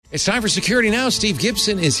It's time for Security Now. Steve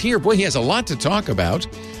Gibson is here. Boy, he has a lot to talk about.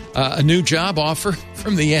 A new job offer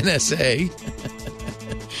from the NSA.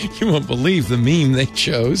 You won't believe the meme they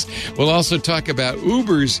chose. We'll also talk about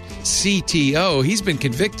Uber's CTO. He's been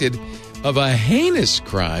convicted of a heinous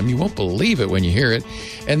crime. You won't believe it when you hear it.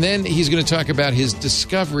 And then he's going to talk about his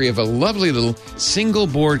discovery of a lovely little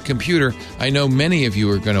single-board computer I know many of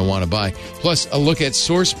you are going to want to buy. Plus, a look at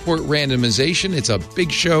source port randomization. It's a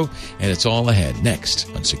big show, and it's all ahead next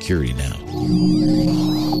on Security Now.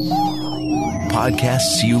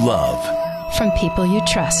 Podcasts you love. From people you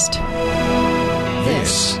trust.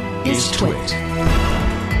 This is Twit.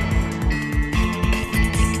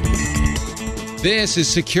 This is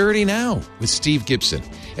Security Now with Steve Gibson,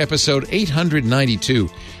 episode 892,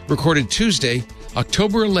 recorded Tuesday,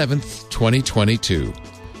 October 11th, 2022.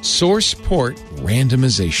 Source port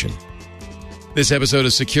randomization. This episode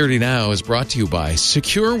of Security Now is brought to you by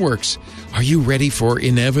SecureWorks. Are you ready for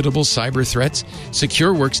inevitable cyber threats?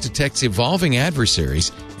 SecureWorks detects evolving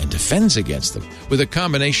adversaries and defends against them with a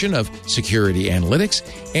combination of security analytics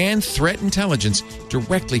and threat intelligence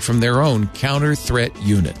directly from their own counter-threat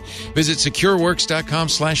unit. Visit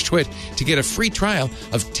secureworks.com/twit to get a free trial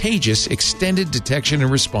of Taegis Extended Detection and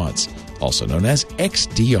Response, also known as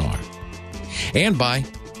XDR. And by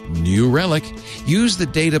New Relic. Use the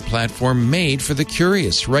data platform made for the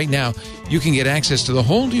curious. Right now, you can get access to the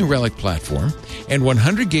whole New Relic platform and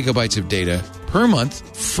 100 gigabytes of data per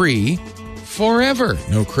month free forever.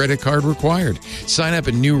 No credit card required. Sign up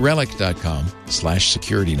at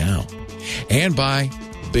newrelic.com/securitynow. And by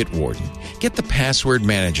Bitwarden. Get the password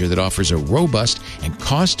manager that offers a robust and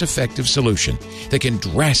cost-effective solution that can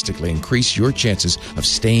drastically increase your chances of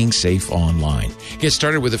staying safe online. Get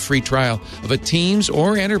started with a free trial of a Teams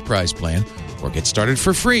or Enterprise plan, or get started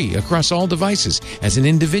for free across all devices as an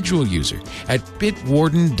individual user at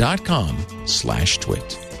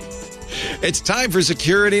bitwarden.com/twit. It's time for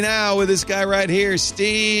Security Now with this guy right here,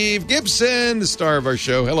 Steve Gibson, the star of our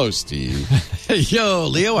show. Hello, Steve. Yo,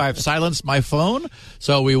 Leo, I've silenced my phone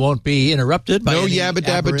so we won't be interrupted by no any yabba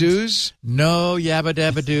dabba doos? No yabba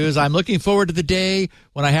dabba doos. I'm looking forward to the day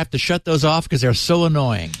when I have to shut those off because they're so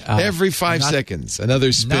annoying. Every 5 seconds,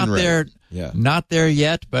 another spin rate. Not there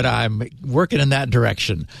yet, but I'm working in that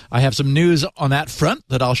direction. I have some news on that front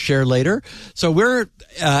that I'll share later. So we're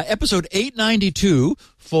episode 892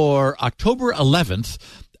 for October 11th,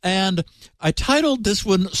 and I titled this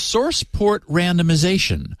one Source Port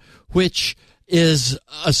Randomization, which is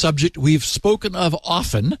a subject we've spoken of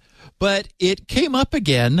often, but it came up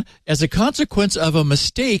again as a consequence of a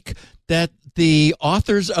mistake that the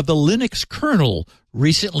authors of the Linux kernel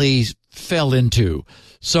recently fell into.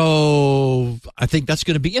 So I think that's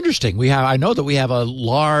going to be interesting. I know that we have a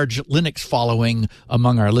large Linux following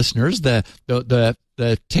among our listeners, the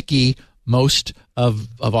techie most of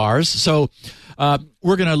ours. So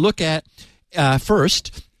we're going to look at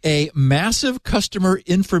first a massive customer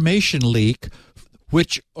information leak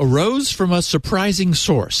which arose from a surprising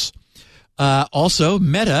source. Also,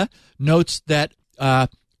 Meta notes that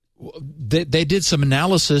they did some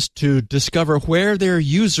analysis to discover where their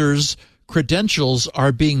users' credentials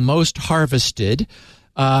are being most harvested.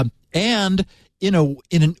 And in a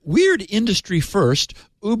weird industry first,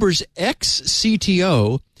 Uber's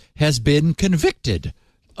ex-CTO has been convicted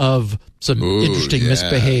of some interesting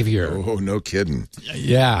misbehavior. Oh, no kidding.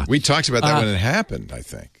 Yeah. We talked about that when it happened, I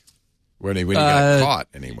think. When he got caught,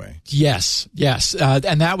 anyway. Yes.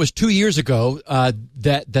 And that was 2 years ago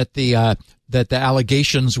that the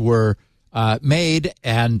allegations were made,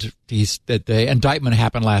 and that the indictment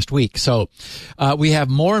happened last week. So we have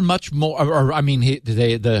more and much more.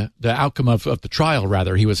 The outcome of the trial,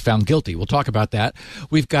 rather, he was found guilty. We'll talk about that.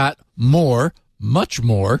 We've got much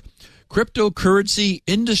more cryptocurrency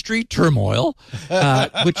industry turmoil,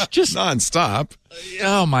 which just nonstop.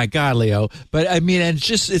 Oh my God, Leo! But I mean,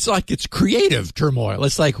 it's like it's creative turmoil.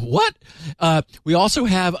 It's like what? We also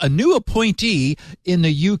have a new appointee in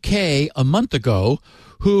the UK a month ago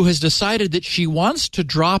who has decided that she wants to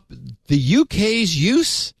drop the UK's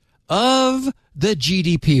use of the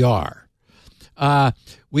GDPR.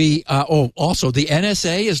 Also, the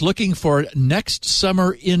NSA is looking for next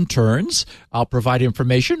summer interns. I'll provide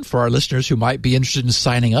information for our listeners who might be interested in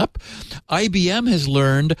signing up. IBM has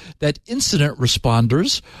learned that incident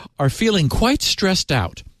responders are feeling quite stressed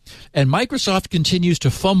out. And Microsoft continues to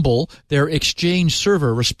fumble their Exchange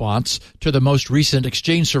Server response to the most recent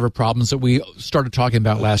Exchange Server problems that we started talking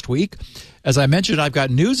about last week. As I mentioned, I've got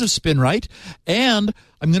news of SpinRite, and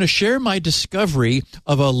I'm going to share my discovery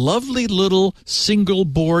of a lovely little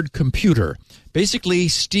single-board computer, basically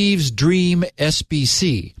Steve's dream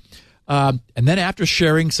SBC. And then after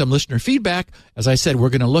sharing some listener feedback, as I said, we're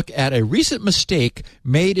going to look at a recent mistake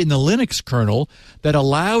made in the Linux kernel that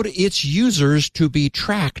allowed its users to be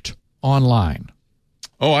tracked online.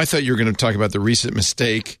 Oh, I thought you were going to talk about the recent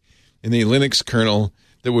mistake in the Linux kernel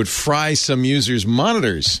that would fry some users'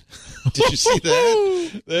 monitors. Did you see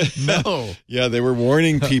that? No. Yeah, they were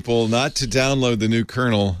warning people not to download the new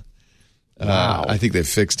kernel. Wow. I think they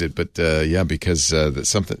fixed it, but because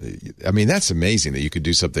something. I mean, that's amazing that you could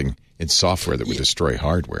do something in software that would destroy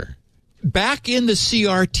hardware. Back in the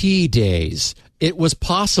CRT days, it was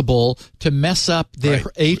possible to mess up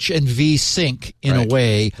the H and V sync in a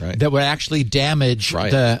way that would actually damage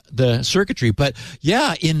the circuitry. But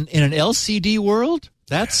yeah, in an LCD world,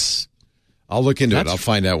 that's... I'll look into it. I'll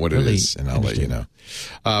find out what it is, and I'll let you know.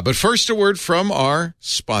 But first, a word from our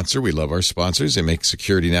sponsor. We love our sponsors. They make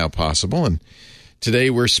Security Now possible. And today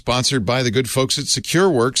we're sponsored by the good folks at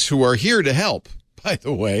SecureWorks, who are here to help, by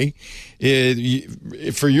the way.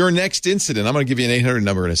 For your next incident, I'm going to give you an 800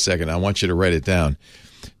 number in a second. I want you to write it down.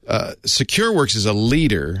 SecureWorks is a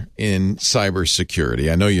leader in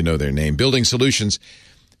cybersecurity. I know you know their name. Building solutions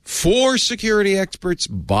for security experts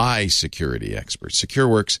by security experts.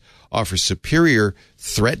 SecureWorks offers superior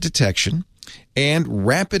threat detection and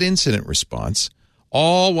rapid incident response,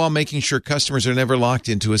 all while making sure customers are never locked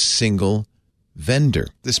into a single vendor.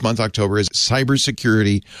 This month, October, is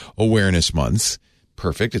Cybersecurity Awareness Month.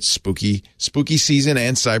 Perfect. It's spooky season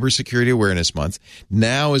and Cybersecurity Awareness Month.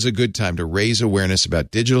 Now is a good time to raise awareness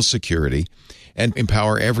about digital security and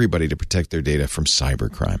empower everybody to protect their data from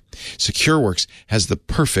cybercrime. SecureWorks has the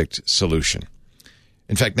perfect solution.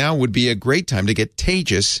 In fact, now would be a great time to get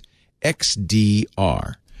Taegis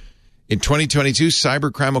XDR. In 2022,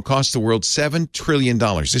 cybercrime will cost the world $7 trillion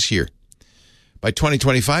this year. By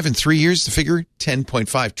 2025, in 3 years, the figure,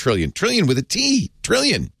 $10.5 trillion. Trillion with a T.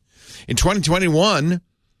 Trillion. In 2021,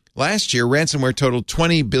 last year, ransomware totaled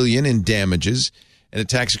 $20 billion in damages, and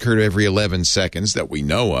attacks occurred every 11 seconds that we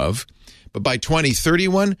know of. But by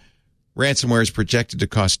 2031, ransomware is projected to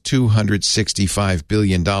cost $265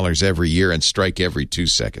 billion every year and strike every 2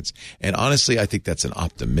 seconds. And honestly, I think that's an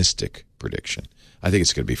optimistic prediction. I think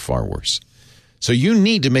it's going to be far worse. So you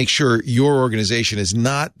need to make sure your organization is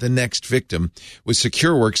not the next victim with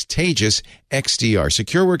SecureWorks Taegis XDR.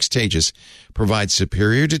 SecureWorks Taegis provides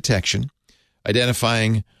superior detection,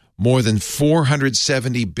 identifying more than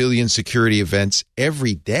 470 billion security events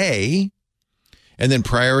every day, and then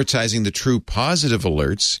prioritizing the true positive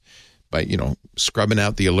alerts by, scrubbing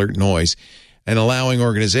out the alert noise and allowing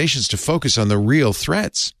organizations to focus on the real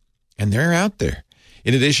threats. And they're out there.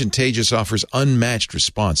 In addition, Taegis offers unmatched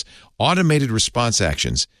response, automated response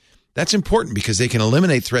actions. That's important because they can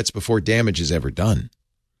eliminate threats before damage is ever done.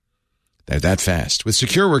 They're that fast. With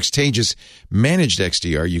SecureWorks Taegis Managed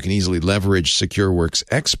XDR, you can easily leverage SecureWorks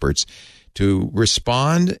experts to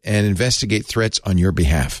respond and investigate threats on your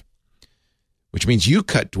behalf, which means you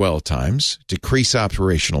cut dwell times, decrease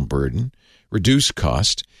operational burden, reduce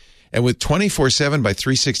cost, and with 24/7 by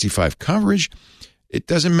 365 coverage, it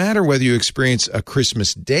doesn't matter whether you experience a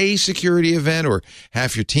Christmas Day security event or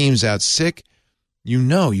half your team's out sick.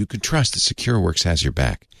 You can trust that SecureWorks has your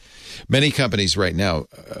back. Many companies right now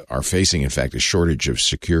are facing, in fact, a shortage of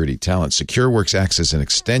security talent. SecureWorks acts as an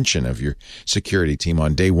extension of your security team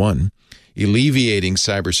on day one, alleviating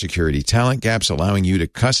cybersecurity talent gaps, allowing you to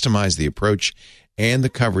customize the approach and the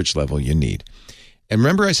coverage level you need. And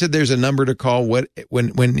remember I said there's a number to call.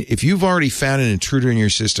 If you've already found an intruder in your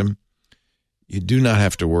system, you do not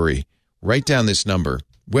have to worry. Write down this number,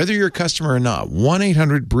 whether you're a customer or not,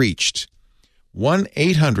 1-800-BREACHED.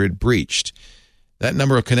 1-800-BREACHED. That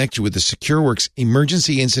number will connect you with the SecureWorks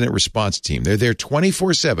Emergency Incident Response Team. They're there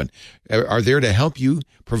 24/7, are there to help you,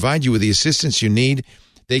 provide you with the assistance you need.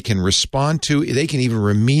 They can respond to, they can even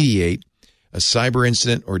remediate a cyber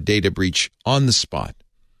incident or data breach on the spot.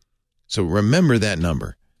 So remember that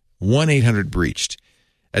number, 1-800-BREACHED.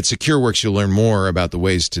 At SecureWorks, you'll learn more about the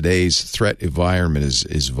ways today's threat environment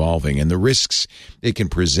is evolving and the risks it can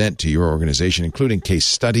present to your organization, including case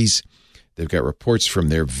studies. They've got reports from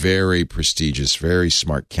their very prestigious, very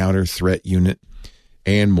smart counter threat unit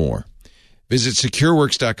and more. Visit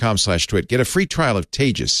secureworks.com/twit. Get a free trial of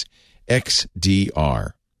Taegis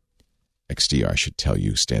XDR. XDR, I should tell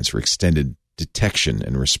you, stands for Extended Detection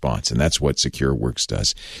and Response, and that's what SecureWorks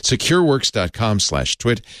does.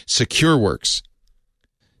 Secureworks.com/twit. SecureWorks.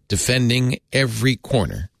 Defending every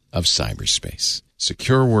corner of cyberspace.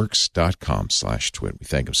 Secureworks.com/twit. We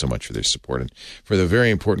thank them so much for their support and for the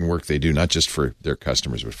very important work they do, not just for their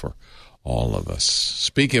customers, but for all of us.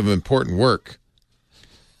 Speaking of important work,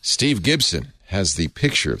 Steve Gibson has the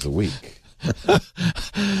picture of the week.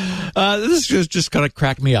 This just kind of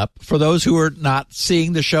cracked me up. For those who are not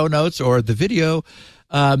seeing the show notes or the video,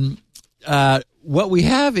 what we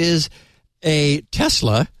have is a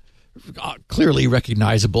Tesla, clearly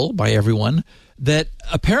recognizable by everyone, that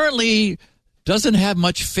apparently doesn't have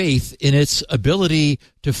much faith in its ability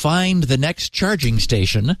to find the next charging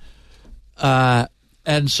station.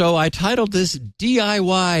 And so I titled this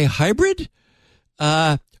DIY Hybrid.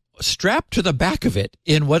 Strapped to the back of it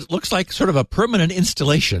in what looks like sort of a permanent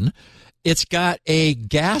installation, it's got a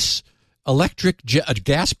gas-powered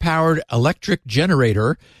electric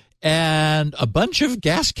generator and a bunch of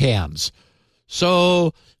gas cans.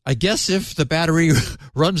 So I guess if the battery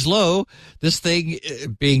runs low, this thing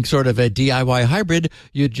being sort of a DIY hybrid,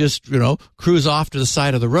 you just, cruise off to the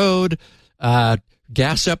side of the road,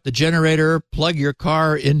 gas up the generator, plug your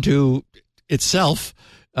car into itself,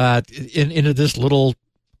 into this little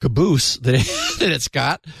caboose that it's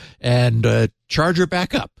got, and charge her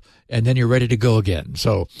back up, and then you're ready to go again.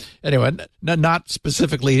 So anyway, not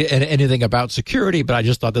specifically anything about security, but I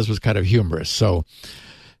just thought this was kind of humorous. So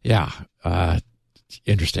yeah,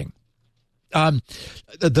 interesting.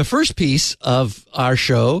 The first piece of our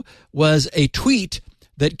show was a tweet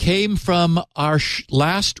that came from our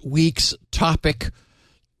last week's topic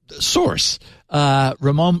source.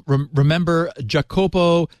 Remember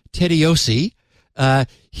Jacopo Tediosi?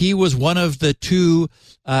 He was one of the two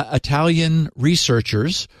Italian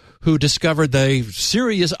researchers who discovered the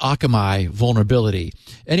serious Akamai vulnerability.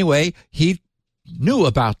 Anyway, he knew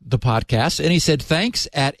about the podcast, and he said, thanks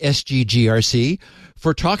at SGGRC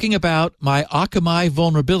for talking about my Akamai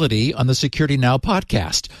vulnerability on the Security Now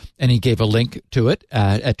podcast. And he gave a link to it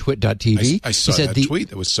at twit.tv. I saw that tweet.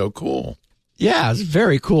 That was so cool. Yeah, it's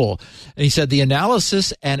very cool. And he said, the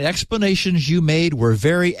analysis and explanations you made were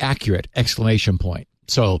very accurate, !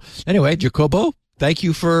 So anyway, Jacobo, thank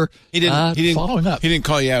you for following up. He didn't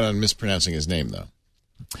call you out on mispronouncing his name, though.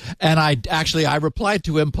 And I replied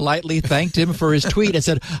to him politely, thanked him for his tweet, and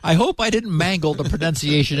said, I hope I didn't mangle the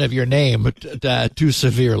pronunciation of your name too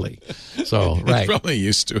severely. So, right. He's probably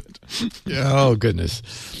used to it. Oh, goodness.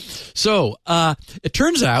 So it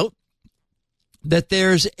turns out that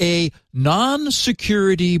there's a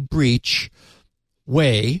non-security breach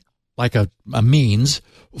way, like a means,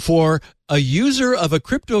 for a user of a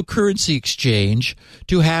cryptocurrency exchange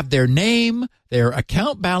to have their name, their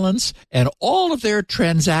account balance, and all of their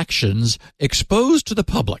transactions exposed to the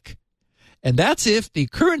public. And that's if the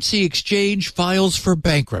currency exchange files for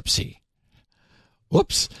bankruptcy.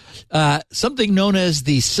 Whoops. Something known as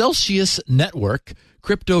the Celsius Network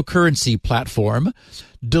cryptocurrency platform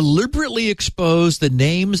deliberately exposed the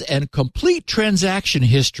names and complete transaction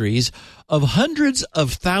histories of hundreds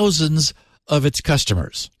of thousands of its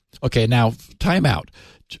customers. Okay, now time out.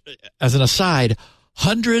 As an aside,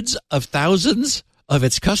 hundreds of thousands of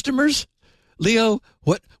its customers? Leo,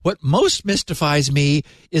 what most mystifies me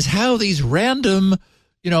is how these random,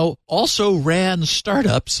 also ran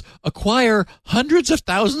startups acquire hundreds of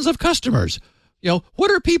thousands of customers.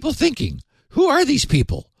 What are people thinking? Who are these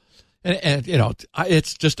people? And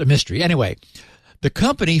it's just a mystery. Anyway, the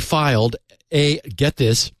company filed get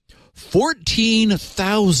this,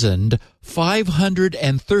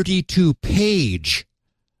 14,532 page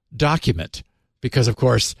document because, of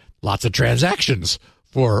course, lots of transactions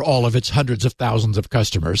for all of its hundreds of thousands of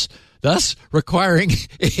customers, thus requiring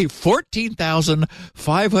a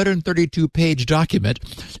 14,532 page document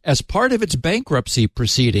as part of its bankruptcy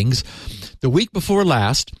proceedings the week before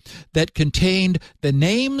last that contained the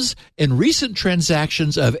names and recent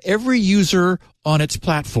transactions of every user on its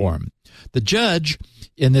platform. The judge,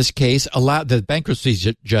 in this case, the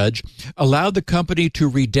bankruptcy judge allowed the company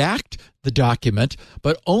to redact the document,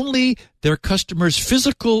 but only their customers'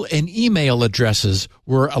 physical and email addresses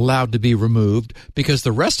were allowed to be removed because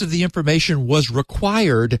the rest of the information was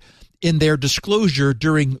required in their disclosure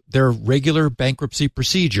during their regular bankruptcy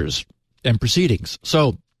procedures and proceedings.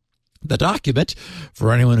 So the document,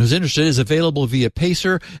 for anyone who's interested, is available via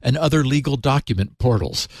Pacer and other legal document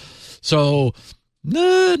portals. So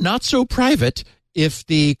not so private if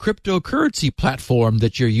the cryptocurrency platform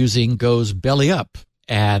that you're using goes belly up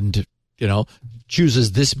and,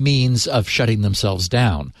 chooses this means of shutting themselves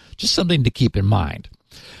down. Just something to keep in mind.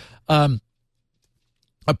 A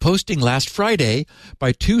posting last Friday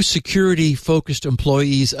by two security-focused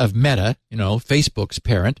employees of Meta, Facebook's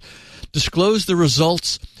parent, disclosed the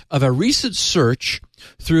results of a recent search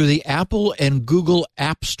through the Apple and Google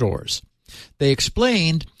app stores. They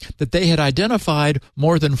explained that they had identified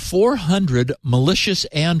more than 400 malicious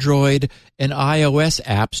Android and iOS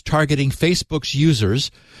apps targeting Facebook's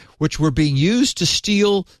users, which were being used to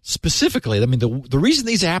steal specifically. I mean, the reason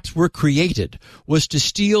these apps were created was to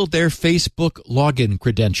steal their Facebook login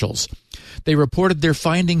credentials. They reported their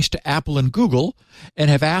findings to Apple and Google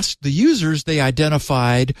and have asked the users they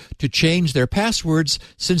identified to change their passwords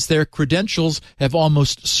since their credentials have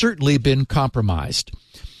almost certainly been compromised.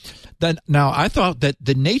 Now, I thought that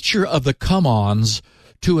the nature of the come-ons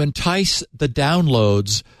to entice the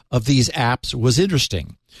downloads of these apps was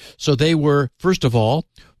interesting. So they were, first of all,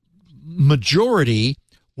 majority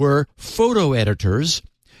were photo editors,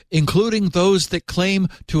 including those that claim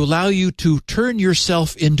to allow you to turn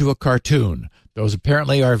yourself into a cartoon. Those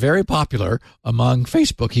apparently are very popular among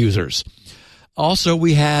Facebook users. Also,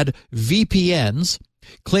 we had VPNs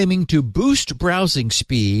claiming to boost browsing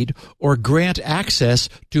speed or grant access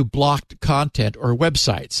to blocked content or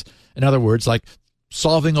websites. In other words, like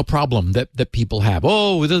solving a problem that people have.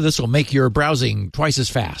 Oh, this will make your browsing twice as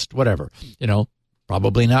fast, whatever.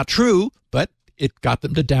 Probably not true, but it got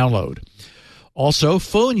them to download. Also,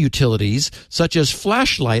 phone utilities such as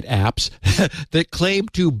flashlight apps that claim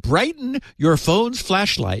to brighten your phone's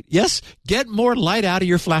flashlight. Yes, get more light out of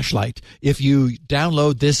your flashlight if you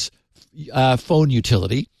download this phone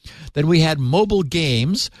utility. Then we had mobile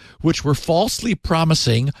games, which were falsely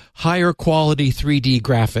promising higher quality 3D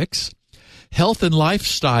graphics. Health and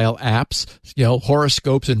lifestyle apps,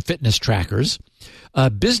 horoscopes and fitness trackers.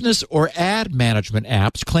 Business or ad management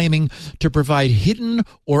apps claiming to provide hidden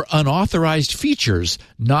or unauthorized features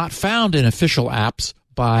not found in official apps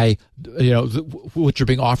by, which are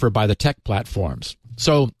being offered by the tech platforms.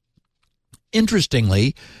 So,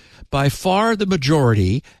 interestingly, by far the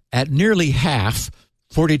majority, at nearly half,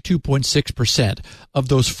 42.6% of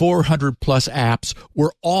those 400 plus apps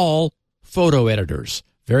were all photo editors.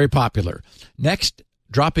 Very popular. Next,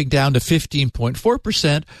 dropping down to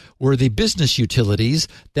 15.4% were the business utilities,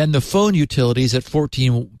 then the phone utilities at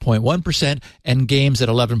 14.1%, and games at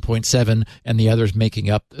 11.7%, and the others making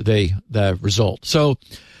up the result. So,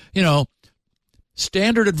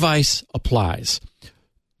 standard advice applies.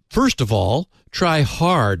 First of all, try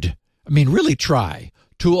hard. Really try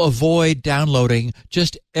to avoid downloading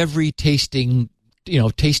just every tasty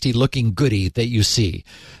looking goodie that you see.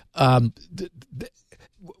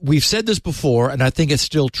 We've said this before, and I think it's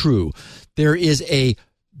still true. There is a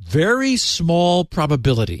very small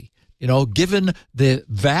probability, given the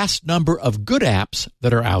vast number of good apps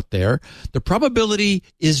that are out there, the probability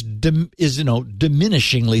is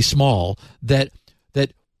diminishingly small that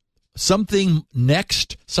something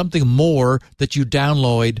more that you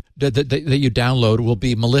download will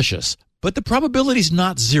be malicious. But the probability is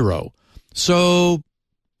not zero. So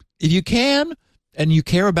if you can, and you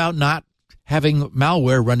care about not having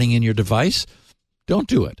malware running in your device, don't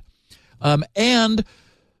do it. And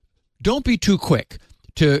don't be too quick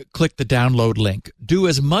to click the download link. Do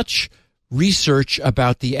as much research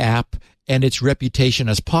about the app and its reputation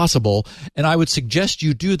as possible, and I would suggest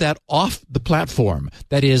you do that off the platform.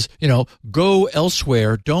 That is, go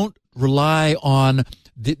elsewhere. Don't rely on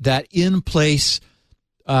that in-place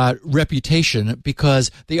reputation, because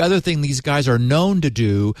the other thing these guys are known to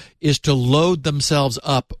do is to load themselves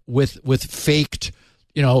up with faked,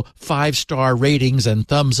 5-star ratings and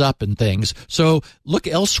thumbs up and things. So look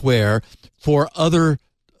elsewhere for other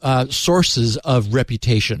sources of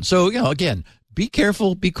reputation. So, again, be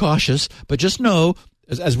careful, be cautious, but just know,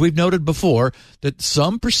 as we've noted before, that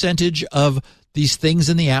some percentage of these things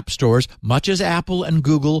in the app stores, much as Apple and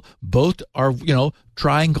Google both are,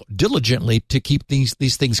 trying diligently to keep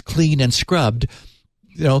these things clean and scrubbed,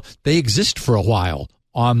 they exist for a while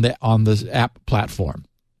on the app platform.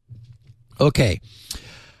 Okay.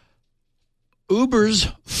 Uber's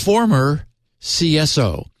former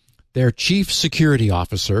CSO, their chief security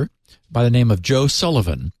officer by the name of Joe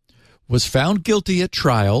Sullivan, was found guilty at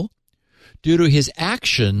trial due to his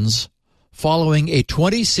actions following a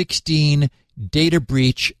 2016 data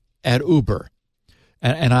breach at Uber.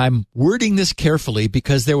 And I'm wording this carefully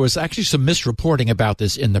because there was actually some misreporting about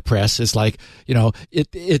this in the press. It's like,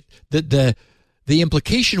 the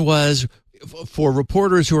implication was, for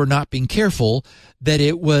reporters who are not being careful, that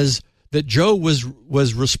Joe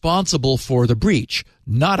was responsible for the breach.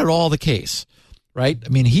 Not at all the case, right?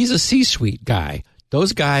 He's a C-suite guy.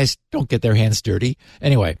 Those guys don't get their hands dirty.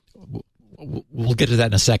 Anyway, we'll get to that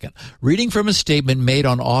in a second. Reading from a statement made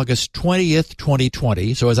on August 20th,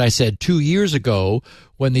 2020, so as I said, 2 years ago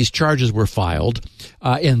when these charges were filed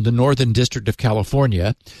in the Northern District of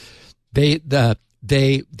California,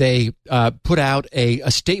 they put out a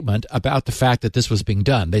statement about the fact that this was being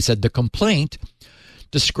done. They said the complaint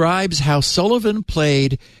describes how Sullivan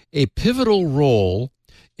played a pivotal role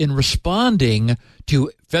in responding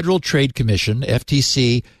to Federal Trade Commission,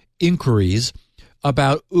 FTC, inquiries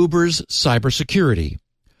about Uber's cybersecurity.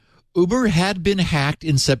 Uber had been hacked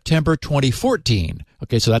in September 2014.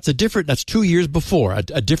 Okay, so that's 2 years before,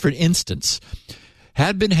 a different instance.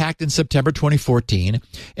 Had been hacked in September 2014,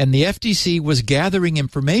 and the FTC was gathering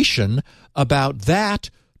information about that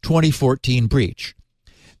 2014 breach.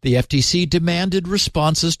 The FTC demanded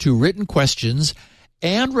responses to written questions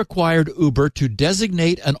and required Uber to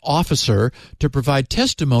designate an officer to provide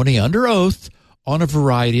testimony under oath on a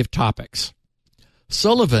variety of topics.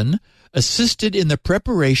 Sullivan assisted in the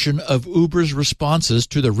preparation of Uber's responses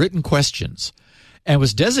to the written questions and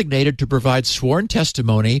was designated to provide sworn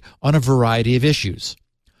testimony on a variety of issues.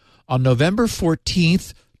 On November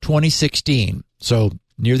 14th, 2016, so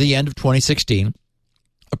near the end of 2016,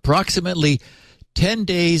 approximately 10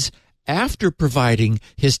 days after providing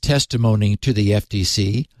his testimony to the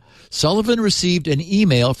FTC, Sullivan received an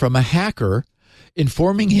email from a hacker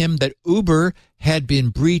informing him that Uber had been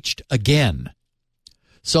breached again.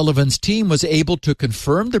 Sullivan's team was able to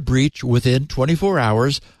confirm the breach within 24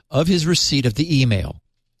 hours of his receipt of the email.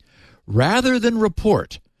 Rather than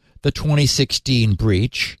report the 2016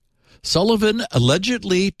 breach, Sullivan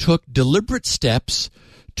allegedly took deliberate steps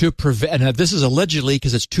to prevent, and this is allegedly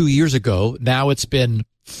because it's 2 years ago, now it's been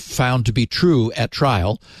found to be true at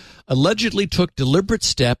trial, allegedly took deliberate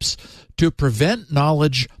steps to prevent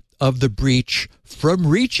knowledge of the breach from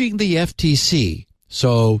reaching the FTC.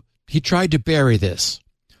 So he tried to bury this.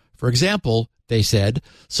 For example, they said,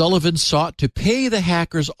 Sullivan sought to pay the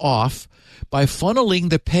hackers off by funneling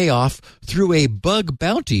the payoff through a bug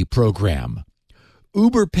bounty program.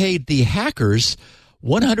 Uber paid the hackers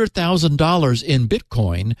 $100,000 in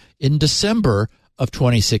Bitcoin in December of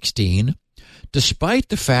 2016, despite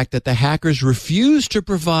the fact that the hackers refused to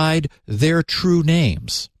provide their true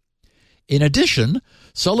names. In addition,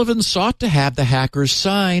 Sullivan sought to have the hackers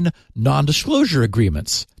sign non-disclosure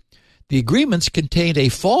agreements. The agreements contained a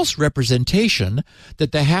false representation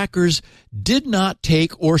that the hackers did not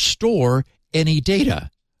take or store any data,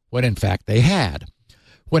 when in fact they had.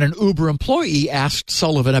 When an Uber employee asked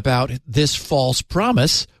Sullivan about this false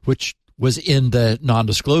promise, which was in the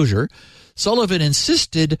non-disclosure, Sullivan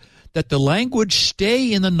insisted that the language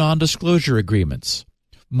stay in the non-disclosure agreements.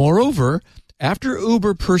 Moreover, after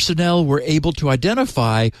Uber personnel were able to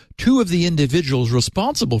identify two of the individuals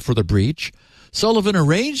responsible for the breach, Sullivan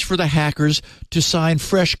arranged for the hackers to sign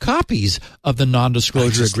fresh copies of the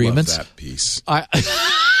non-disclosure agreements. Love that piece.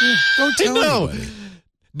 Don't tell anybody.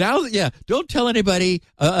 Now, don't tell anybody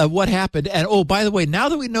what happened. And, oh, by the way, now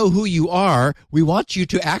that we know who you are, we want you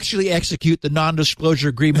to actually execute the non-disclosure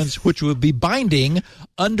agreements, which will be binding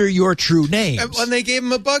under your true names. And they gave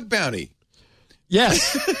him a bug bounty.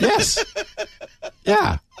 Yes.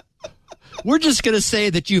 Yeah. We're just going to say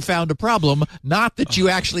that you found a problem, not that you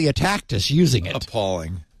actually attacked us using it.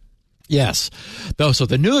 Appalling. Yes. So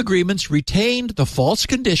the new agreements retained the false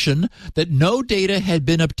condition that no data had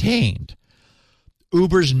been obtained.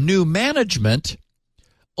 Uber's new management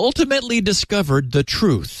ultimately discovered the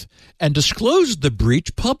truth and disclosed the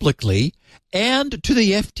breach publicly and to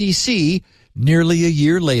the FTC nearly a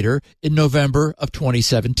year later in November of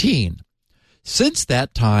 2017. Since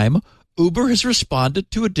that time, Uber has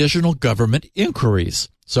responded to additional government inquiries.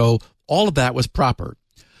 So all of that was proper.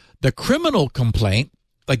 The criminal complaint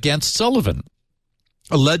against Sullivan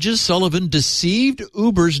alleges Sullivan deceived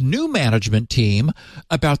Uber's new management team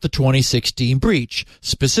about the 2016 breach.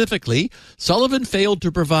 Specifically, Sullivan failed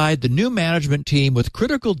to provide the new management team with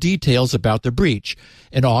critical details about the breach.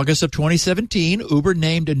 In August of 2017, Uber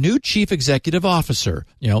named a new chief executive officer,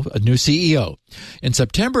 a new CEO. In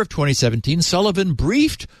September of 2017, Sullivan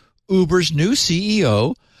briefed Uber's new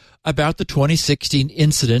CEO about the 2016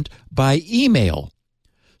 incident by email.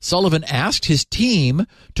 Sullivan asked his team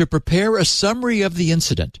to prepare a summary of the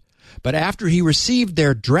incident, but after he received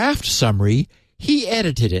their draft summary, he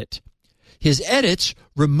edited it. His edits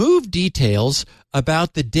removed details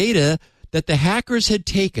about the data that the hackers had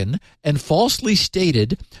taken and falsely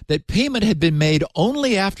stated that payment had been made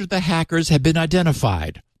only after the hackers had been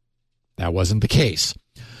identified. That wasn't the case.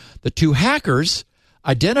 The two hackers,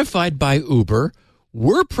 identified by Uber,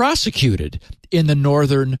 were prosecuted in the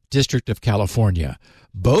Northern District of California.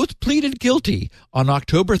 Both pleaded guilty on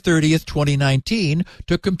October 30th, 2019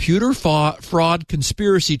 to computer fraud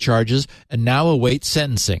conspiracy charges and now await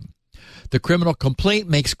sentencing. The criminal complaint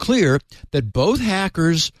makes clear that both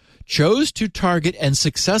hackers chose to target and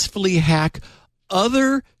successfully hack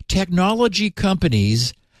other technology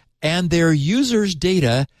companies and their users'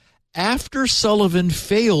 data after Sullivan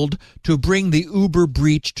failed to bring the Uber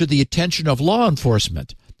breach to the attention of law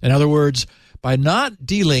enforcement. In other words, by not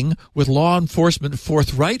dealing with law enforcement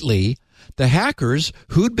forthrightly, the hackers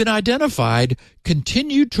who'd been identified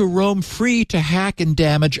continued to roam free to hack and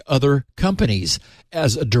damage other companies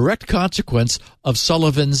as a direct consequence of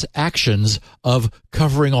Sullivan's actions of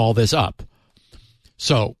covering all this up.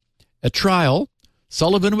 So, at trial,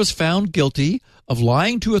 Sullivan was found guilty of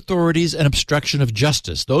lying to authorities and obstruction of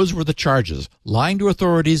justice. Those were the charges. Lying to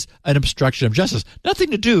authorities and obstruction of justice. Nothing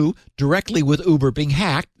to do directly with Uber being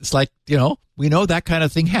hacked. It's like, we know that kind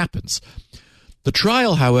of thing happens. The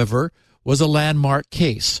trial, however, was a landmark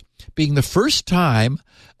case, being the first time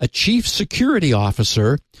a chief security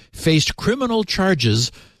officer faced criminal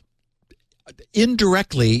charges,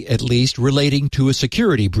 indirectly at least, relating to a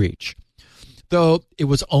security breach. Though it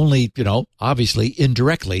was only, obviously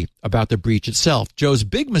indirectly about the breach itself. Joe's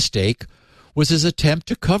big mistake was his attempt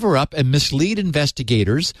to cover up and mislead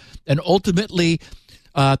investigators and ultimately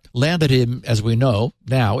landed him, as we know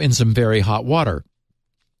now, in some very hot water.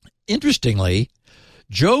 Interestingly,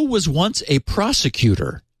 Joe was once a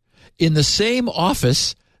prosecutor in the same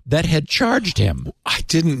office that had charged him. I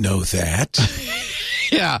didn't know that.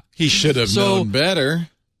 Yeah. He should have known better.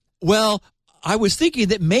 Well, I was thinking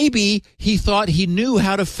that maybe he thought he knew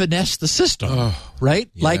how to finesse the system, right?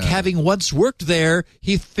 Yeah. Like having once worked there,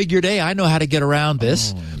 he figured, hey, I know how to get around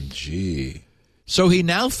this. OMG. So he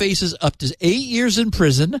now faces up to 8 years in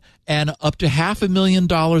prison and up to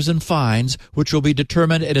 $500,000 in fines, which will be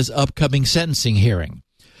determined at his upcoming sentencing hearing.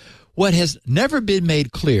 What has never been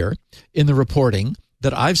made clear in the reporting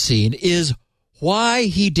that I've seen is why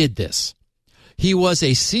he did this. He was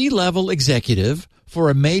a C-level executive for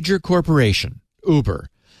a major corporation, Uber.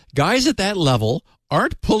 Guys at that level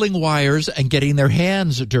aren't pulling wires and getting their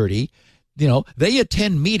hands dirty. They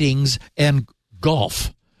attend meetings and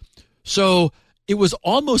golf. So it was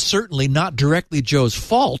almost certainly not directly Joe's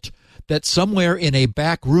fault that somewhere in a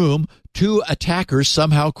back room, 2 attackers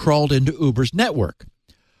somehow crawled into Uber's network.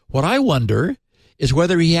 What I wonder is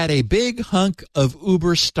whether he had a big hunk of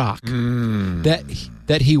Uber stock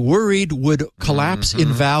that he worried would collapse in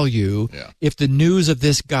value if the news of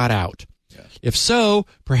this got out. Yeah. If so,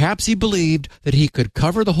 perhaps he believed that he could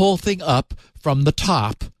cover the whole thing up from the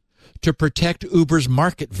top to protect Uber's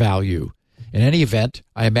market value. In any event,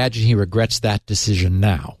 I imagine he regrets that decision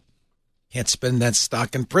now. Can't spend that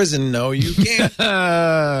stock in prison. No, you can't.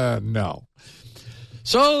 No.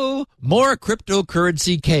 So, more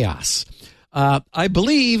cryptocurrency chaos. I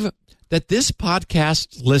believe that this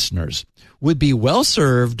podcast listeners would be well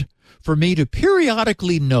served for me to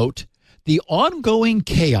periodically note the ongoing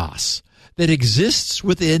chaos that exists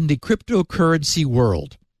within the cryptocurrency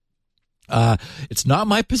world. It's not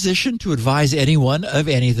my position to advise anyone of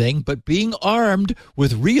anything, but being armed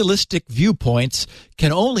with realistic viewpoints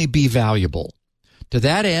can only be valuable. To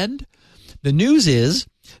that end, the news is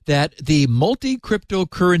that the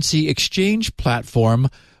multi-cryptocurrency exchange platform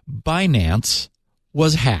Binance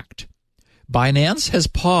was hacked. Binance has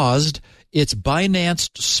paused its Binance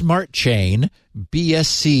Smart Chain,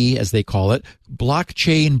 BSC as they call it,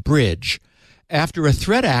 blockchain bridge, after a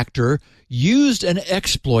threat actor used an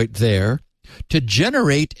exploit there to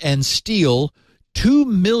generate and steal 2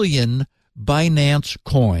 million Binance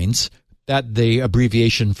coins. That the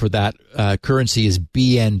abbreviation for that currency is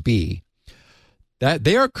BNB. That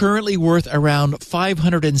they are currently worth around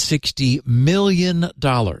 $560 million.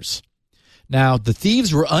 Now, the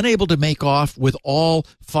thieves were unable to make off with all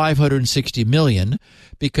 $560 million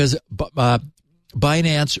because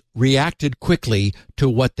Binance reacted quickly to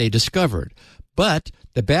what they discovered. But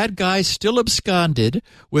the bad guys still absconded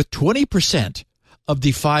with 20% of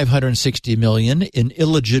the $560 million in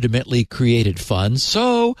illegitimately created funds.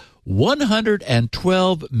 So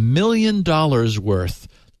 $112 million worth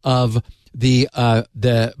of the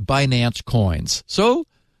Binance coins. So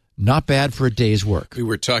not bad for a day's work. We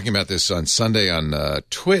were talking about this on Sunday on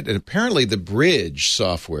Twit, and apparently the bridge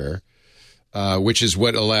software, which is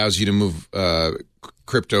what allows you to move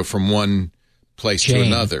crypto from one place to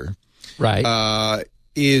another, right,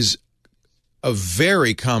 is a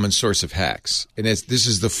very common source of hacks. And this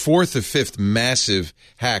is the 4th or 5th massive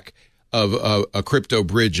hack of a crypto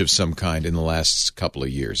bridge of some kind in the last couple of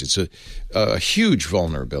years. It's a huge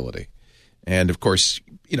vulnerability. And, of course,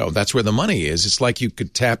 that's where the money is. It's like you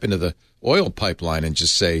could tap into the oil pipeline and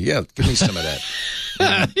just say, yeah, give me some of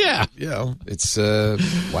that. Yeah. It's,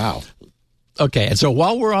 wow. Okay, and so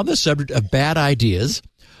while we're on the subject of bad ideas,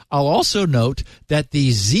 I'll also note that the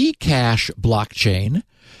Zcash blockchain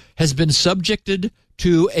has been subjected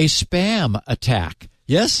to a spam attack.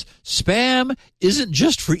 Yes, spam isn't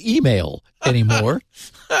just for email anymore.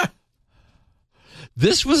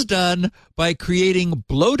 This was done by creating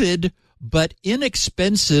bloated but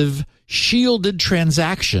inexpensive shielded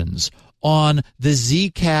transactions on the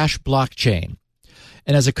Zcash blockchain.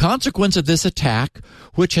 And as a consequence of this attack,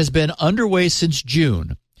 which has been underway since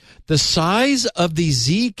June, the size of the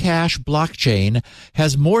Zcash blockchain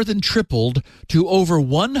has more than tripled to over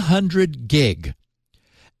 100 gig.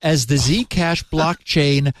 As the Zcash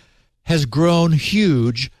blockchain has grown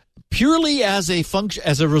huge purely as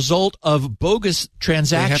a result of bogus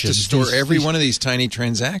transactions. They have to store every one of these tiny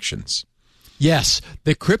transactions. Yes,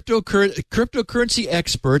 the cryptocurrency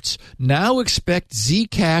experts now expect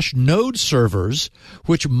Zcash node servers,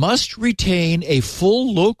 which must retain a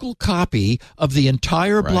full local copy of the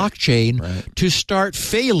entire blockchain, to start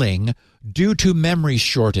failing due to memory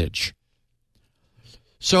shortage.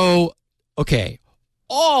 So, okay,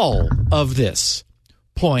 all of this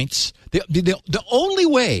points, the only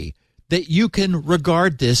way that you can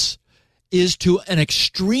regard this is to an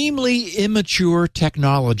extremely immature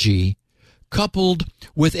technology coupled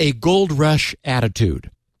with a gold rush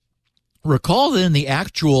attitude. Recall that in the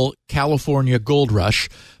actual California gold rush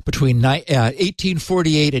between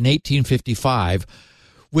 1848 and 1855,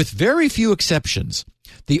 with very few exceptions,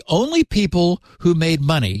 the only people who made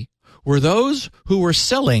money were those who were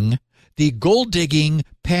selling the gold digging,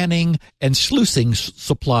 panning, and sluicing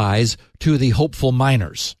supplies to the hopeful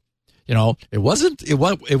miners. You know, it wasn't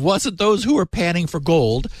those who were panning for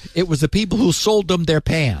gold. It was the people who sold them their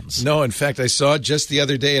pans. No, in fact, I saw just the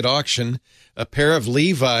other day at auction a pair of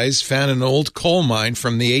Levi's found in an old coal mine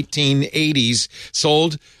from the 1880s,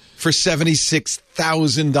 sold for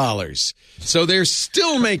 $76,000. So they're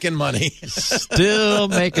still making money. Still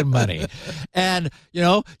making money. And, you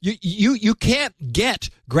know, you can't get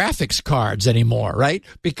graphics cards anymore, right?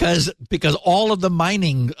 Because all of the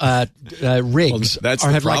mining rigs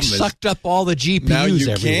have like sucked up all the GPUs now you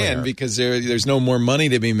everywhere. Can because there's no more money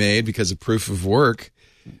to be made because of proof of work,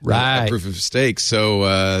 proof of stake.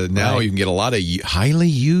 So now you can get a lot of highly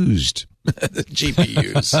used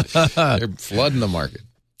GPUs. They're flooding the market.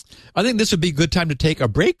 I think this would be a good time to take a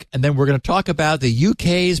break, and then we're going to talk about the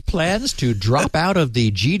UK's plans to drop out of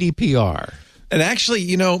the GDPR. And actually,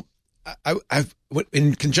 you know, I've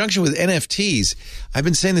in conjunction with NFTs, I've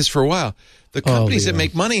been saying this for a while. The companies that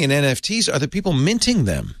make money in NFTs are the people minting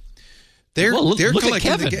them. They're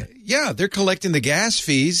collecting they're collecting the gas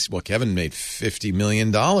fees. Well, Kevin made $50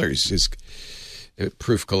 million, his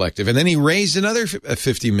Proof Collective, and then he raised another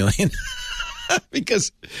 $50 million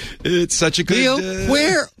because it's such a good.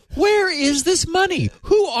 Leo, where is this money?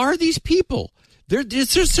 Who are these people?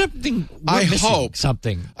 Is there something? I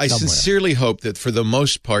sincerely hope that for the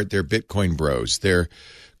most part they're Bitcoin bros. They're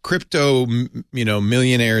crypto,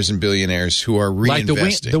 millionaires and billionaires who are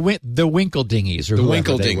reinvesting. Like the Winkeldingies or the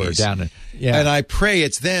whoever they were Winkeldingies down in, And I pray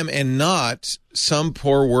it's them and not some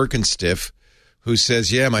poor working stiff who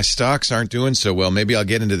says, yeah, my stocks aren't doing so well. Maybe I'll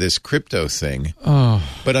get into this crypto thing. Oh.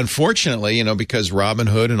 But unfortunately, because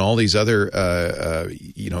Robinhood and all these other,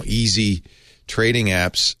 easy trading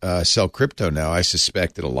apps sell crypto now, I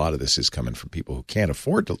suspect that a lot of this is coming from people who can't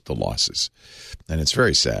afford the losses. And it's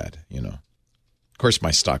very sad, Of course, my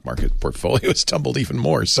stock market portfolio has tumbled even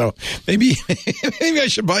more. So maybe I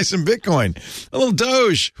should buy some Bitcoin, a little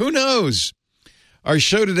Doge. Who knows? Our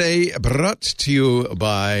show today brought to you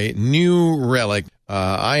by New Relic.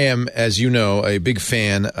 I am, as you know, a big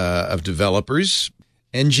fan of developers.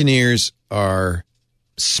 Engineers are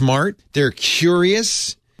smart. They're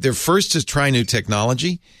curious. They're first to try new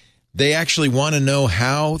technology. They actually want to know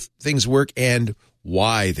how things work and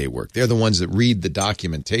why they work. They're the ones that read the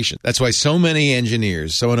documentation. That's why so many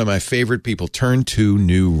engineers, some of my favorite people, turn to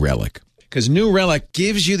New Relic. Because New Relic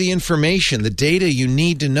gives you the information, the data you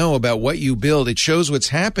need to know about what you build. It shows what's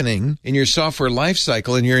happening in your software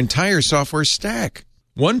lifecycle and your entire software stack.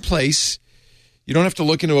 One place, you don't have to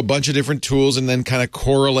look into a bunch of different tools and then kind of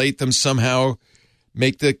correlate them somehow,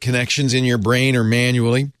 make the connections in your brain or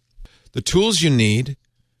manually. The tools you need,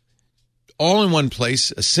 all in one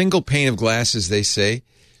place, a single pane of glass, as they say,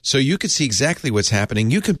 so you can see exactly what's happening.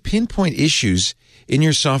 You can pinpoint issues in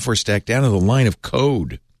your software stack down to the line of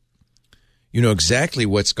code. You know exactly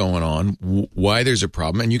what's going on, why there's a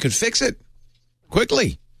problem, and you can fix it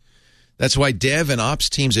quickly. That's why dev and ops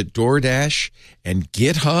teams at DoorDash and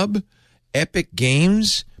GitHub, Epic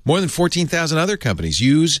Games, more than 14,000 other companies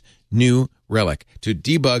use New Relic to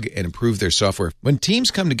debug and improve their software. When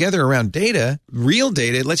teams come together around data, real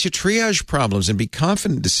data, it lets you triage problems and be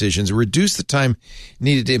confident in decisions, reduce the time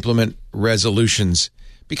needed to implement resolutions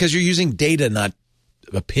because you're using data, not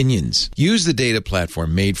opinions. Use the data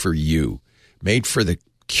platform made for you. Made for the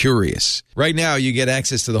curious. Right now, you get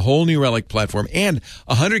access to the whole New Relic platform and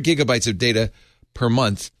 100 gigabytes of data per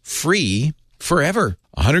month, free forever.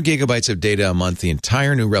 100 gigabytes of data a month, the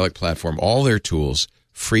entire New Relic platform, all their tools,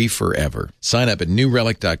 free forever. Sign up at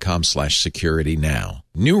newrelic.com/security now.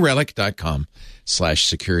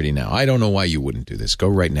 newrelic.com/security now. I don't know why you wouldn't do this. Go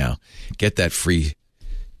right now. Get that free,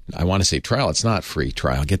 I want to say trial. It's not free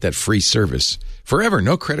trial. Get that free service forever.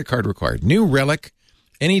 No credit card required. New Relic,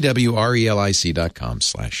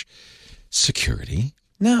 newrelic.com/security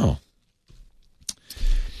now.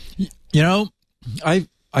 You know, I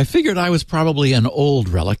figured I was probably an old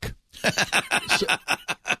relic.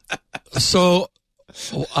 So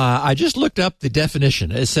I just looked up the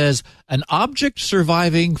definition. It says an object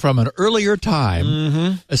surviving from an earlier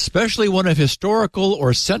time, especially one of historical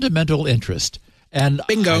or sentimental interest. And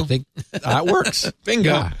bingo. I think that works. Bingo.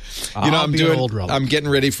 Yeah. I'm getting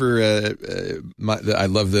ready for I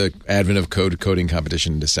love the advent of coding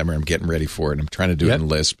competition in December. I'm getting ready for it. I'm trying to do it in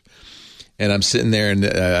Lisp. And I'm sitting there and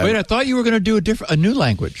wait, I thought you were going to do a new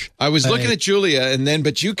language. I was looking at Julia,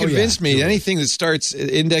 but you convinced me. Julia. Anything that starts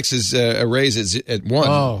indexes arrays at one.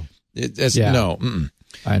 Oh, no.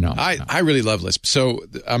 I know. I really love Lisp. So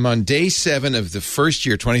I'm on day 7 of the first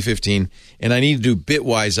year, 2015, and I need to do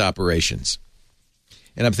bitwise operations.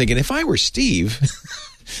 And I'm thinking, if I were Steve,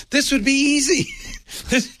 this would be easy.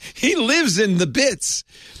 He lives in the bits.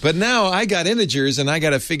 But now I got integers, and I got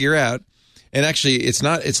to figure out. And actually, it's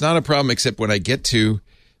not a problem except when I get to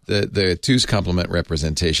the two's complement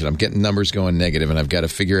representation. I'm getting numbers going negative, and I've got to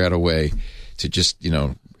figure out a way to just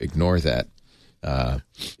ignore that.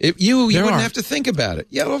 You wouldn't have to think about it.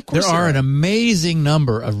 Yeah, of course there are an amazing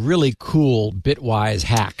number of really cool bitwise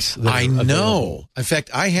hacks. I know. In fact,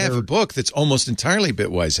 I have a book that's almost entirely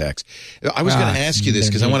bitwise hacks. I was going to ask you this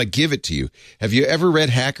because I want to give it to you. Have you ever read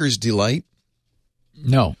Hacker's Delight?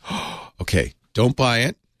 No. Okay, don't buy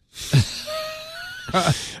it.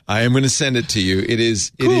 I am going to send it to you. It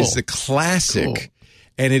is the classic,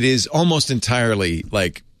 and it is almost entirely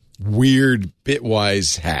like weird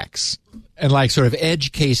bitwise hacks. And like sort of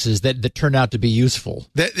edge cases that turn out to be useful.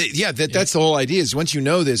 That's the whole idea is once you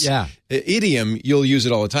know this idiom, you'll use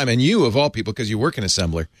it all the time. And you, of all people, because you work in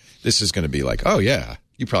assembler, this is going to be like, oh, yeah,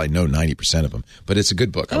 you probably know 90% of them. But it's a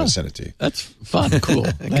good book. I'm going to send it to you. That's fun. Cool.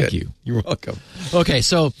 Thank you. You're welcome. Okay,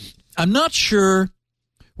 so I'm not sure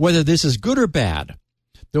whether this is good or bad,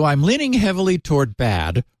 though I'm leaning heavily toward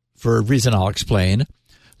bad for a reason I'll explain.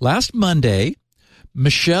 Last Monday,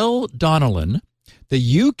 Michelle Donnellan,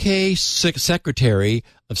 the UK Secretary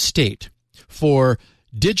of State for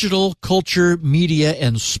Digital, Culture, Media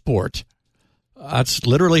and Sport, that's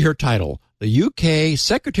literally her title, the UK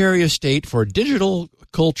Secretary of State for Digital,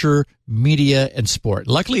 Culture, Media and Sport.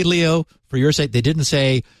 Luckily, Leo, for your sake, they didn't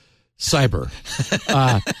say cyber.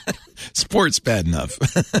 Sport's bad enough.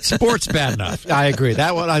 Sport's bad enough. I agree.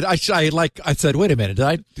 That one, I said, wait a minute.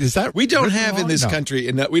 We don't have in this country,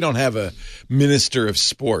 and we don't have a minister of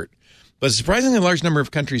sport, but a surprisingly large number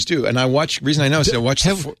of countries do. And I watch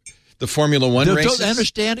the Formula One races. Don't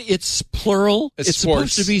understand? It's plural. It's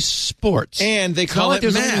supposed to be sports, and they call it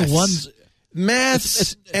maths.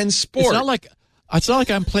 Maths and sport. It's not like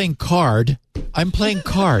I'm playing card. I'm playing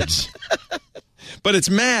cards. But it's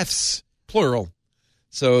maths, plural.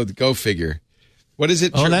 So go figure. What is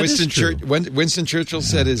it? Winston Churchill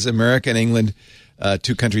said, "Is America and England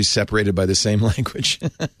two countries separated by the same language?"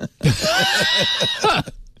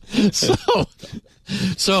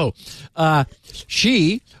 So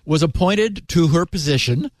she was appointed to her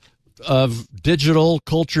position of digital,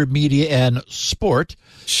 culture, media, and sport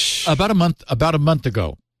about a month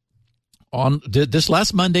ago. On this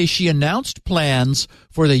last Monday, she announced plans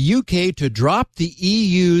for the UK to drop the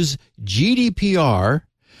EU's GDPR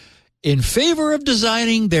in favor of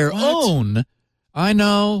designing their own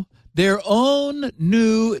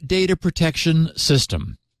new data protection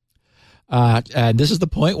system. And this is the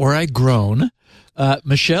point where I groan.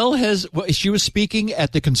 Michelle she was speaking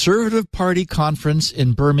at the Conservative Party conference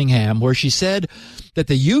in Birmingham, where she said that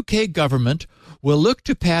the UK government will look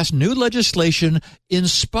to pass new legislation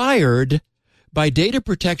inspired by data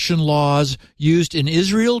protection laws used in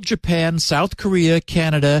Israel, Japan, South Korea,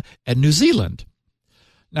 Canada, and New Zealand.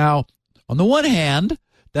 Now, on the one hand,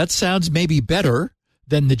 that sounds maybe better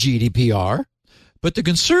than the GDPR, but the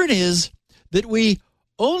concern is that we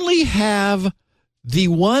only have the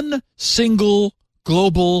one single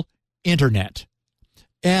global internet.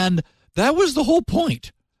 And that was the whole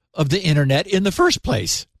point of the internet in the first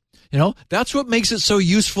place. That's what makes it so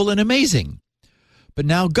useful and amazing. But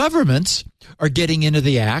now governments are getting into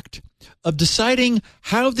the act of deciding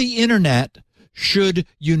how the internet should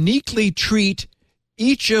uniquely treat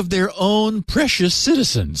each of their own precious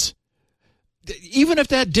citizens, even if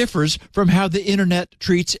that differs from how the internet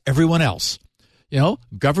treats everyone else. You know,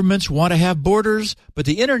 governments want to have borders, but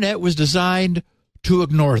the internet was designed to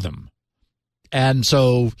ignore them. And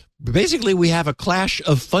so basically we have a clash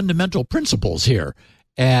of fundamental principles here,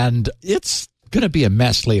 and it's going to be a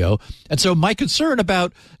mess, Leo. And so my concern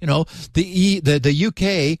about, you know, the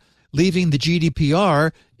UK leaving the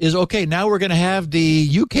GDPR is, okay, now we're going to have the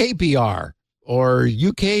UKPR or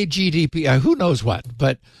UK GDPR, who knows what.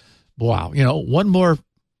 But wow, you know, one more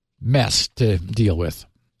mess to deal with.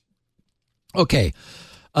 Okay,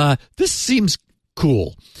 this seems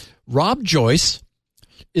cool. Rob Joyce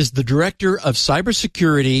is the director of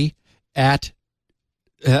cybersecurity at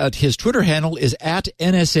his Twitter handle is at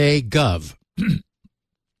NSA.gov.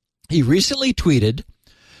 He recently tweeted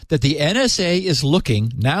that the NSA is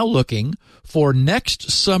now looking for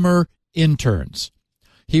next summer interns.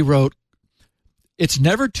 He wrote, "It's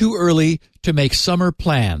never too early to make summer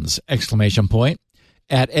plans!" At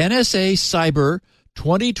NSA Cyber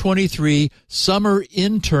 2023 summer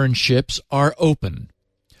internships are open.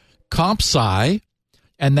 CompSci,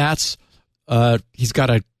 and that's he's got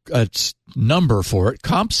a number for it.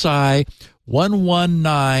 CompSci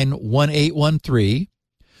 1191813,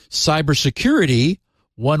 cybersecurity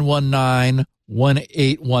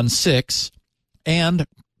 1191816, and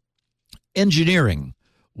engineering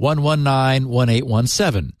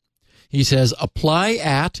 1191817. He says apply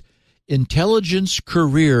at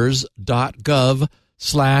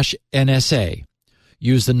intelligencecareers.gov/NSA.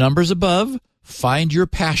 Use the numbers above. Find your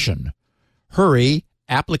passion. Hurry.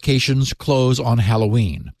 Applications close on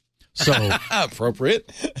Halloween. So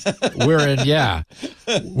appropriate. we're in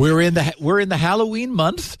the Halloween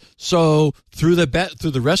month. So through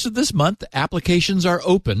the rest of this month, applications are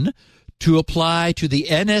open to apply to the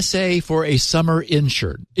NSA for a summer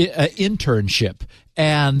internship.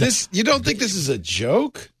 And this, you don't think this is a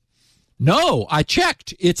joke? No, I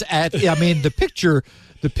checked. It's at. I mean, the picture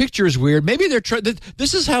is weird. Maybe they're trying.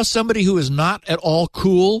 This is how somebody who is not at all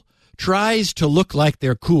cool tries to look like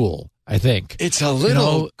they're cool, I think. It's a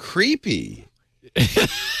little creepy.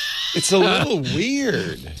 It's a little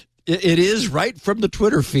weird. It is right from the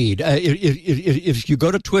Twitter feed. If you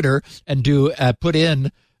go to Twitter and do put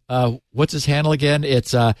in what's his handle again?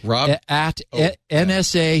 It's Rob at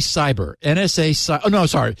NSA Cyber. NSA. Oh no,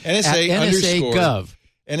 sorry. NSA Gov.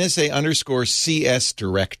 NSA _CS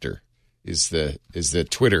Director is the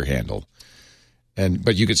Twitter handle.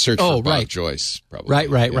 But you could search for Rob Joyce, probably.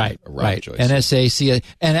 Right. Joyce. NSA,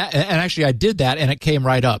 and actually I did that, and it came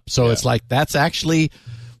right up. So it's like that's actually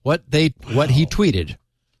what he tweeted.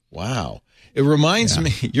 Wow, it reminds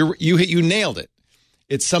me. You nailed it.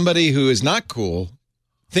 It's somebody who is not cool,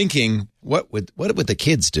 thinking what would the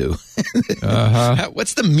kids do?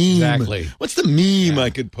 What's the meme? Exactly. What's the meme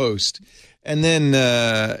I could post? And then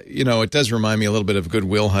it does remind me a little bit of Good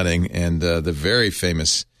Will Hunting and the very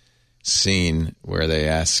famous scene where they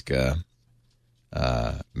ask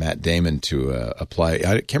Matt Damon to apply.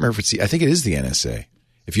 I can't remember if it's I think it is the NSA.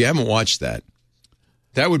 If you haven't watched that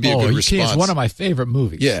would be a good response. It's one of my favorite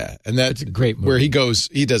movies. Yeah, and it's a great movie. Where he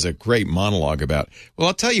does a great monologue about, well,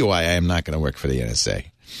 I'll tell you why I am not going to work for the NSA.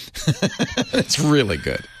 It's really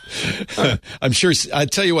good. I'm sure. I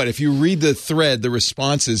tell you what, if you read the thread, the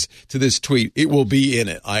responses to this tweet, it will be in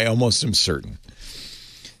it. I almost am certain.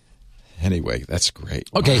 Anyway, that's great.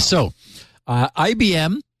 Okay, wow. So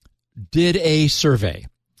IBM did a survey.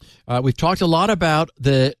 We've talked a lot about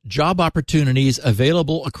the job opportunities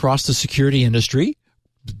available across the security industry.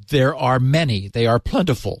 There are many. They are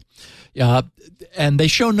plentiful. And they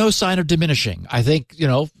show no sign of diminishing. I think,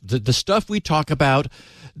 the stuff we talk about,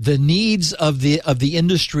 the needs of the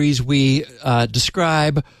industries we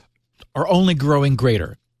describe are only growing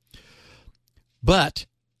greater. But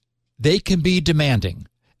they can be demanding,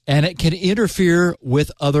 and it can interfere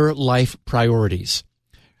with other life priorities.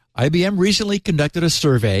 IBM recently conducted a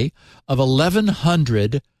survey of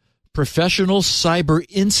 1,100 professional cyber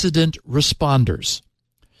incident responders.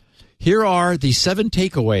 Here are the 7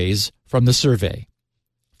 takeaways from the survey.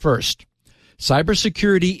 First,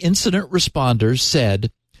 cybersecurity incident responders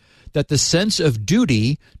said that the sense of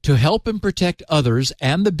duty to help and protect others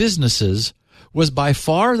and the businesses was by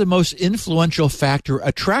far the most influential factor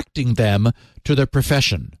attracting them to the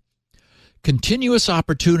profession. Continuous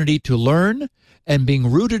opportunity to learn and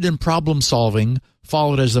being rooted in problem solving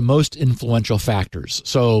followed as the most influential factors.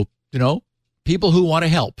 So, people who want to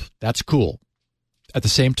help, that's cool. At the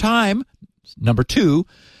same time, number 2,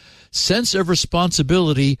 sense of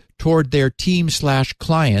responsibility toward their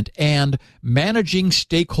team/client and managing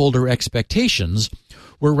stakeholder expectations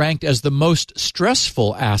were ranked as the most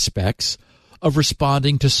stressful aspects of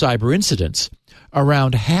responding to cyber incidents.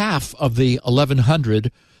 Around half of the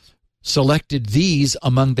 1,100 selected these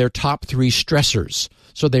among their top 3 stressors.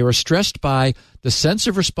 So they were stressed by the sense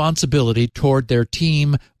of responsibility toward their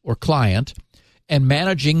team or client and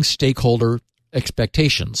managing stakeholder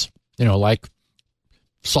expectations, like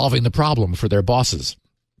solving the problem for their bosses.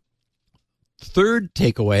 Third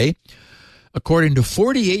takeaway, according to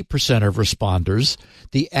 48% of responders,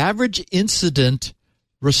 the average incident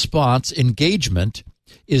response engagement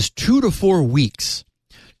is 2 to 4 weeks.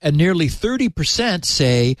 And nearly 30%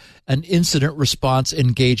 say an incident response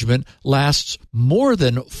engagement lasts more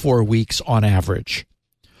than 4 weeks on average.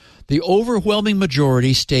 The overwhelming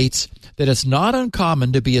majority states that it's not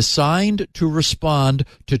uncommon to be assigned to respond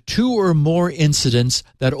to 2 or more incidents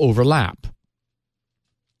that overlap.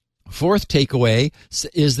 Fourth takeaway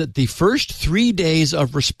is that the first 3 days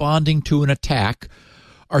of responding to an attack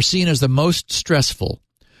are seen as the most stressful.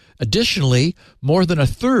 Additionally, more than a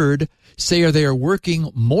third say they are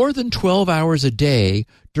working more than 12 hours a day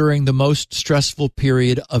during the most stressful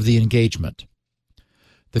period of the engagement.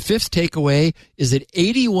 The fifth takeaway is that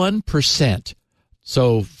 81%,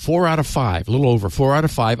 so 4 out of 5, a little over 4 out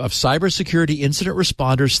of 5 of cybersecurity incident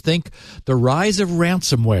responders think the rise of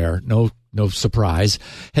ransomware, no surprise,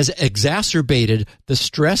 has exacerbated the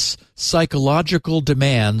stress psychological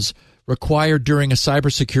demands required during a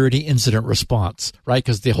cybersecurity incident response, right?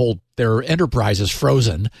 Because their enterprise is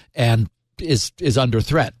frozen and is under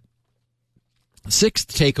threat. Sixth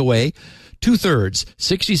takeaway, 2/3,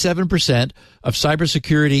 67% of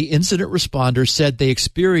cybersecurity incident responders said they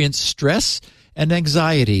experience stress and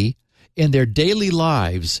anxiety in their daily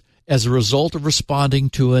lives as a result of responding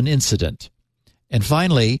to an incident. And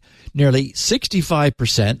finally, nearly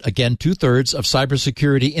 65%, again 2/3 of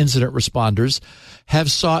cybersecurity incident responders,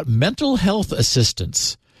 have sought mental health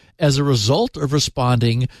assistance as a result of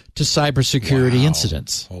responding to cybersecurity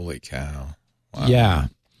incidents. Holy cow. Wow. Yeah.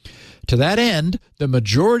 To that end, the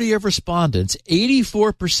majority of respondents,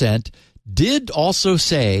 84%, did also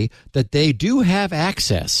say that they do have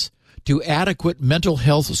access to adequate mental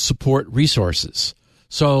health support resources.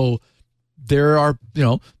 So there are,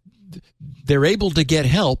 they're able to get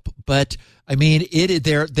help, but I mean,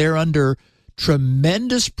 they're under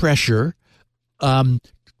tremendous pressure,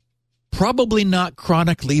 probably not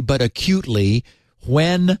chronically, but acutely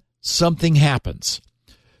when something happens.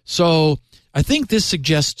 So I think this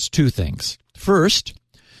suggests 2 things. First,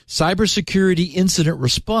 cybersecurity incident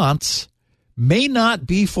response may not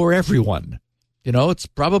be for everyone. It's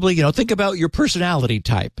probably, think about your personality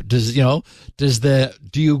type. Do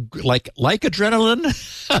you like adrenaline?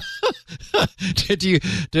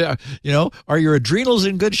 Are your adrenals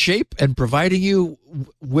in good shape and providing you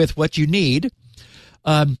with what you need?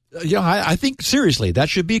 I think seriously, that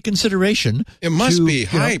should be a consideration. It must be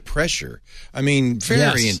high pressure. I mean,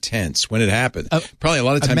 very intense when it happens. Probably a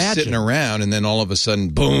lot of times sitting around and then all of a sudden,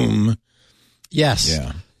 boom. Yes.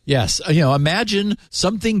 Yeah. Yes. Imagine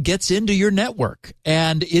something gets into your network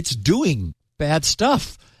and it's doing bad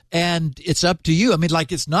stuff and it's up to you. I mean,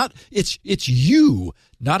 it's you,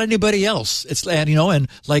 not anybody else. It's, and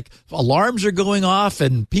alarms are going off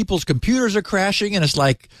and people's computers are crashing and it's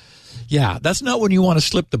like, yeah, that's not when you want to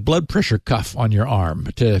slip the blood pressure cuff on your arm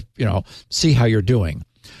to, see how you're doing.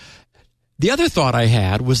 The other thought I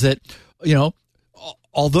had was that,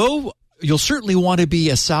 although you'll certainly want to be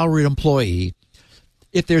a salaried employee,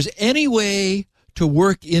 if there's any way to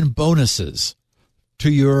work in bonuses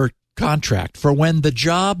to your contract for when the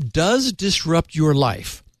job does disrupt your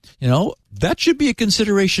life, that should be a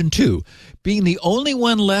consideration too. Being the only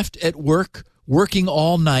one left at work, working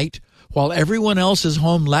all night, while everyone else is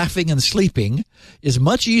home laughing and sleeping, is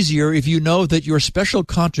much easier if you know that your special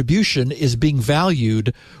contribution is being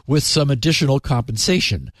valued with some additional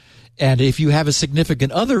compensation. And if you have a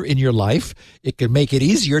significant other in your life, it can make it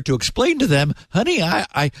easier to explain to them, honey, I'm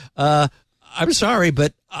sorry,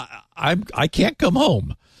 but I can't come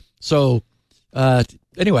home. So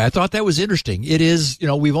anyway, I thought that was interesting. It is,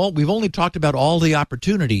 we've only talked about all the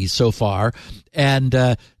opportunities so far,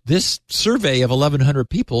 and this survey of 1,100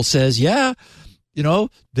 people says,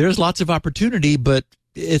 there's lots of opportunity, but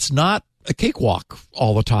it's not a cakewalk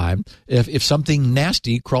all the time if something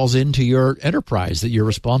nasty crawls into your enterprise that you're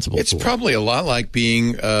responsible for. It's probably a lot like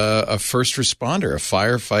being a first responder, a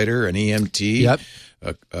firefighter, an EMT,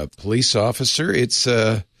 a police officer. It's,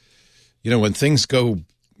 when things go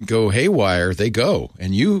haywire, they go,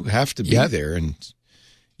 and you have to be there, and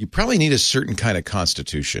you probably need a certain kind of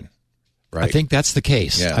constitution, right? I think that's the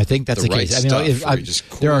case. Yeah, I think that's the case.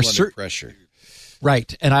 There are certain pressure.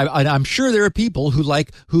 Right, and I'm sure there are people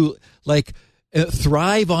who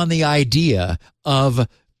thrive on the idea of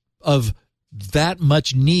that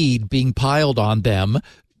much need being piled on them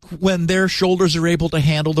when their shoulders are able to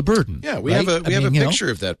handle the burden. Yeah, we right? have a you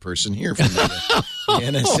picture of that person here from the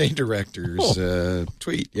NSA director's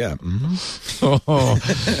tweet. Yeah. Mm-hmm. Oh,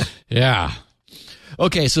 yeah.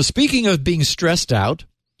 Okay, so speaking of being stressed out,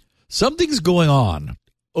 something's going on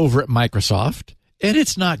over at Microsoft, and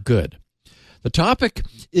it's not good. The topic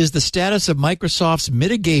is the status of Microsoft's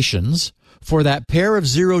mitigations for that pair of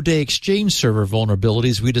zero-day Exchange server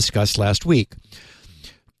vulnerabilities we discussed last week.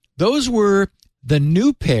 Those were the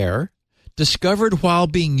new pair discovered while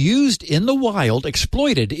being used in the wild,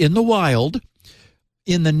 exploited in the wild,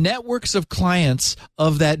 in the networks of clients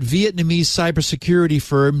of that Vietnamese cybersecurity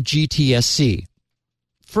firm GTSC.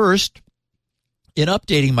 First, in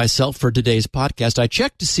updating myself for today's podcast, I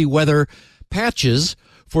checked to see whether patches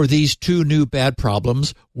for these two new bad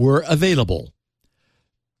problems were available.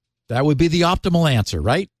 That would be the optimal answer,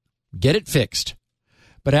 right? Get it fixed.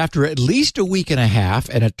 But after at least a week and a half,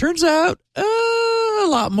 and it turns out a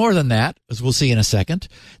lot more than that, as we'll see in a second,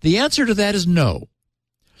 the answer to that is no.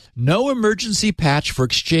 No emergency patch for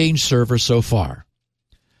Exchange Server so far.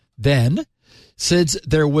 Then, since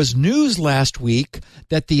there was news last week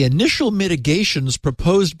that the initial mitigations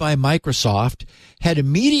proposed by Microsoft had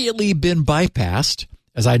immediately been bypassed,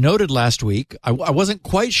 as I noted last week, I wasn't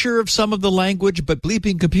quite sure of some of the language, but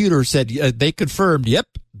Bleeping Computer said they confirmed, yep,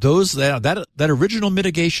 that original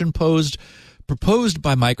mitigation proposed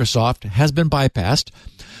by Microsoft has been bypassed.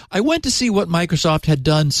 I went to see what Microsoft had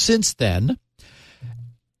done since then,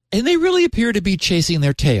 and they really appear to be chasing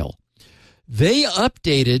their tail. They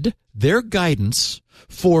updated their guidance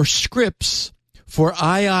for scripts for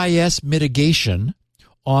IIS mitigation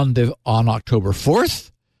on October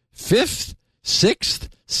 4th, 5th, 6th,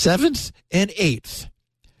 7th, and 8th.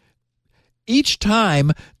 Each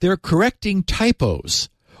time they're correcting typos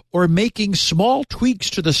or making small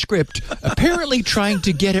tweaks to the script, apparently trying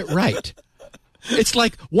to get it right. It's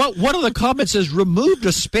like one of the comments says removed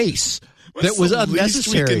a space that was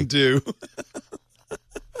unnecessary. Least we can do.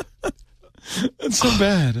 That's so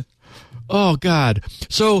bad. Oh, God.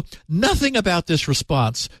 So nothing about this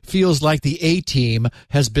response feels like the A-team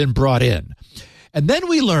has been brought in. And then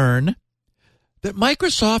we learn that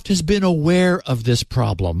Microsoft has been aware of this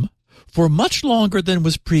problem for much longer than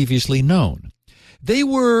was previously known. They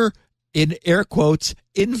were, in air quotes,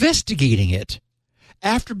 investigating it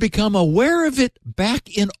after becoming aware of it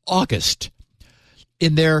back in August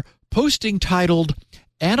in their posting titled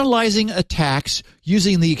Analyzing Attacks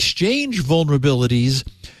Using the Exchange Vulnerabilities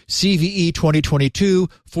CVE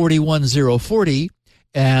 2022-41040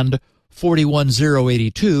 and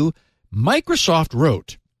 41082. Microsoft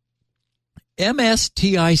wrote,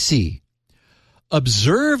 MSTIC,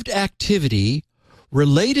 observed activity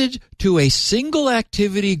related to a single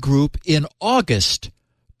activity group in August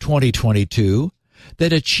 2022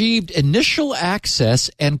 that achieved initial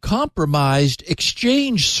access and compromised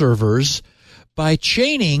Exchange servers by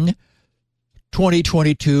chaining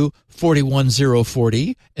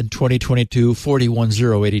 2022-41040 and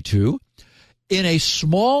 2022-41082 in a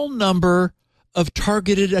small number of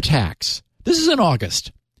targeted attacks. This is in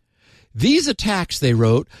August. These attacks, they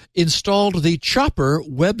wrote, installed the Chopper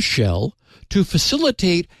web shell to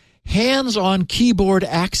facilitate hands-on keyboard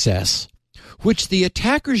access, which the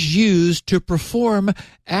attackers used to perform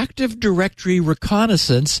Active Directory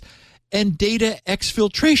reconnaissance and data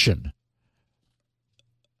exfiltration.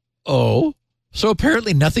 Oh, so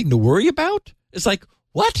apparently nothing to worry about? It's like,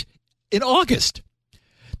 what? In August.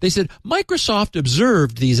 They said Microsoft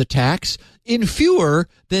observed these attacks in fewer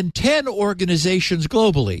than 10 organizations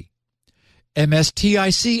globally.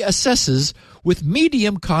 MSTIC assesses with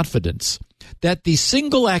medium confidence that the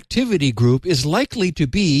single activity group is likely to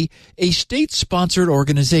be a state-sponsored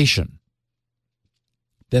organization.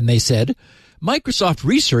 Then they said Microsoft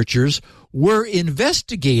researchers were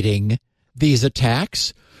investigating these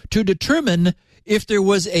attacks to determine if there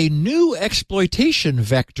was a new exploitation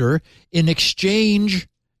vector in Exchange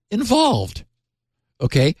involved.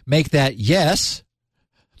 Okay, make that yes.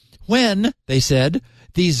 When, they said,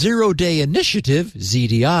 the Zero-Day Initiative,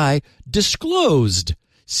 ZDI, disclosed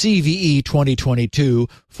CVE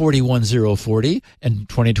 2022-41040 and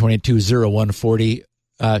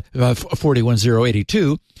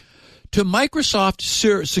 2022-41082 to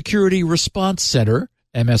Microsoft Security Response Center,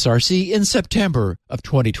 MSRC, in September of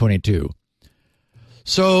 2022.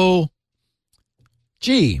 So,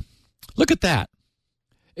 gee, look at that.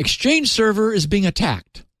 Exchange server is being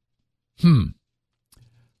attacked.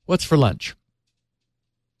 What's for lunch?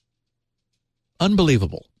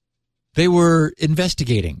 Unbelievable. They were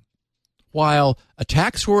investigating. While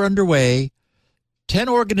attacks were underway, 10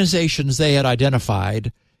 organizations they had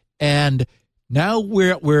identified, and Now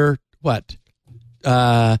we're what?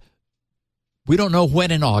 We don't know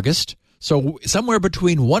when in August. So somewhere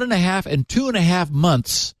between 1.5 and 2.5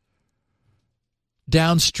 months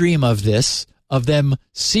downstream of this, of them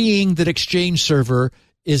seeing that Exchange Server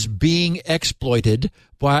is being exploited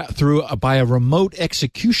by a remote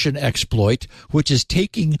execution exploit, which is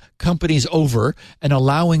taking companies over and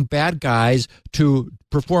allowing bad guys to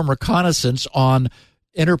perform reconnaissance on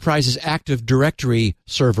enterprises' Active Directory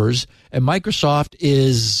servers. And Microsoft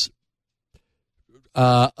is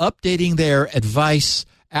updating their advice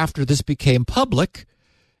after this became public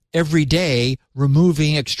every day,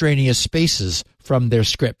 removing extraneous spaces from their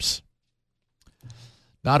scripts.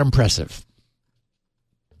 Not impressive.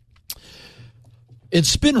 In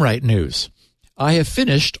SpinRite news, I have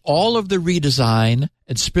finished all of the redesign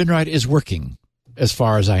and SpinRite is working, as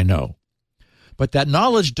far as I know. But that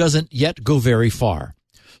knowledge doesn't yet go very far.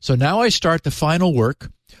 So now I start the final work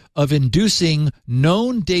of inducing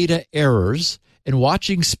known data errors and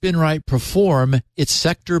watching SpinRite perform its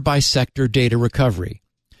sector-by-sector data recovery.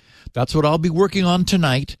 That's what I'll be working on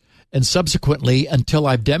tonight and subsequently until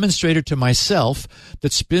I've demonstrated to myself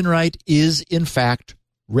that SpinRite is, in fact,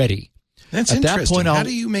 ready. That's interesting. How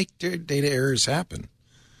do you make data errors happen?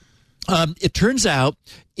 It turns out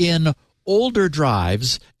in older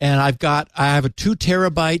drives, and I have a 2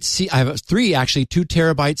 terabyte I have 3 actually 2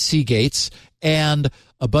 terabyte Seagates and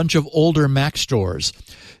a bunch of older Mac stores.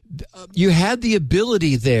 You had the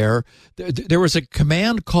ability there was a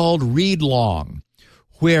command called read long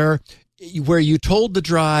where you told the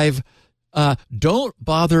drive, don't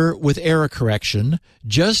bother with error correction,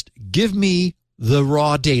 just give me the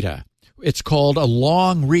raw data. It's called a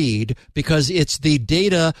long read because it's the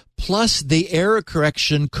data plus the error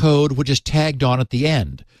correction code which is tagged on at the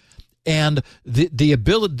end. And the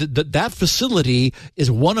ability that facility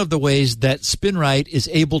is one of the ways that SpinRite is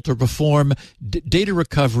able to perform data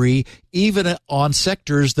recovery even on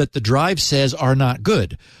sectors that the drive says are not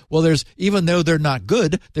good. Well, even though they're not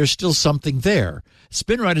good, there's still something there.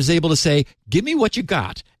 SpinRite is able to say, "Give me what you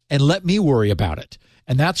got, and let me worry about it."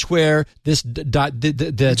 And that's where this the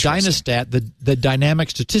Dynastat, the dynamic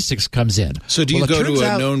statistics comes in. So do you go to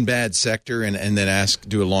a known bad sector and then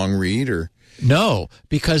do a long read or? No,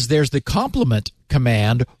 because there's the complement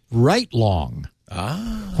command write long,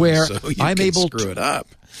 where so you I'm can able screw it up.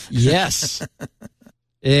 Yes,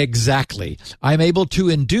 exactly. I'm able to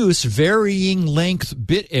induce varying length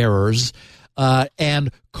bit errors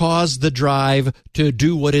and cause the drive to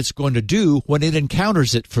do what it's going to do when it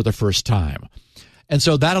encounters it for the first time. And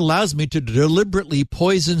so that allows me to deliberately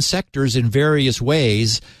poison sectors in various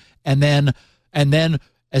ways, and then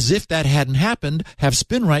as if that hadn't happened, have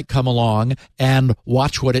SpinRite come along and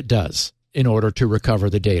watch what it does in order to recover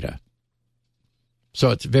the data.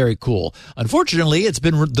 So it's very cool. Unfortunately,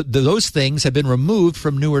 those things have been removed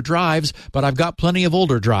from newer drives, but I've got plenty of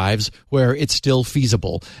older drives where it's still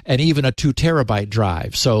feasible, and even a 2 terabyte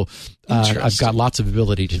drive. So I've got lots of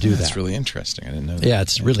ability to do that. That's really interesting. I didn't know that. Yeah,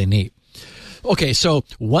 it's really neat. Okay, so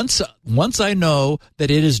once I know that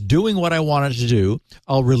it is doing what I want it to do,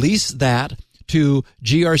 I'll release that to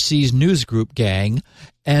GRC's newsgroup gang,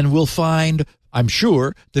 and we'll find, I'm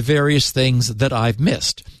sure, the various things that I've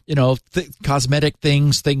missed. Cosmetic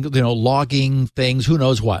things, logging things, who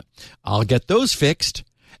knows what. I'll get those fixed,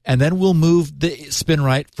 and then we'll move the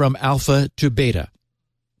SpinRite from alpha to beta.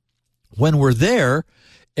 When we're there,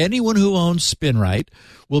 anyone who owns SpinRite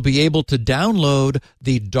will be able to download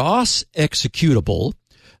the DOS executable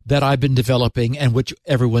that I've been developing and which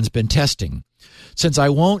everyone's been testing. Since I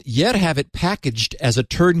won't yet have it packaged as a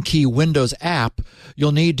turnkey Windows app,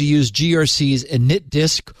 you'll need to use GRC's init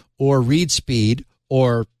disk or read speed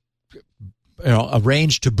or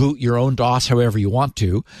arrange to boot your own DOS however you want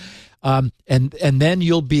to. And then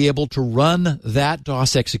you'll be able to run that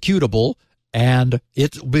DOS executable, and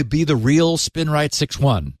it will be the real SpinRite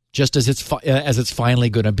 6.1, just as it's finally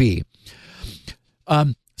going to be.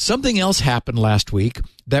 Something else happened last week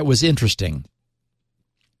that was interesting.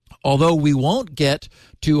 Although we won't get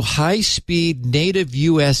to high-speed native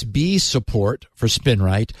USB support for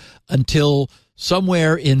SpinRite until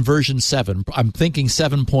somewhere in version 7. I'm thinking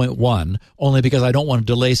 7.1, only because I don't want to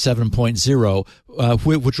delay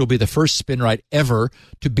 7.0, which will be the first SpinRite ever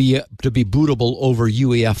to be bootable over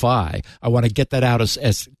UEFI. I want to get that out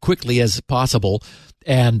as quickly as possible,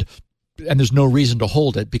 and there's no reason to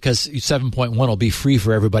hold it because 7.1 will be free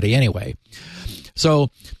for everybody anyway. So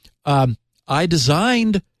I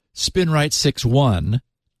designed SpinRite 6.1,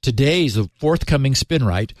 today's the forthcoming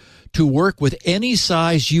SpinRite, to work with any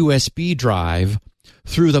size USB drive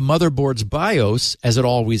through the motherboard's BIOS, as it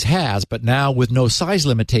always has, but now with no size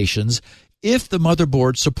limitations, if the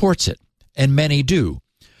motherboard supports it. and many do.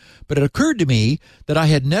 But it occurred to me that I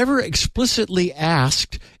had never explicitly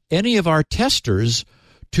asked any of our testers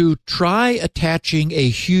to try attaching a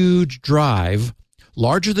huge drive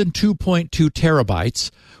larger than 2.2 terabytes,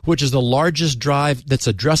 which is the largest drive that's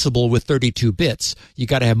addressable with 32 bits. You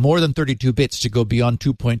got to have more than 32 bits to go beyond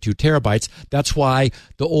 2.2 terabytes. That's why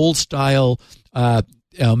the old style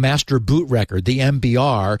master boot record, the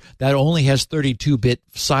MBR, that only has 32-bit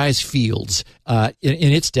size fields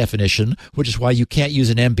in its definition, which is why you can't use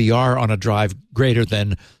an MBR on a drive greater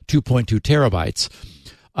than 2.2 terabytes.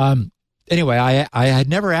 Anyway, I had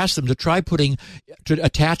never asked them to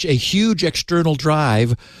attach a huge external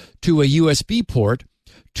drive to a USB port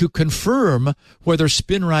to confirm whether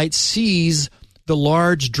SpinRite sees the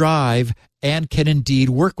large drive and can indeed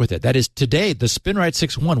work with it. That is, today, the SpinRite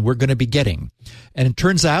 6.1 we're going to be getting. And it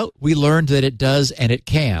turns out we learned that it does and it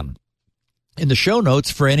can. In the show notes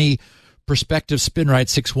for any prospective SpinRite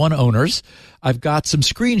 6.1 owners, I've got some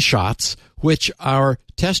screenshots which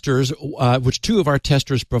two of our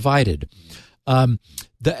testers provided. And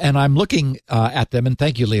I'm looking at them, and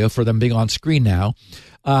thank you, Leo, for them being on screen now.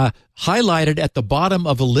 Highlighted at the bottom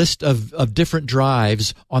of a list of different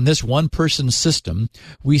drives on this one-person system,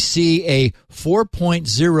 we see a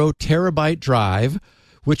 4.0 terabyte drive,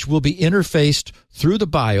 which will be interfaced through the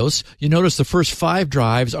BIOS. You notice the first 5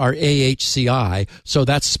 drives are AHCI, so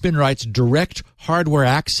that's SpinRite's direct hardware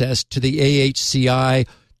access to the AHCI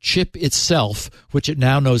chip itself, which it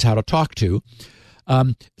now knows how to talk to.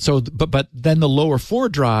 But then the lower 4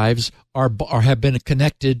 drives have been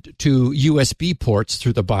connected to USB ports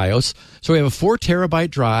through the BIOS. So we have a 4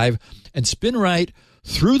 terabyte drive, and SpinRite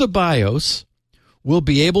through the BIOS will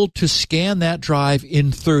be able to scan that drive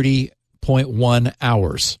in 30.1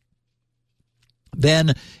 hours.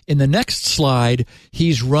 Then in the next slide,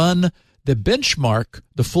 he's run the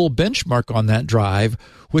full benchmark on that drive,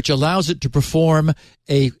 which allows it to perform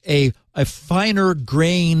a finer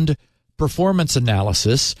grained performance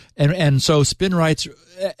analysis, and so SpinRite's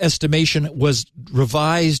estimation was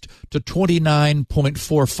revised to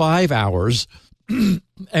 29.45 hours,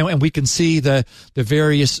 and we can see the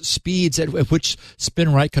various speeds at which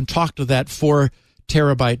SpinRite can talk to that 4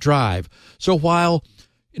 terabyte drive. So while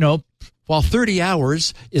 30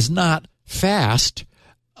 hours is not fast,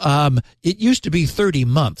 it used to be 30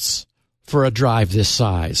 months for a drive this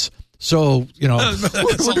size. So,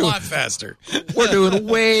 it's a lot faster. We're doing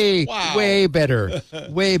way better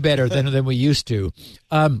than we used to.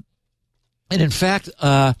 And in fact,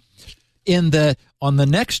 on the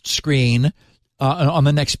next screen, on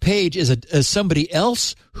the next page is somebody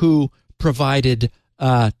else who provided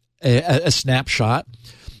a snapshot.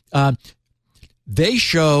 They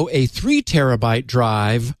show a 3 terabyte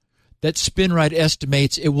drive that SpinRite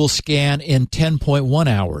estimates it will scan in 10.1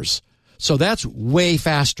 hours. So that's way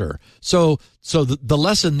faster. So the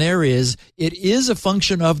lesson there is it is a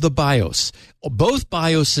function of the BIOS. Both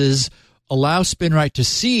BIOSes allow SpinRite to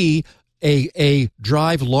see a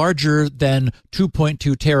drive larger than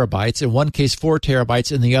 2.2 terabytes, in one case 4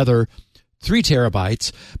 terabytes, in the other 3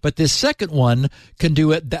 terabytes. But this second one can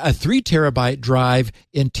do a 3 terabyte drive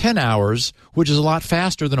in 10 hours, which is a lot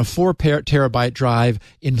faster than a 4 terabyte drive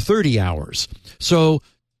in 30 hours. So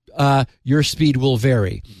your speed will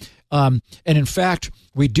vary. And in fact,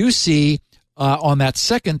 we do see on that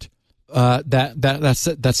second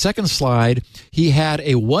that second slide, he had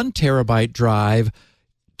a 1 terabyte drive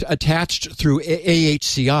attached through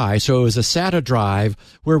AHCI. So it was a SATA drive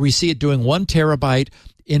where we see it doing 1 terabyte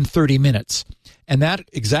in 30 minutes. And that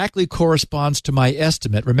exactly corresponds to my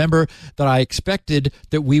estimate. Remember that I expected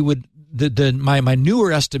that we would, my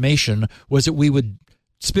newer estimation was that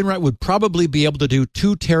SpinRite would probably be able to do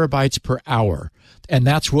 2 terabytes per hour. And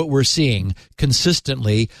that's what we're seeing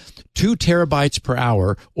consistently, 2 terabytes per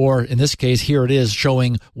hour, or in this case, here it is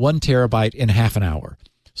showing 1 terabyte in half an hour.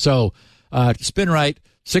 So SpinRite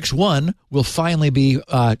 6.1 will finally be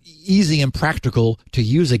easy and practical to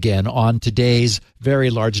use again on today's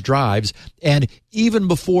very large drives. And even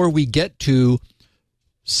before we get to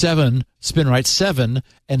SpinRite 7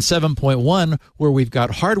 and 7.1, where we've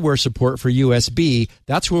got hardware support for USB,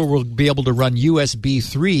 that's where we'll be able to run USB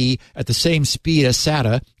 3 at the same speed as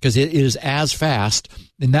SATA, because it is as fast.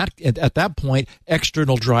 And at that point,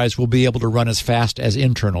 external drives will be able to run as fast as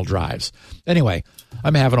internal drives. Anyway,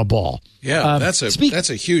 I'm having a ball. Yeah, that's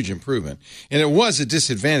a huge improvement. And it was a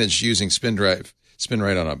disadvantage using SpinRite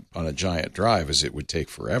on a giant drive, as it would take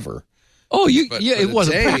forever. Oh, it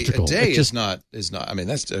wasn't practical. A day is not. I mean,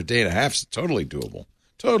 that's a day and a half is totally doable.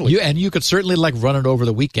 Totally. And you could certainly run it over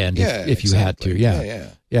the weekend if you had to.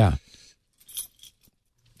 Yeah.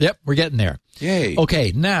 Yep, we're getting there. Yay.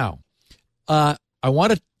 Okay, now I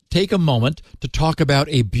want to take a moment to talk about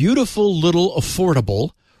a beautiful little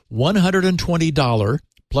affordable $120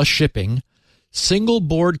 plus shipping single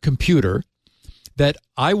board computer that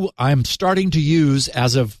I'm starting to use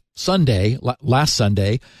as of last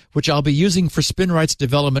Sunday, which I'll be using for SpinRite's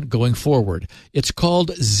development going forward. It's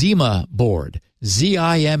called Zima Board,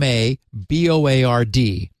 ZIMABOARD.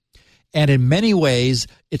 And in many ways,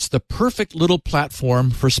 it's the perfect little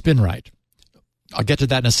platform for SpinRite. I'll get to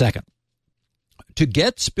that in a second. To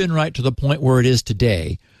get SpinRite to the point where it is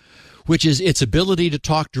today, which is its ability to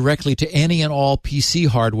talk directly to any and all PC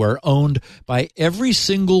hardware owned by every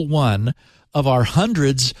single one of our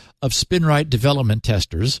hundreds of SpinRite development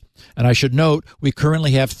testers, and I should note we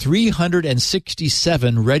currently have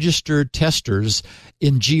 367 registered testers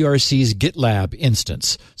in GRC's GitLab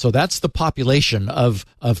instance. So that's the population of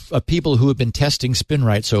people who have been testing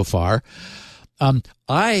SpinRite so far.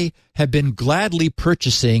 I have been gladly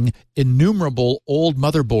purchasing innumerable old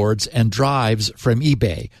motherboards and drives from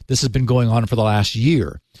eBay. This has been going on for the last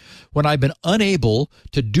year. When I've been unable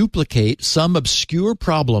to duplicate some obscure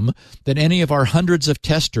problem that any of our hundreds of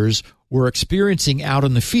testers were experiencing out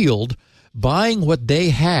in the field, buying what they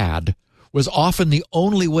had was often the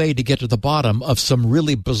only way to get to the bottom of some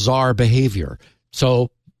really bizarre behavior. So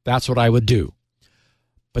that's what I would do.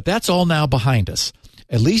 But that's all now behind us.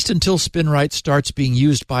 At least until SpinRite starts being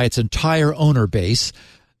used by its entire owner base,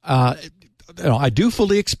 I do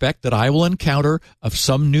fully expect that I will encounter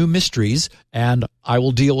some new mysteries, and I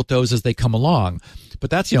will deal with those as they come along. But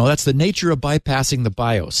that's the nature of bypassing the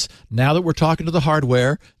BIOS. Now that we're talking to the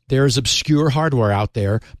hardware, there's obscure hardware out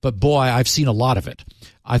there, but boy, I've seen a lot of it.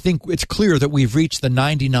 I think it's clear that we've reached the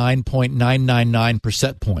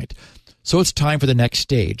 99.999% point. So it's time for the next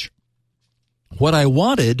stage. What I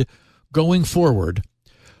wanted going forward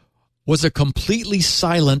was a completely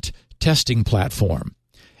silent testing platform.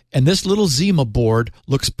 And this little Zima board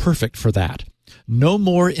looks perfect for that. No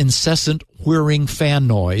more incessant whirring fan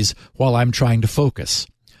noise while I'm trying to focus.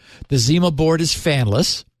 The Zima board is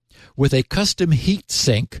fanless, with a custom heat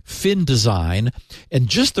sink fin design and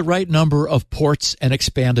just the right number of ports and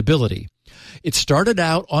expandability. It started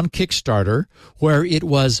out on Kickstarter, where it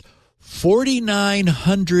was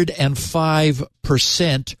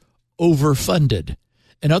 4,905% overfunded.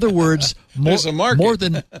 In other words, more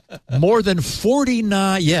than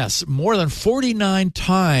 49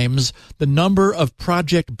 times the number of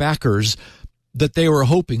project backers that they were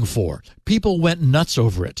hoping for. People went nuts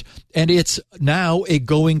over it, and it's now a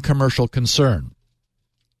going commercial concern.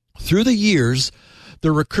 Through the years,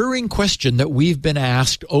 the recurring question that we've been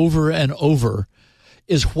asked over and over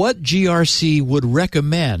is what GRC would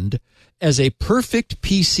recommend as a perfect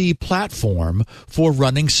PC platform for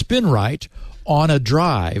running SpinRite on a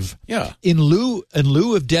drive, in lieu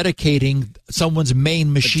of dedicating someone's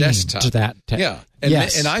main machine to that.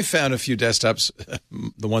 And I found a few desktops,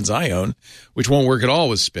 the ones I own, which won't work at all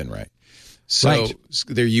with SpinRite. So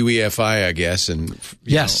they're UEFI, I guess, and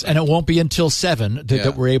and it won't be until 7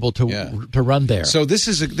 that we're able to run there. So this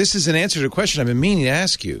is an answer to a question I've been meaning to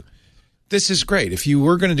ask you. This is great. If you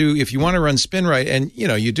want to run SpinRite, and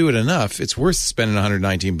you do it enough, it's worth spending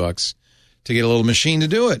 $119 to get a little machine to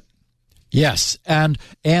do it. Yes, and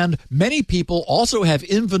many people also have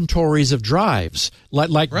inventories of drives,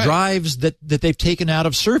 like drives that they've taken out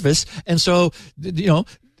of service, and so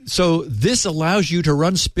so this allows you to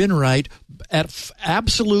run SpinRite at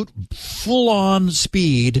absolute full-on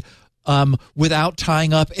speed without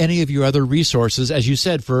tying up any of your other resources, as you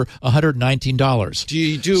said, for $119. Do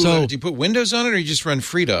you put Windows on it, or you just run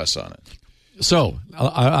FreeDOS on it? So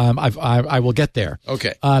I will get there.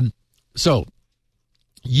 Okay.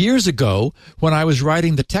 Years ago, when I was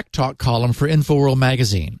writing the Tech Talk column for InfoWorld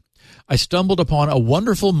magazine, I stumbled upon a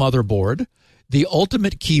wonderful motherboard, the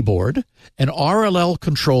ultimate keyboard, an RLL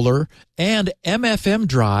controller, and MFM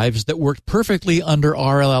drives that worked perfectly under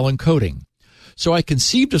RLL encoding. So I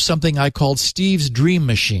conceived of something I called Steve's Dream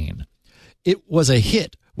Machine. It was a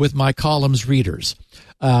hit with my column's readers.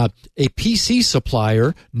 A PC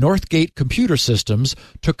supplier, Northgate Computer Systems,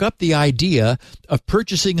 took up the idea of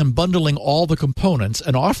purchasing and bundling all the components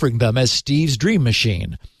and offering them as Steve's Dream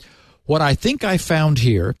Machine. What I think I found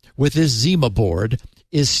here with this Zima board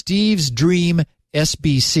is Steve's Dream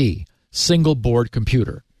SBC, single board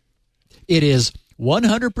computer. It is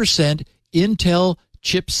 100% Intel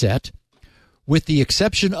chipset, with the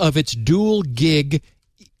exception of its dual gig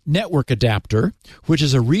network adapter, which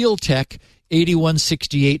is a Realtek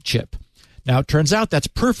 8168 chip. Now, it turns out that's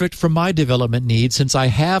perfect for my development needs since I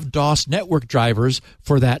have DOS network drivers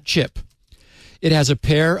for that chip. It has a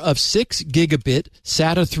pair of 6 gigabit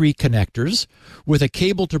SATA 3 connectors with a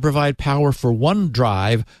cable to provide power for one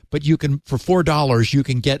drive, but you can, for $4, you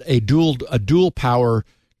can get a dual power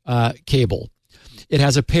cable. It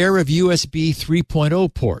has a pair of USB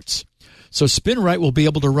 3.0 ports. So SpinRite will be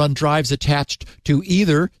able to run drives attached to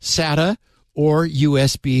either SATA or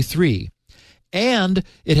USB 3. And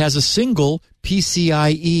it has a single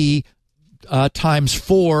PCIe times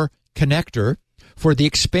 4 connector for the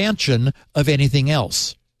expansion of anything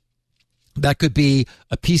else. That could be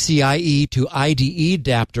a PCIe to IDE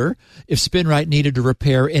adapter if SpinRite needed to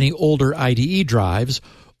repair any older IDE drives,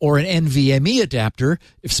 or an NVMe adapter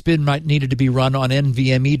if SpinRite needed to be run on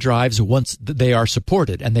NVMe drives once they are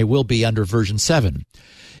supported, and they will be under version 7.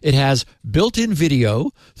 It has built-in video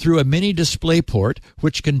through a mini DisplayPort,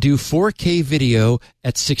 which can do 4K video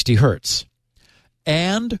at 60 hertz.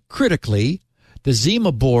 And critically, the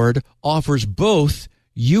Zima board offers both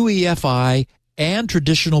UEFI and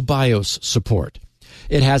traditional BIOS support.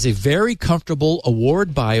 It has a very comfortable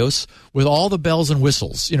award BIOS with all the bells and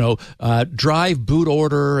whistles, drive boot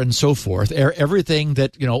order and so forth, everything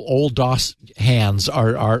that, old DOS hands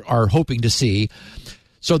are hoping to see,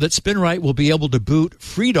 so that SpinRite will be able to boot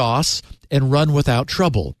FreeDOS and run without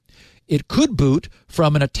trouble. It could boot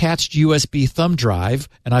from an attached USB thumb drive,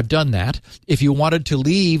 and I've done that, if you wanted to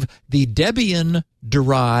leave the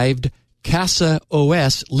Debian-derived Casa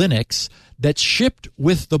OS Linux that's shipped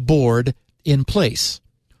with the board in place.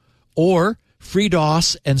 Or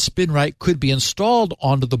FreeDOS and SpinRite could be installed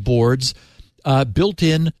onto the board's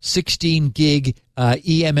built-in 16-gig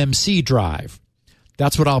eMMC drive.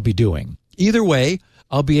 That's what I'll be doing. Either way,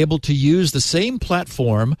 I'll be able to use the same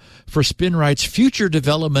platform for SpinRite's future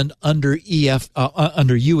development under UEFI,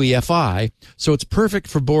 so it's perfect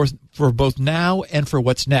for both now and for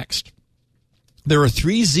what's next. There are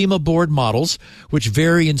 3 Zima board models, which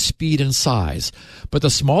vary in speed and size, but the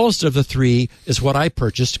smallest of the 3 is what I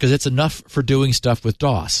purchased because it's enough for doing stuff with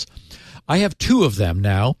DOS. I have 2 of them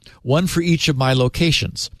now, one for each of my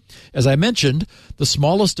locations. As I mentioned, the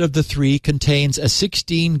smallest of the 3 contains a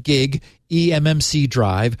 16-gig eMMC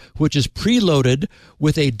drive, which is preloaded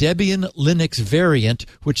with a Debian Linux variant,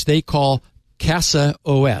 which they call Casa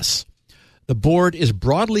OS. The board is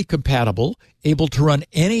broadly compatible, able to run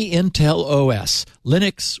any Intel OS,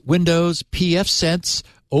 Linux, Windows, pfSense,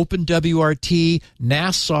 OpenWRT,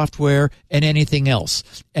 NAS software, and anything else.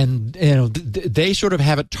 And they sort of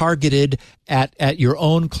have it targeted at your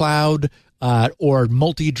own cloud or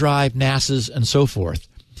multi-drive NASs and so forth.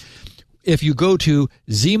 If you go to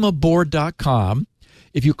zimaboard.com,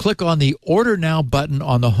 if you click on the Order Now button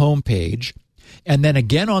on the home page, and then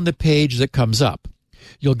again on the page that comes up,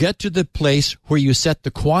 you'll get to the place where you set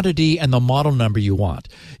the quantity and the model number you want.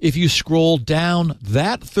 If you scroll down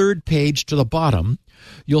that third page to the bottom,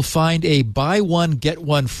 you'll find a buy one, get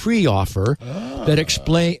one free offer that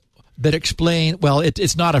explain. Well,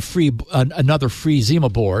 it's not a free another free Zima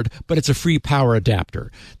board, but it's a free power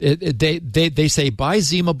adapter. They say buy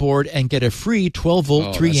Zima board and get a free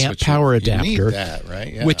 12-volt 3-amp power adapter. You need that,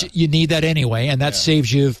 right? Yeah. Which you need that anyway, and that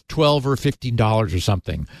saves you $12 or $15 or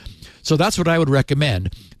something. So that's what I would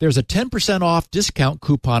recommend. There's a 10% off discount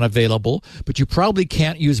coupon available, but you probably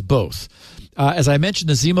can't use both. As I mentioned,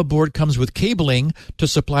 the Zima board comes with cabling to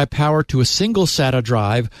supply power to a single SATA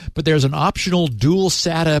drive, but there's an optional dual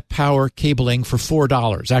SATA power cabling for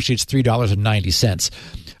 $4. Actually, it's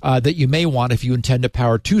 $3.90 that you may want if you intend to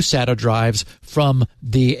power 2 SATA drives from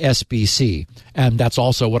the SBC. And that's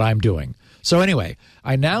also what I'm doing. So anyway,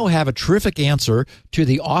 I now have a terrific answer to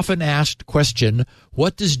the often asked question,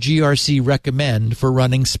 what does GRC recommend for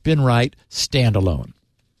running SpinRite standalone?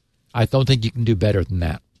 I don't think you can do better than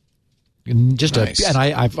that. Nice.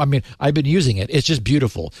 I've been using it. It's just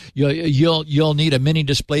beautiful. You'll need a mini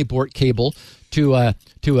DisplayPort cable to a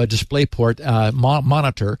DisplayPort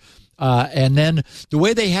monitor, and then the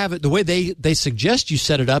way they have it, the way they suggest you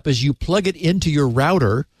set it up is you plug it into your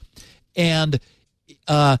router, and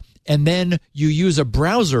then you use a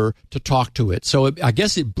browser to talk to it. So I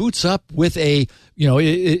guess it boots up with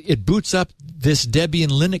it boots up this Debian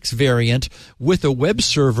Linux variant with a web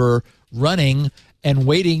server running and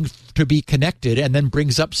waiting to be connected, and then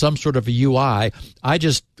brings up some sort of a UI. I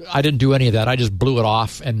didn't do any of that. I just blew it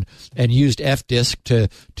off and used fdisk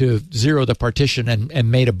to zero the partition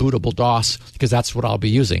and made a bootable DOS, because that's what I'll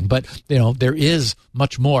be using. But there is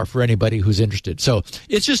much more for anybody who's interested. So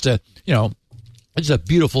it's just it's a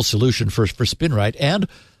beautiful solution for SpinRite and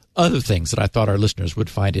other things that I thought our listeners would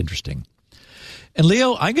find interesting. And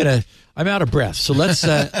Leo, I'm out of breath, so let's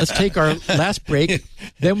take our last break.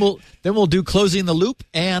 Then we'll do closing the loop,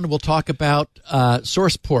 and we'll talk about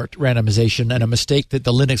source port randomization and a mistake that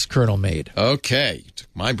the Linux kernel made. Okay, you took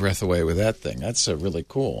my breath away with that thing. That's really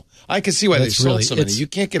cool. I can see why they sold so many. You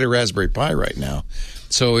can't get a Raspberry Pi right now,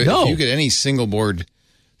 so if you get any single board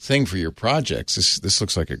thing for your projects, this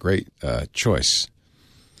looks like a great choice.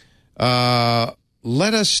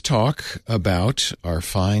 Let us talk about our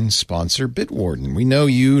fine sponsor, Bitwarden. We know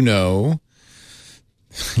you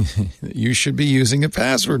should be using a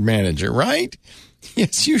password manager, right?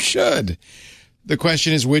 Yes, you should. The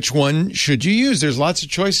question is, which one should you use? There's lots of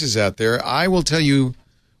choices out there. I will tell you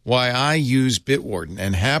why I use Bitwarden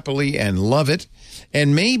and happily and love it,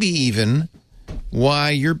 and maybe even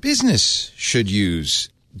why your business should use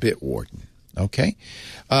Bitwarden. Okay?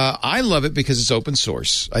 I love it because it's open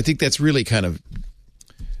source. I think that's really kind of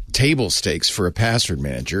table stakes for a password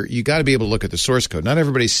manager. You got to be able to look at the source code. Not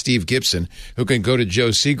everybody's Steve Gibson who can go to Joe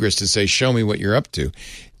Segrist and say, show me what you're up to.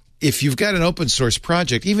 If you've got an open source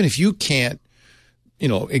project, even if you can't,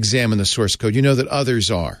 examine the source code, you know that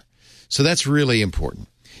others are. So that's really important.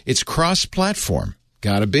 It's cross-platform.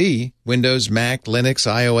 Got to be. Windows, Mac, Linux,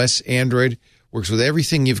 iOS, Android. Works with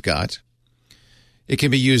everything you've got. It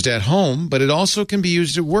can be used at home, but it also can be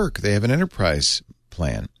used at work. They have an enterprise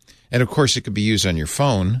plan. And, of course, it could be used on your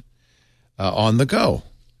phone on the go.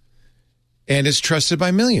 And it's trusted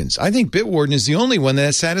by millions. I think Bitwarden is the only one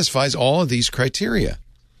that satisfies all of these criteria.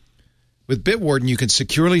 With Bitwarden, you can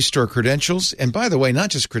securely store credentials. And, by the way,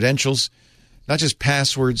 not just credentials, not just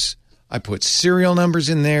passwords. I put serial numbers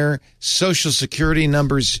in there, social security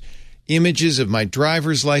numbers, images of my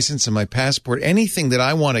driver's license and my passport, anything that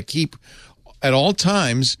I want to keep at all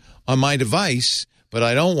times on my device, but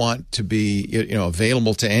I don't want to be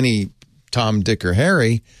available to any Tom, Dick, or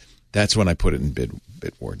Harry. That's when I put it in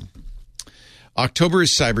Bitwarden. October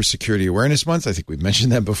is Cybersecurity Awareness Month. I think we've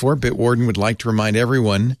mentioned that before. Bitwarden would like to remind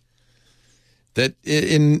everyone that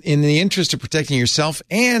in the interest of protecting yourself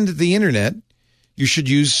and the internet, you should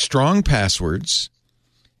use strong passwords.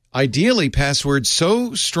 Ideally, passwords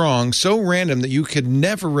so strong, so random that you could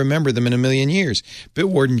never remember them in a million years.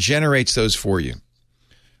 Bitwarden generates those for you.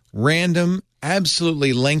 Random,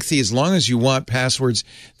 absolutely lengthy, as long as you want, passwords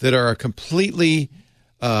that are a completely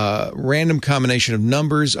random combination of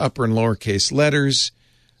numbers, upper and lowercase letters,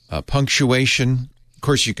 punctuation. Of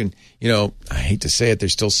course, you can, I hate to say it,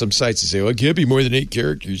 there's still some sites that say, it can't be more than 8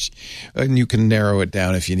 characters. And you can narrow it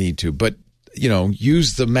down if you need to. But,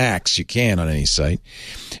 use the max you can on any site.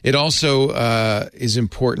 It also is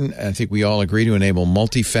important, I think we all agree, to enable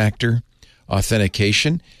multi-factor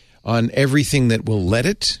authentication on everything that will let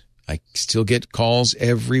it. I still get calls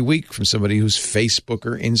every week from somebody whose Facebook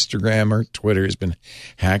or Instagram or Twitter has been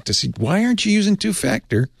hacked to see, why aren't you using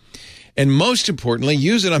two-factor? And most importantly,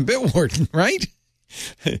 use it on Bitwarden, right?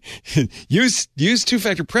 use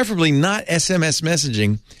two-factor, preferably not SMS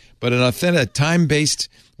messaging, but a time-based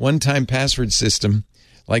one-time password system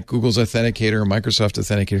like Google's Authenticator or Microsoft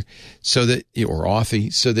Authenticator, so that, or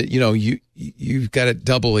Authy, so that you've got it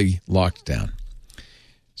doubly locked down.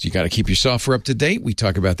 So you got to keep your software up to date. We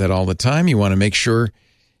talk about that all the time. You want to make sure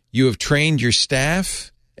you have trained your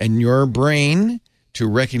staff and your brain to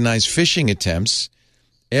recognize phishing attempts.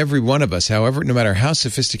 Every one of us, however, no matter how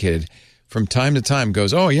sophisticated, from time to time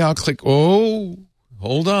goes, oh, yeah, I'll click. Oh,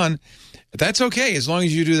 hold on. That's okay as long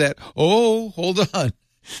as you do that. Oh, hold on.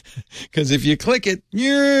 Because if you click it,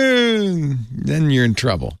 then you're in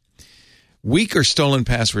trouble. Weak or stolen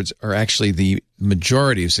passwords are actually the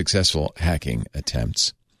majority of successful hacking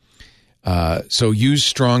attempts. So use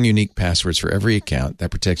strong, unique passwords for every account.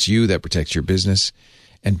 That protects you. That protects your business.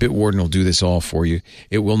 And Bitwarden will do this all for you.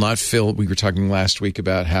 It will not fill. We were talking last week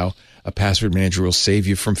about how a password manager will save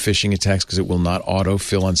you from phishing attacks because it will not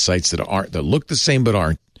auto-fill on sites that look the same but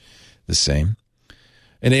aren't the same.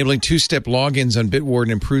 Enabling two-step logins on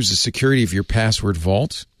Bitwarden improves the security of your password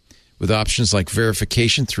vault with options like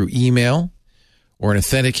verification through email or an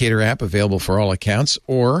authenticator app available for all accounts,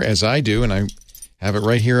 or, as I do, and I have it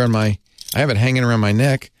right here I have it hanging around my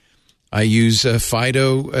neck, I use a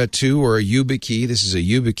FIDO2 or a YubiKey. This is a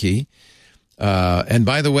YubiKey. And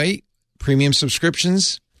by the way, premium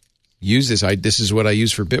subscriptions, use this. This is what I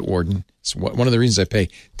use for Bitwarden. It's one of the reasons I pay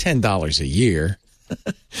 $10 a year.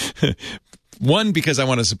 One, because I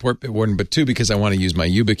want to support Bitwarden, but two, because I want to use my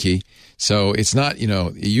YubiKey. So it's not,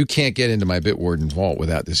 you can't get into my Bitwarden vault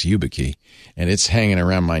without this YubiKey, and it's hanging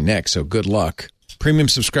around my neck, so good luck. Premium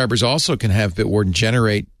subscribers also can have Bitwarden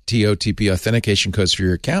generate TOTP authentication codes for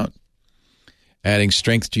your account, adding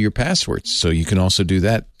strength to your passwords. So you can also do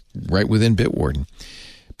that right within Bitwarden.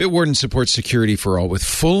 Bitwarden supports security for all with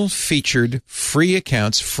full-featured free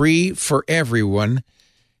accounts, free for everyone,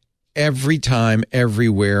 every time,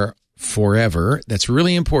 everywhere, forever. That's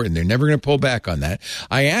really important. They're never going to pull back on that.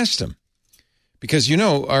 I asked them, because,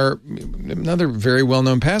 another very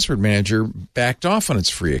well-known password manager backed off on its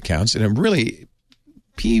free accounts, and it really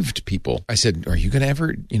peeved people. I said, are you going to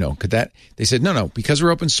ever, could that? They said, no, because we're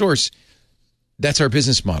open source, that's our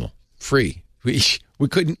business model, free. We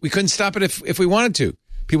couldn't stop it if we wanted to.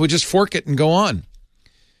 People just fork it and go on.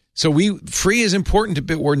 So free is important to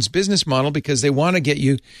Bitwarden's business model because they want to get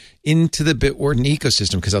you into the Bitwarden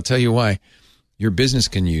ecosystem, because I'll tell you why. Your business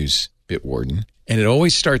can use Bitwarden, and it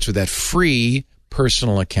always starts with that free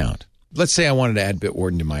personal account. Let's say I wanted to add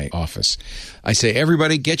Bitwarden to my office. I say,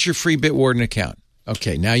 everybody, get your free Bitwarden account.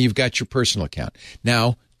 Okay, now you've got your personal account.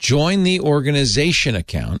 Now, join the organization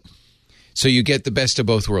account. So you get the best of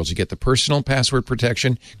both worlds. You get the personal password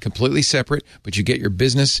protection, completely separate, but you get your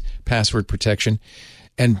business password protection.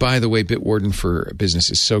 And by the way, Bitwarden for Business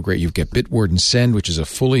is so great. You get Bitwarden Send, which is a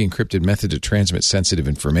fully encrypted method to transmit sensitive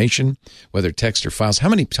information, whether text or files. How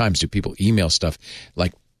many times do people email stuff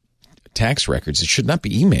like tax records? It should not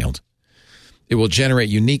be emailed. It will generate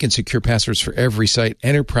unique and secure passwords for every site,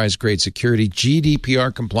 enterprise-grade security,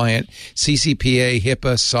 GDPR compliant, CCPA,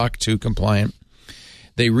 HIPAA, SOC 2 compliant.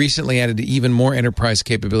 They recently added even more enterprise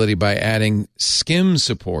capability by adding SCIM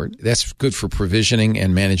support. That's good for provisioning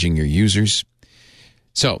and managing your users.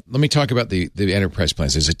 So let me talk about the enterprise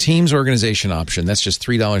plans. There's a Teams organization option. That's just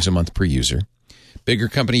 $3 a month per user. Bigger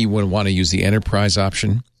company, you would want to use the enterprise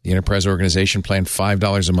option. The enterprise organization plan,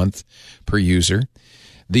 $5 a month per user.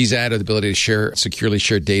 These add the ability to securely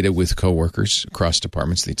share data with coworkers across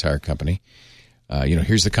departments, the entire company.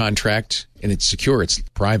 Here's the contract, and it's secure. It's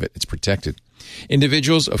private. It's protected.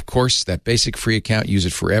 Individuals, of course, that basic free account, use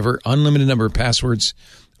it forever. Unlimited number of passwords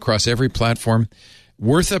across every platform.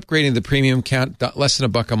 Worth upgrading the premium account, less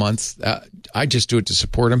than $1 a month. I just do it to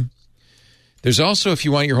support them. There's also, if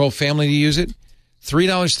you want your whole family to use it,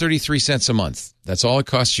 $3.33 a month. That's all it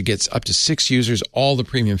costs. You get up to 6 users, all the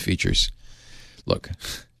premium features. Look,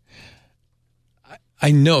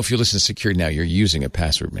 I know if you listen to Security Now, you're using a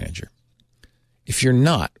password manager. If you're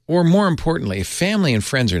not, or more importantly, if family and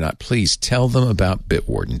friends are not, please tell them about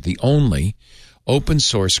Bitwarden, the only open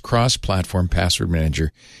source cross-platform password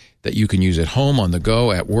manager that you can use at home, on the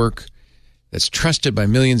go, at work, that's trusted by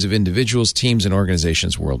millions of individuals, teams, and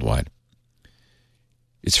organizations worldwide.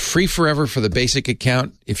 It's free forever for the basic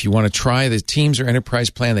account. If you want to try the Teams or Enterprise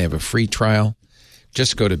plan, they have a free trial.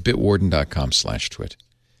 Just go to bitwarden.com/twit.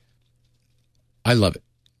 I love it.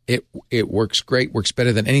 It works great, works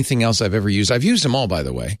better than anything else I've ever used. I've used them all, by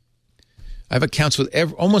the way. I have accounts with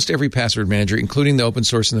almost every password manager, including the open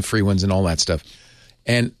source and the free ones and all that stuff.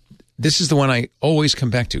 And this is the one I always come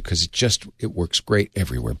back to because it works great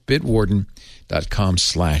everywhere.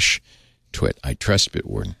 Bitwarden.com/twit. I trust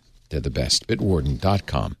Bitwarden. They're the best.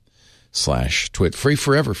 Bitwarden.com/twit. Free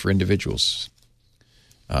forever for individuals.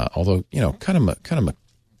 Although, kind of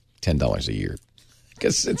 $10 a year.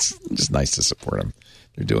 Because it's just nice to support them.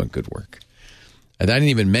 They're doing good work. And I didn't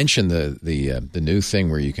even mention the new thing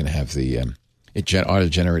where you can have the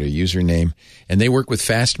auto-generate a username. And they work with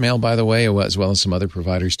Fastmail, by the way, as well as some other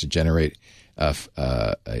providers to generate a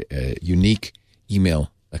unique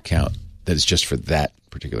email account that is just for that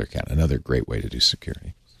particular account. Another great way to do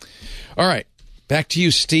security. All right. Back to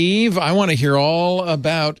you, Steve. I want to hear all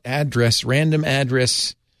about random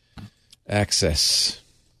address access.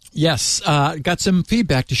 Yes. Got some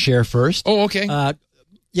feedback to share first. Oh, okay.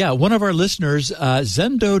 One of our listeners,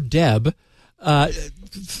 Zendo Deb,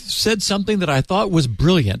 said something that I thought was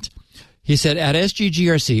brilliant. He said, at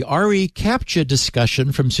SGGRC, RE CAPTCHA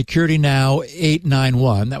discussion from Security Now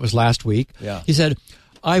 891, that was last week. Yeah. He said,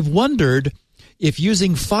 I've wondered if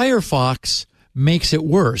using Firefox makes it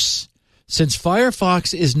worse, since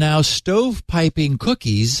Firefox is now stovepiping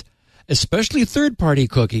cookies, especially third-party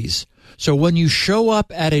cookies. So when you show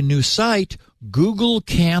up at a new site, Google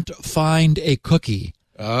can't find a cookie.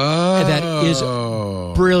 Oh. And that is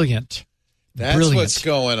brilliant. That's what's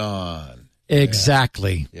going on.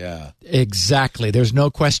 Exactly. Yeah. Exactly. There's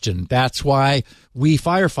no question. That's why we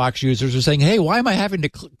Firefox users are saying, hey, why am I having to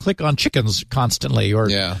click on chickens constantly or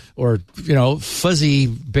fuzzy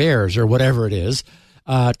bears or whatever it is?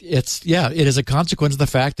 It is a consequence of the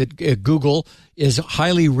fact that Google is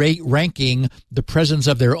highly ranking the presence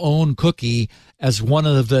of their own cookie as one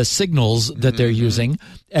of the signals that they're using.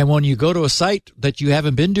 And when you go to a site that you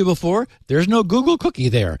haven't been to before, there's no Google cookie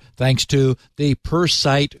there, thanks to the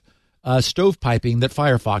per-site stovepiping that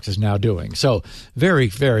Firefox is now doing. So very,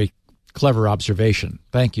 very clever observation.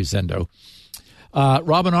 Thank you, Zendo.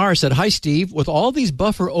 Robin R. said, "Hi, Steve. With all these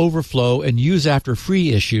buffer overflow and use after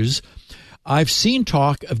free issues, I've seen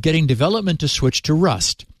talk of getting development to switch to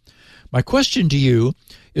Rust. My question to you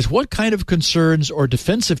is, what kind of concerns or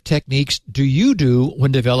defensive techniques do you do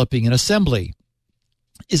when developing an assembly?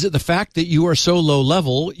 Is it the fact that you are so low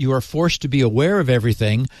level you are forced to be aware of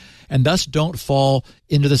everything and thus don't fall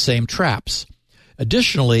into the same traps?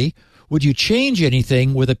 Additionally, would you change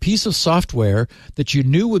anything with a piece of software that you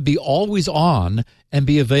knew would be always on and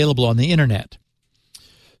be available on the internet?"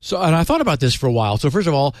 So, and I thought about this for a while. So first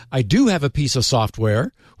of all, I do have a piece of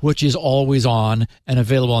software which is always on and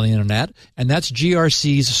available on the internet, and that's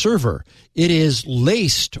GRC's server. It is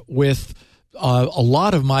laced with a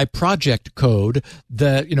lot of my project code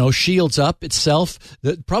that, shields up itself.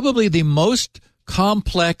 Probably the most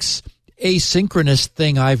complex asynchronous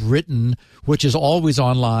thing I've written, which is always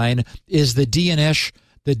online, is the DNS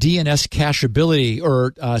cacheability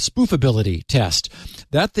or spoofability test.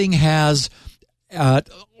 That thing has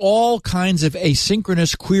all kinds of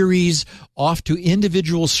asynchronous queries off to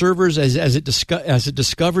individual servers as it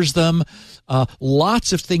discovers them.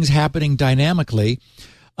 Lots of things happening dynamically.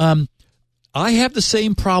 I have the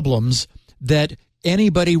same problems that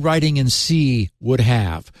anybody writing in C would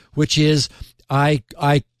have, which is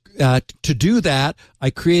to do that, I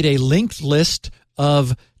create a linked list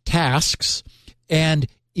of tasks, and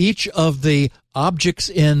each of the objects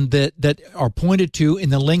that are pointed to in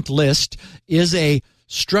the linked list is a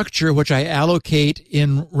structure which I allocate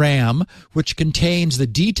in RAM, which contains the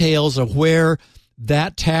details of where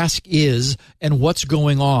that task is and what's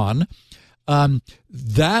going on.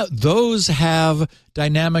 Those have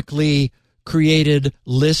dynamically created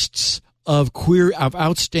lists of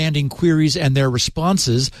outstanding queries and their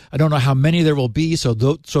responses. I don't know how many there will be, so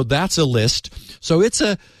that's a list. So it's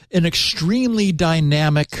an extremely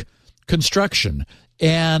dynamic construction,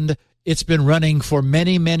 and it's been running for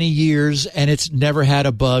many, many years, and it's never had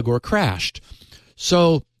a bug or crashed.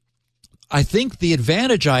 So I think the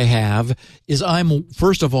advantage I have is I'm,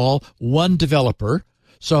 first of all, one developer,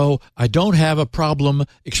 so I don't have a problem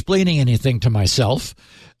explaining anything to myself.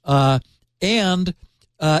 While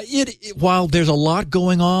there's a lot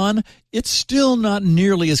going on, it's still not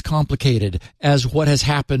nearly as complicated as what has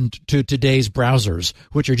happened to today's browsers,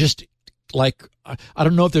 which are just like, I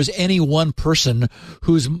don't know if there's any one person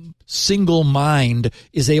whose single mind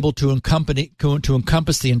is able to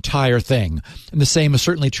encompass the entire thing. And the same is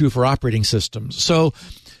certainly true for operating systems. So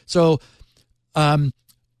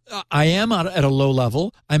I am at a low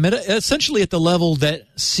level. I'm essentially at the level that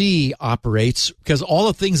C operates, because all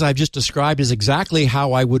the things I've just described is exactly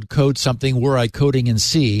how I would code something were I coding in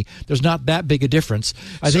C. There's not that big a difference.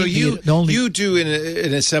 You do in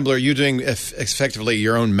an assembler, you're doing effectively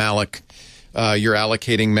your own malloc. You're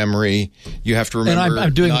allocating memory. You have to remember. And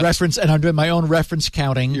I'm doing reference, and I'm doing my own reference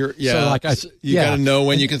counting. You got to know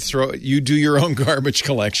when you can throw. You do your own garbage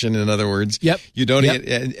collection. In other words, yep. You don't,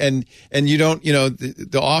 and you don't.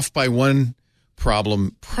 The off by one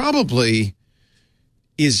problem probably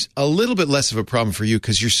is a little bit less of a problem for you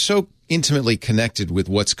because you're so intimately connected with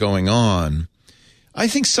what's going on. I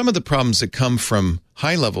think some of the problems that come from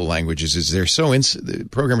high level languages is the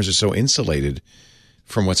programmers are so insulated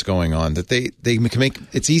from what's going on that they can make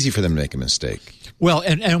it's easy for them to make a mistake. Well,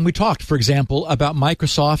 and we talked, for example, about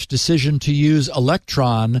Microsoft's decision to use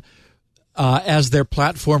Electron as their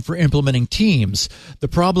platform for implementing Teams. The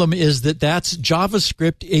problem is that that's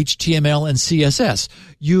JavaScript, HTML, and CSS.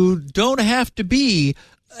 You don't have to be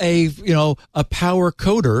a power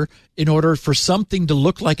coder in order for something to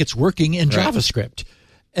look like it's working in JavaScript.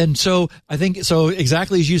 And so I think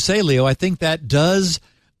exactly as you say, Leo, I think that does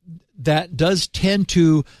tend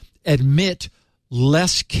to admit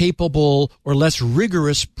less capable or less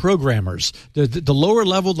rigorous programmers. The lower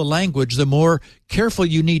level the language, the more careful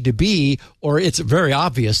you need to be, or it's very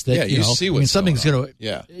obvious that something's going to.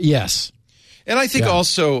 Yeah. Yes. And I think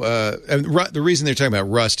also the reason they're talking about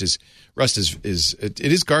Rust is it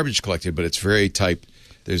is garbage collected, but it's very type.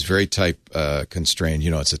 There's very type constrained.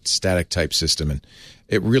 It's a static type system, and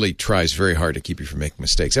it really tries very hard to keep you from making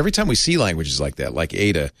mistakes. Every time we see languages like that, like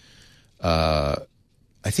Ada.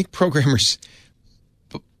 I think programmers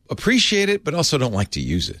appreciate it, but also don't like to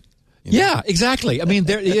use it. Yeah, exactly. I mean,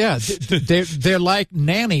 they're like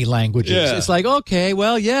nanny languages. Yeah. It's like, okay,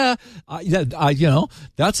 well,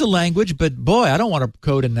 that's a language, but boy, I don't want to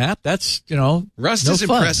code in that. That's Rust is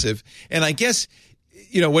impressive, and I guess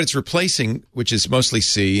what it's replacing, which is mostly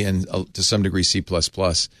C and to some degree C++,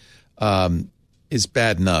 is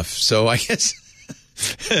bad enough. So I guess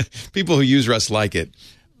people who use Rust like it.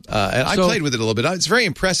 And I played with it a little bit. It's very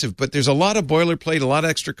impressive, but there's a lot of boilerplate, a lot of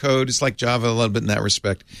extra code. It's like Java a little bit in that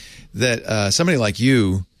respect. That somebody like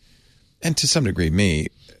you, and to some degree me,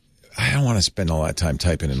 I don't want to spend all that time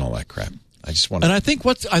typing in all that crap. I just want to. And I think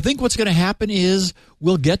what's going to happen is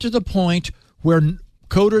we'll get to the point where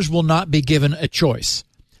coders will not be given a choice.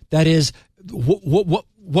 That is,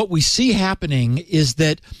 what we see happening is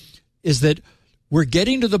that we're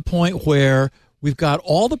getting to the point where we've got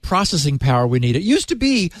all the processing power we need. It used to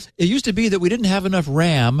be that we didn't have enough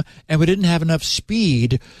RAM and we didn't have enough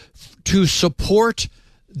speed to support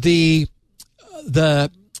the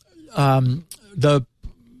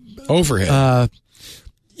overhead.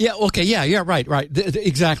 Right.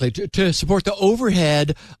 Exactly. To support the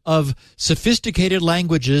overhead of sophisticated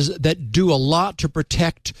languages that do a lot to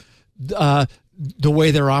protect the way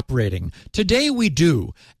they're operating. Today we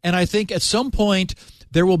do. And I think at some point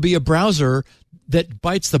there will be a browser that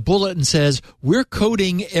bites the bullet and says, we're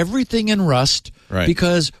coding everything in Rust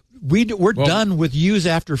because we're done with use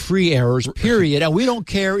after free errors, period, and we don't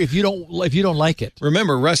care if you don't like it.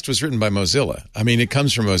 Remember, Rust was written by Mozilla. I mean, it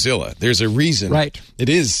comes from Mozilla. There's a reason. Right. It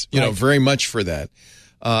is, very much for that.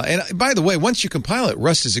 And by the way, once you compile it,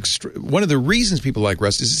 Rust is one of the reasons people like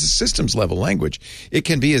Rust is it's a systems level language. It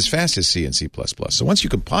can be as fast as C and C++. So once you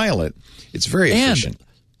compile it, it's very efficient.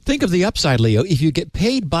 Think of the upside, Leo. If you get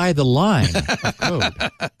paid by the line of code.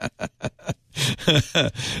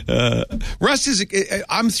 Rust is.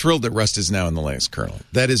 I'm thrilled that Rust is now in the Linux kernel.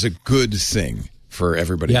 That is a good thing for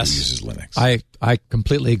everybody who uses Linux. I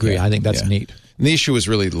completely agree. I think that's neat. And the issue is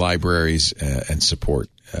really libraries and support,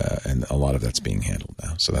 and a lot of that's being handled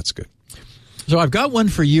now. So that's good. So I've got one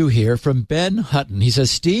for you here from Ben Hutton. He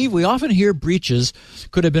says, Steve, we often hear breaches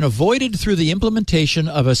could have been avoided through the implementation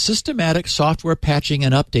of a systematic software patching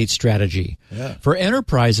and update strategy. Yeah. For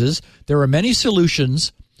enterprises, there are many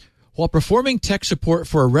solutions. While performing tech support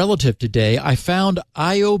for a relative today, I found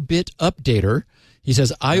IOBit Updater. He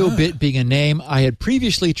says, IOBit being a name I had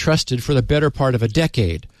previously trusted for the better part of a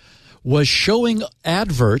decade, was showing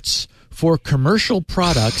adverts for commercial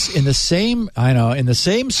products in the same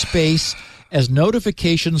space as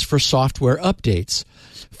notifications for software updates.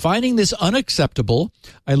 Finding this unacceptable,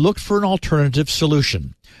 I looked for an alternative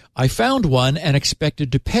solution. I found one and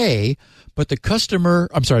expected to pay, but the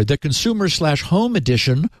consumer/home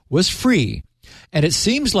edition was free, and it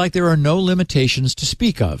seems like there are no limitations to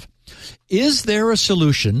speak of. Is there a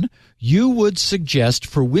solution you would suggest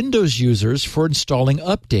for Windows users for installing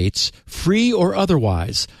updates, free or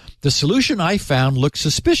otherwise? The solution I found looked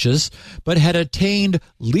suspicious, but had attained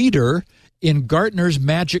leader in Gartner's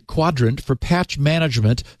Magic Quadrant for Patch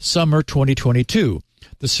Management summer 2022.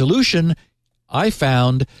 The solution I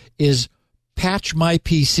found is Patch My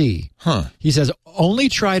PC. He says, only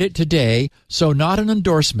tried it today, so not an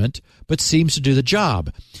endorsement, but seems to do the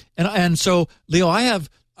job. And so, Leo,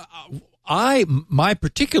 my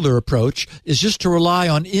particular approach is just to rely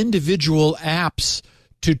on individual apps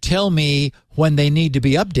to tell me when they need to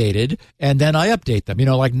be updated, and then I update them.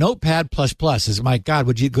 Like Notepad++ is, my God,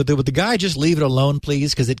 would the guy just leave it alone,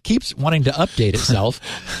 please? Because it keeps wanting to update itself.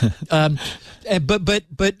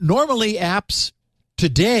 But normally apps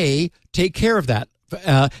today take care of that.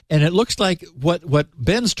 And it looks like what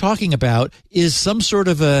Ben's talking about is some sort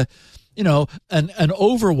of an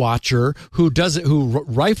overwatcher who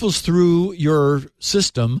rifles through your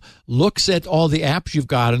system, looks at all the apps you've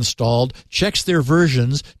got installed, checks their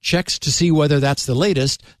versions, checks to see whether that's the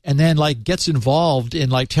latest, and then gets involved in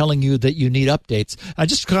telling you that you need updates. I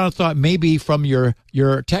just kind of thought maybe from your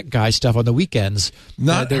tech guy stuff on the weekends.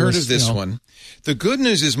 Not heard of this one. The good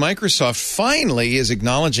news is Microsoft finally is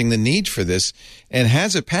acknowledging the need for this and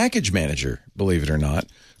has a package manager, believe it or not,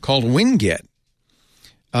 called Winget.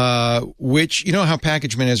 Which, how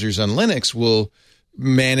package managers on Linux will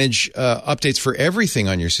manage updates for everything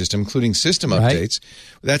on your system, including system updates.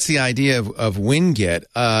 That's the idea of Winget.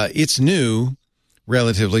 It's new,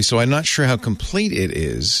 relatively, so I'm not sure how complete it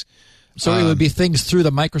is. So it would be things through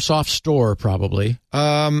the Microsoft Store, probably.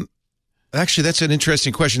 Actually, that's an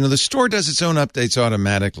interesting question. Now, the store does its own updates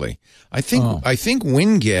automatically. I think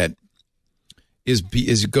Winget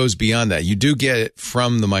goes beyond that. You do get it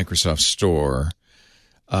from the Microsoft Store.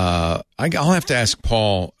 I'll have to ask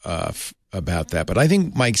Paul about that, but I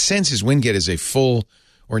think my sense is Winget is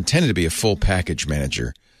intended to be a full package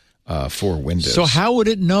manager for Windows. So how would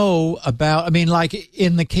it know about?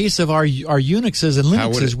 In the case of our Unixes and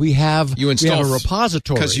Linuxes, we have a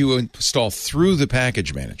repository because you install through the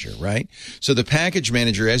package manager, right? So the package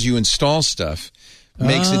manager, as you install stuff,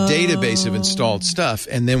 makes a database of installed stuff,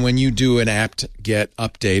 and then when you do an apt-get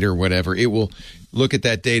update or whatever, it will look at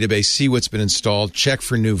that database, see what's been installed, check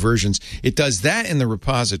for new versions. It does that in the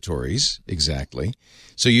repositories, exactly.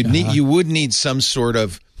 So you would need some sort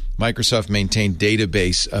of Microsoft maintained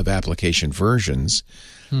database of application versions,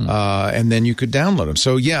 and then you could download them.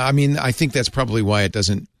 So yeah, I mean, I think that's probably why it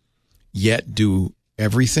doesn't yet do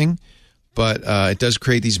everything, but it does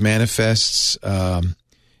create these manifests.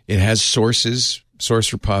 It has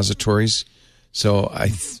source repositories. So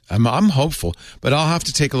I'm hopeful, but I'll have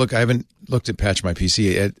to take a look. I haven't looked at Patch My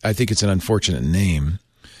PC. I think it's an unfortunate name,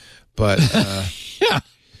 but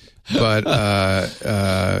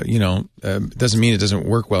doesn't mean it doesn't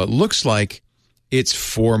work well. It looks like it's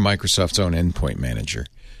for Microsoft's own endpoint manager.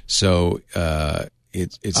 So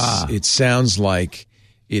it sounds like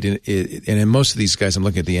it. And in most of these guys, I'm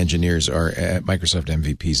looking at the engineers are at Microsoft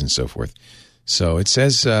MVPs and so forth. So it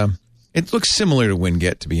says it looks similar to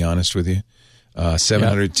Winget, to be honest with you.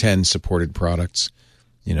 710 supported products.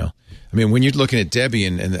 I mean, when you're looking at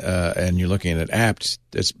Debian and you're looking at apt,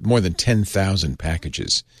 it's more than 10,000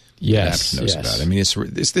 packages. Yes, apt knows about. I mean,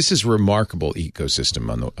 this is a remarkable ecosystem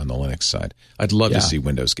on the Linux side. I'd love to see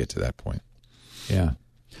Windows get to that point. Yeah.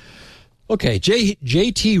 Okay,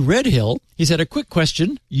 JT Redhill, he said, a quick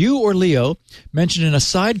question. You or Leo mentioned in a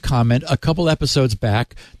side comment a couple episodes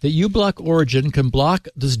back that uBlock Origin can block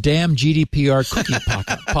those damn GDPR cookie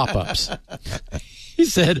pop-ups. He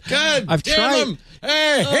said, God I've tried. Him.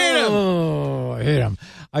 Hey, hate him. Oh, I hate him.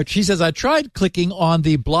 She says, I tried clicking on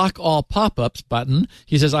the block all pop-ups button.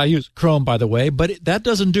 He says, I use Chrome, by the way, but that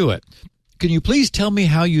doesn't do it. Can you please tell me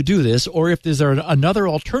how you do this, or if there's another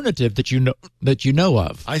alternative that you know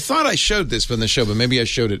of? I thought I showed this on the show, but maybe I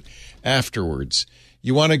showed it afterwards.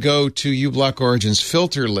 You want to go to uBlock Origin's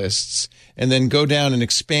filter lists and then go down and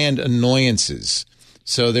expand annoyances.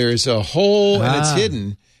 So there's a whole, and it's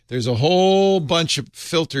hidden, there's a whole bunch of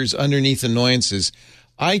filters underneath annoyances.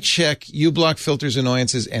 I check uBlock filters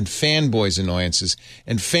annoyances and Fanboys annoyances,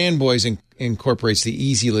 and Fanboys incorporates the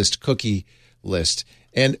Easy List cookie list.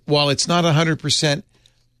 And while it's not 100%,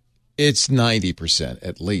 it's 90%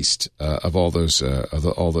 at least of all those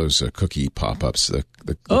cookie pop-ups.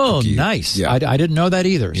 Cookie, nice! Yeah. I didn't know that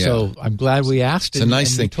either. Yeah. So I'm glad we asked. It's a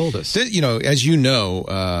nice thing. You told us. As you know,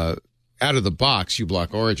 out of the box,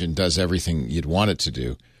 uBlock Origin does everything you'd want it to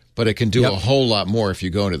do, but it can do a whole lot more if you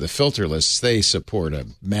go into the filter lists. They support a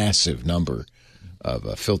massive number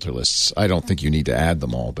of filter lists. I don't think you need to add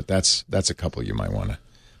them all, but that's a couple you might want to.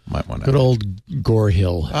 Good old Gore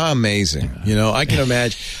Hill. Amazing. I can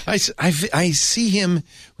imagine. I see him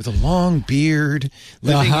with a long beard,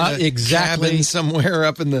 living in a cabin somewhere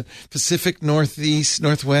up in the Pacific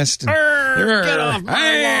Northwest. Get off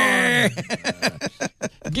my lawn.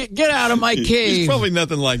 Get out of my cave. He's probably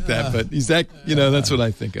nothing like that, but he's that. That's what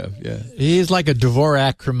I think of. Yeah, he's like a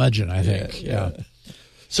Dvorak curmudgeon, I think. Yeah.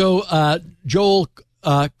 So Joel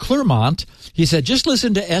Clermont, he said, just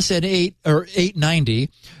listen to SN8 or 890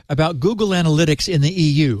 about Google Analytics in the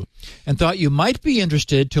EU and thought you might be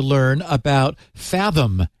interested to learn about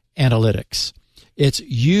Fathom Analytics. It's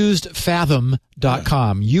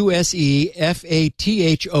usedfathom.com,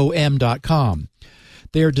 usefathom.com.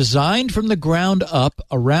 They are designed from the ground up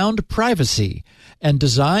around privacy and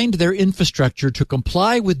designed their infrastructure to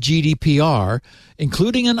comply with GDPR,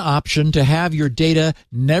 including an option to have your data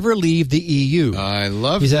never leave the EU. I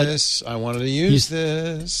love this. I wanted to use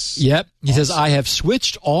this. Yep. He says, I have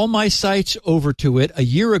switched all my sites over to it a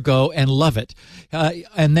year ago and love it.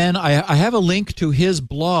 And then I have a link to his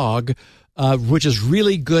blog, which is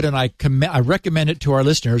really good, and I recommend it to our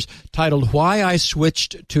listeners, titled Why I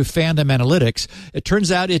Switched to Phantom Analytics. It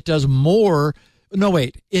turns out it does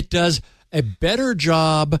it does a better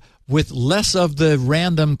job with less of the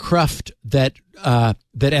random cruft that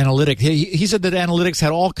Analytics. He said that Analytics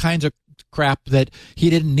had all kinds of crap that he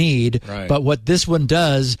didn't need, right. But what this one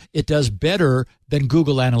does, it does better than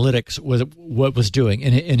Google Analytics was doing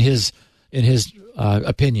in his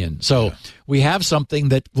opinion. So we have something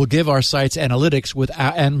that will give our sites analytics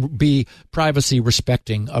and be privacy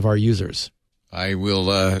respecting of our users. I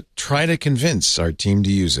will try to convince our team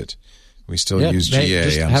to use it. We still use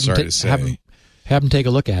GA. I'm sorry to say. Have them take a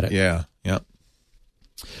look at it. Yeah.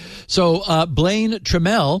 So Blaine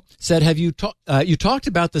Trammell said, "Have you you talked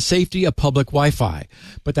about the safety of public Wi-Fi,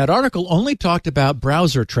 but that article only talked about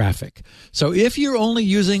browser traffic. So if you're only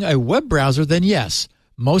using a web browser, then yes,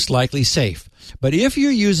 most likely safe. But if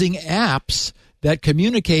you're using apps that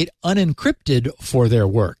communicate unencrypted for their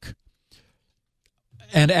work,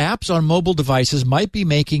 and apps on mobile devices might be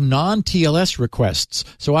making non-TLS requests,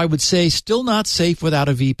 so I would say still not safe without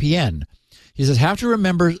a VPN." He says, have to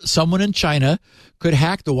remember someone in China could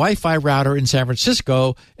hack the Wi-Fi router in San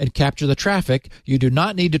Francisco and capture the traffic. You do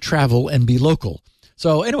not need to travel and be local.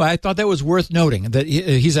 So anyway, I thought that was worth noting, that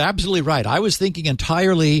he's absolutely right. I was thinking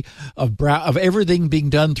entirely of everything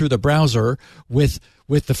being done through the browser with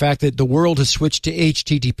the fact that the world has switched to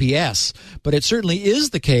HTTPS. But it certainly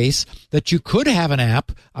is the case that you could have an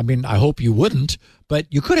app. I mean, I hope you wouldn't, but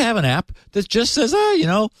you could have an app that just says,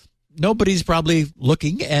 nobody's probably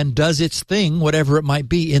looking and does its thing, whatever it might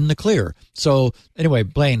be, in the clear. So anyway,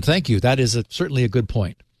 Blaine, thank you. That is certainly a good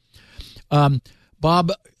point.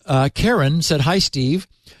 Bob Karen said, hi, Steve.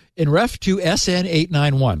 In ref to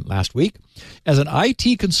SN891 last week, as an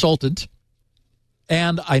IT consultant,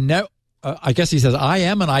 and I guess he says, I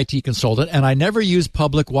am an IT consultant, and I never use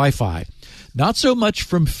public Wi-Fi. Not so much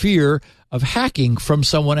from fear of hacking from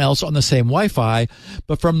someone else on the same Wi-Fi,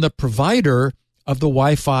 but from the provider of the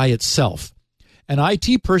Wi-Fi itself. An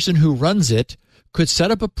IT person who runs it could set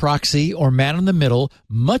up a proxy or man in the middle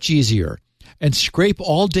much easier and scrape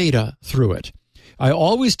all data through it. I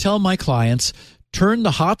always tell my clients, turn the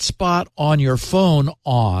hotspot on your phone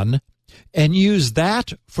on and use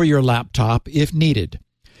that for your laptop if needed.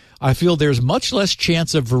 I feel there's much less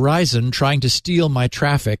chance of Verizon trying to steal my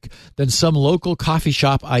traffic than some local coffee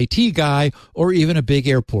shop IT guy or even a big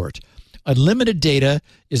airport. Unlimited data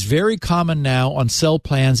is very common now on cell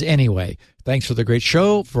plans anyway. Thanks for the great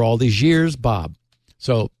show for all these years, Bob.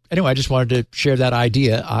 So anyway, I just wanted to share that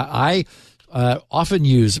idea. I often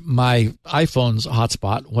use my iPhone's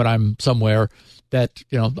hotspot when I'm somewhere that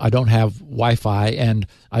I don't have Wi-Fi, and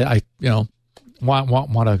I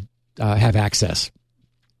want to have access.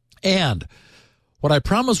 And what I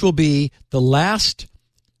promise will be the last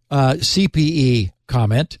CPE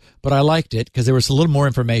comment, but I liked it because there was a little more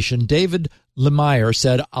information. David Lemire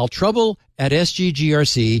said, I'll trouble at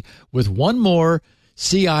SGGRC with one more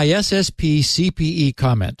CISSP CPE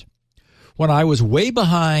comment. When I was way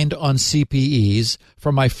behind on CPEs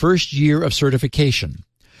for my first year of certification,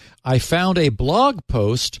 I found a blog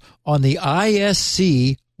post on the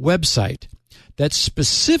ISC website that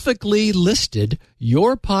specifically listed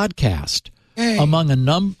your podcast among a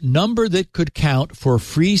number that could count for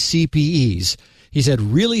free CPEs. He said,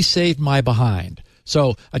 really saved my behind.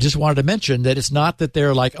 So I just wanted to mention that it's not that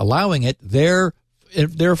they're like allowing it. They're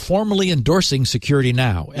formally endorsing Security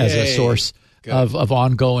Now as a source of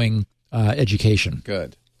ongoing education.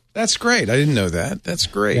 Good. That's great. I didn't know that. That's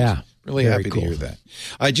great. Yeah. Really happy to hear that.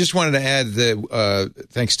 I just wanted to add that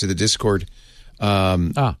thanks to the Discord,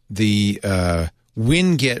 the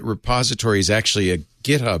Winget repository is actually a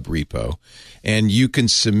GitHub repo, and you can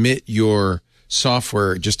submit your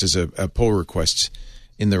software just as a pull request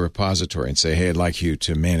in the repository and say, hey, I'd like you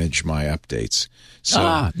to manage my updates.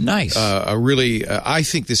 So, nice. I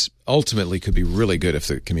think this ultimately could be really good if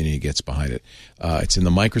the community gets behind it. It's in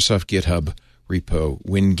the Microsoft GitHub repo,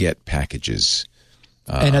 Winget packages.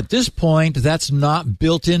 And at this point, that's not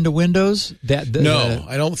built into Windows? No,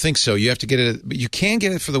 I don't think so. You have to get it, but you can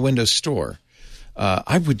get it for the Windows Store.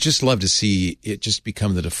 I would just love to see it just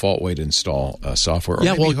become the default way to install software, or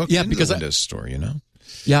maybe hook into the Windows Store,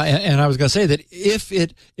 Yeah, and I was going to say that if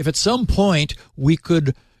at some point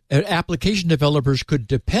application developers could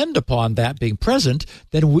depend upon that being present,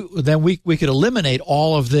 then we could eliminate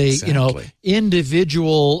all of the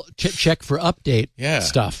individual check for update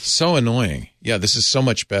stuff. So annoying. Yeah, this is so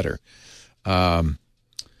much better.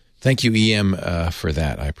 Thank you, EM, for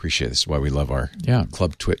that. I appreciate it. This is why we love our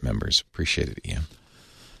Club Twit members. Appreciate it, EM.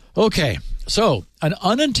 Okay, so an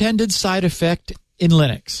unintended side effect in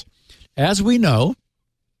Linux. As we know,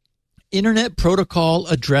 Internet Protocol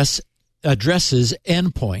addresses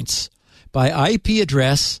endpoints by IP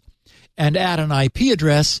address, and at an IP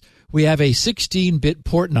address, we have a 16-bit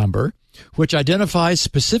port number, which identifies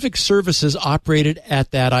specific services operated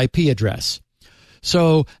at that IP address.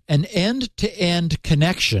 So an end-to-end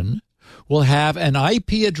connection will have an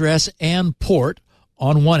IP address and port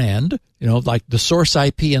on one end, like the source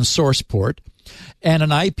IP and source port, and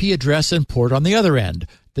an IP address and port on the other end,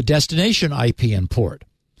 the destination IP and port.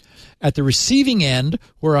 At the receiving end,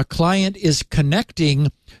 where a client is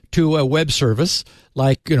connecting to a web service,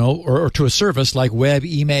 or to a service like web,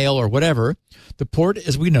 email, or whatever, the port,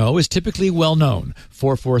 as we know, is typically well known,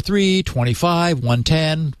 443, 25,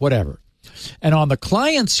 110, whatever. And on the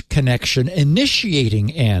client's connection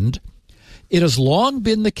initiating end, it has long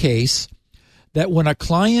been the case that when a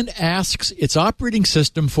client asks its operating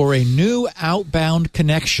system for a new outbound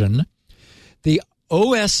connection, the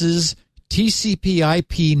OS's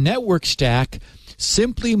TCP/IP network stack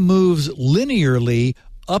simply moves linearly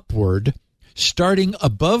upward starting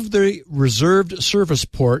above the reserved service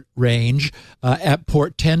port range at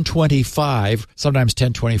port 1025, sometimes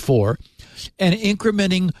 1024, and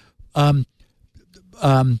incrementing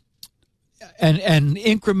and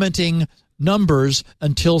incrementing numbers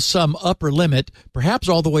until some upper limit, perhaps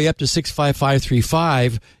all the way up to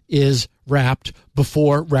 65535, is wrapped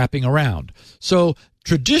before wrapping around. So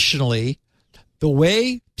traditionally, the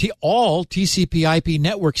way all TCP/IP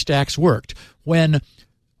network stacks worked, when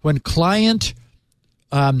client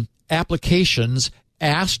applications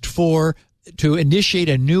asked to initiate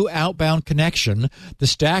a new outbound connection, the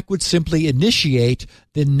stack would simply initiate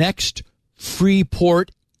the next free port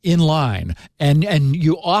in line, and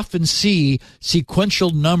you often see sequential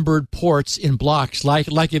numbered ports in blocks, like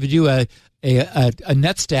if you do a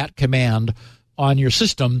netstat command on your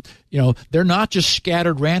system. They're not just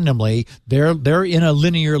scattered randomly; they're in a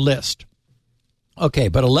linear list. Okay,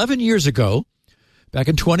 but 11 years ago, back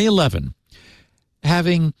in 2011,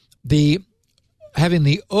 having the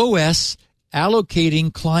OS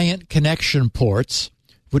allocating client connection ports,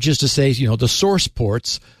 which is to say, the source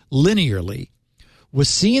ports, linearly, was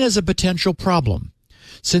seen as a potential problem,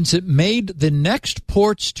 since it made the next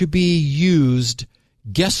ports to be used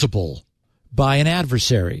guessable by an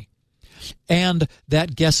adversary. And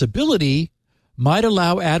that guessability might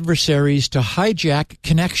allow adversaries to hijack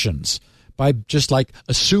connections by just like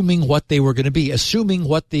assuming what they were going to be, assuming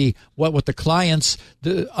what the client's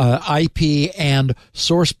IP and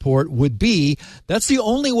source port would be. That's the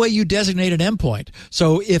only way you designate an endpoint.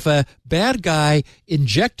 So if a bad guy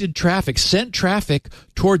injected traffic, sent traffic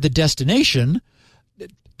toward the destination,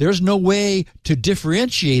 there's no way to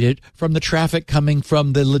differentiate it from the traffic coming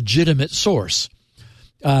from the legitimate source.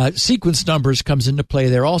 Sequence numbers comes into play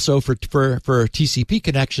there also for TCP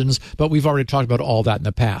connections, but we've already talked about all that in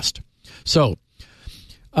the past. So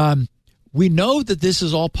we know that this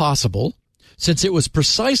is all possible, since it was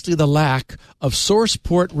precisely the lack of source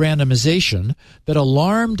port randomization that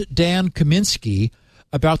alarmed Dan Kaminsky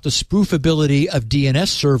about the spoofability of DNS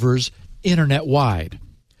servers internet-wide.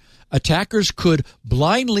 Attackers could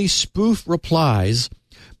blindly spoof replies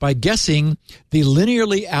by guessing the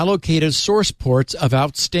linearly allocated source ports of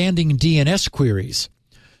outstanding DNS queries.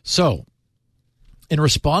 So, in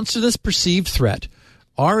response to this perceived threat,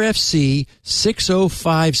 RFC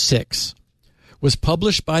 6056 was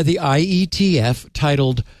published by the IETF,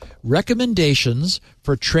 titled Recommendations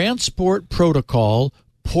for Transport Protocol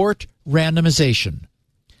Port Randomization.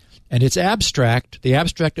 And its abstract, the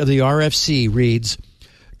abstract of the RFC, reads,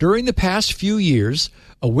 "During the past few years,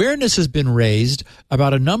 awareness has been raised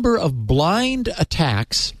about a number of blind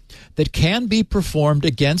attacks that can be performed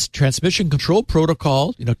against Transmission Control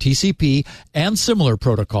Protocol, TCP, and similar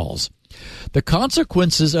protocols. The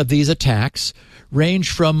consequences of these attacks range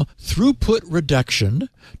from throughput reduction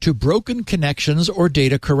to broken connections or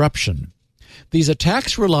data corruption. These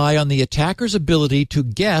attacks rely on the attacker's ability to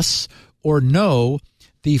guess or know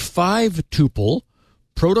the 5-tuple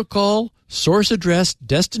protocol, source address,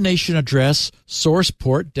 source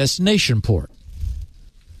port, destination port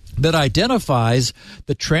that identifies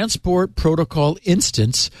the transport protocol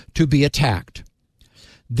instance to be attacked.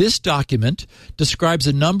 This document describes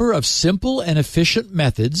a number of simple and efficient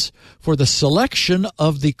methods for the selection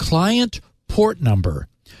of the client port number,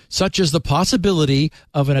 such as the possibility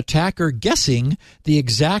of an attacker guessing the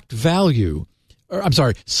exact value,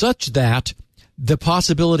 such that the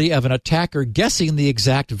possibility of an attacker guessing the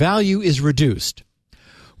exact value is reduced.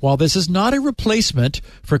 While this is not a replacement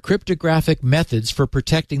for cryptographic methods for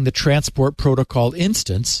protecting the transport protocol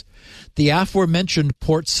instance, the aforementioned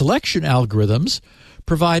port selection algorithms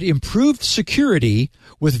provide improved security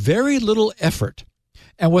with very little effort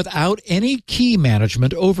and without any key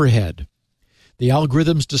management overhead. The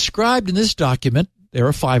algorithms described in this document, there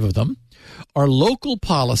are 5 of them, are local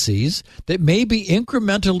policies that may be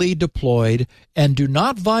incrementally deployed and do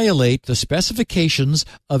not violate the specifications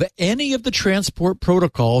of any of the transport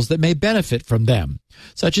protocols that may benefit from them,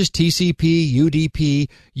 such as TCP, UDP,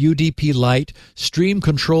 UDP Lite, Stream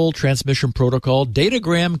Control Transmission Protocol,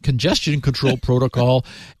 Datagram Congestion Control Protocol,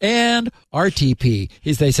 and RTP.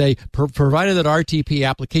 As they say, provided that RTP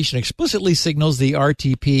application explicitly signals the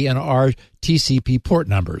RTP and RTCP port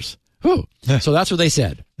numbers. Whew. So that's what they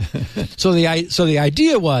said. So the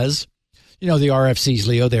idea was, the RFCs,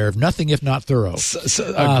 Leo, they're nothing if not thorough.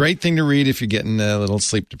 So a great thing to read if you're getting a little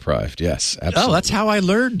sleep deprived. Yes, absolutely. Oh, that's how I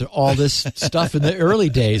learned all this stuff in the early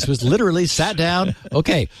days, was literally sat down,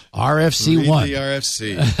 okay, RFC 1. Read the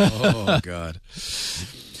RFC. Oh, God.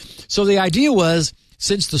 So the idea was,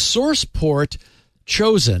 since the source port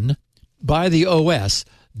chosen by the OS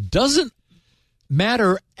doesn't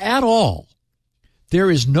matter at all, there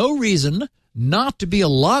is no reason not to be a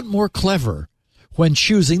lot more clever when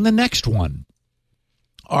choosing the next one.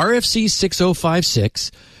 RFC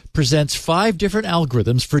 6056 presents 5 different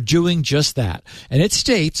algorithms for doing just that, and it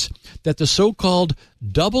states that the so-called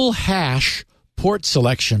double hash port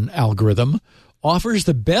selection algorithm offers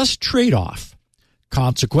the best trade-off.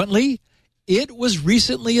 Consequently, it was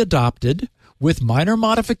recently adopted with minor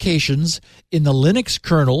modifications in the Linux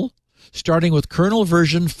kernel, starting with kernel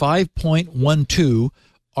version 5.12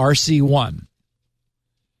 RC1.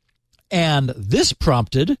 And this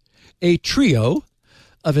prompted a trio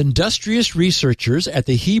of industrious researchers at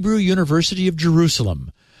the Hebrew University of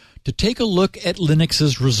Jerusalem to take a look at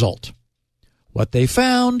Linux's result. What they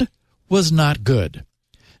found was not good.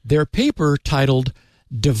 Their paper, titled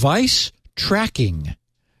Device Tracking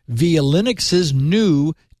via Linux's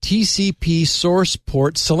new TCP source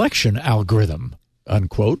port selection algorithm,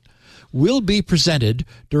 unquote, will be presented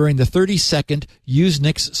during the 32nd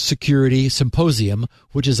Usenix Security Symposium,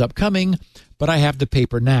 which is upcoming, but I have the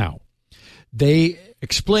paper now. They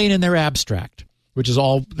explain in their abstract, which is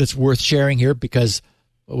all that's worth sharing here because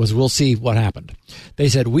we'll see what happened. They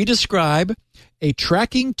said, we describe a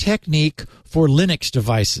tracking technique for Linux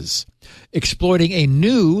devices, exploiting a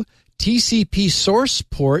new TCP source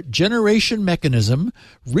port generation mechanism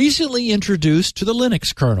recently introduced to the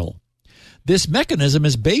Linux kernel. This mechanism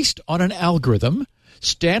is based on an algorithm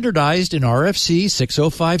standardized in RFC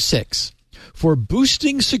 6056 for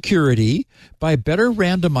boosting security by better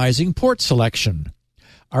randomizing port selection.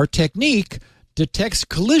 Our technique detects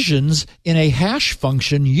collisions in a hash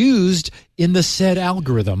function used in the said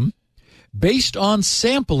algorithm based on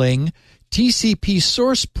sampling TCP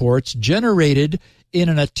source ports generated in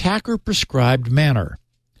an attacker-prescribed manner.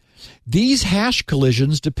 These hash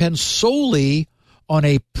collisions depend solely on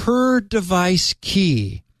a per-device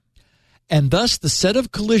key, and thus the set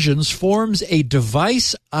of collisions forms a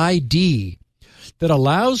device ID that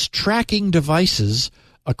allows tracking devices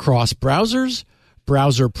across browsers,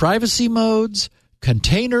 browser privacy modes,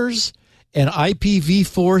 containers, and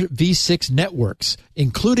IPv4 v6 networks,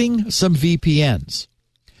 including some VPNs.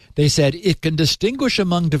 They said it can distinguish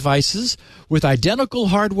among devices with identical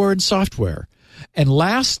hardware and software and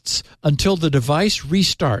lasts until the device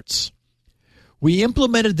restarts. We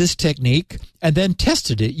implemented this technique and then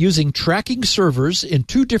tested it using tracking servers in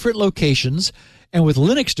 2 different locations and with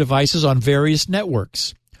Linux devices on various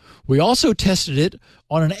networks. We also tested it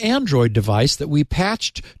on an Android device that we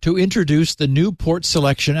patched to introduce the new port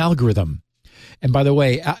selection algorithm. And by the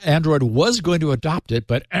way, Android was going to adopt it,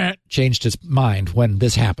 but changed its mind when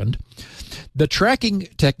this happened. The tracking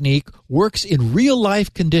technique works in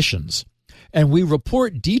real-life conditions, and we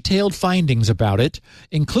report detailed findings about it,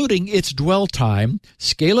 including its dwell time,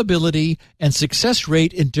 scalability, and success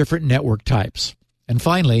rate in different network types. And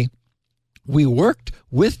finally, we worked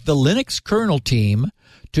with the Linux kernel team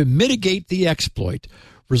to mitigate the exploit,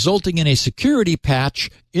 resulting in a security patch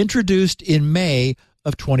introduced in May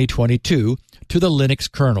of 2022 to the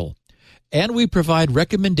Linux kernel. And we provide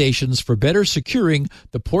recommendations for better securing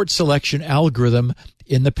the port selection algorithm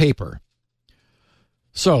in the paper.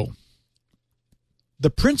 So, the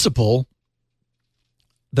principle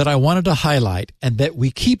that I wanted to highlight and that we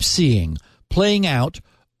keep seeing playing out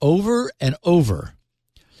over and over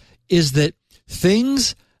is that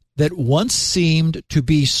things that once seemed to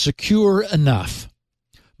be secure enough,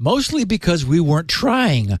 mostly because we weren't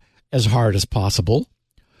trying as hard as possible,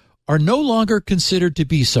 are no longer considered to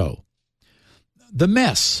be so. The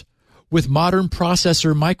mess with modern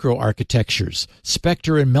processor microarchitectures,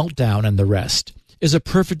 Spectre and Meltdown and the rest, is a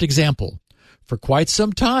perfect example. For quite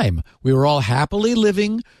some time, we were all happily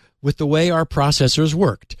living with the way our processors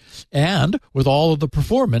worked and with all of the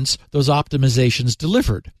performance those optimizations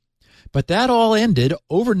delivered. But that all ended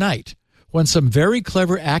overnight when some very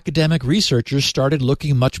clever academic researchers started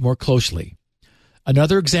looking much more closely.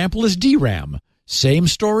 Another example is DRAM. Same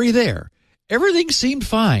story there. Everything seemed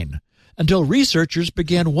fine until researchers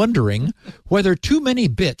began wondering whether too many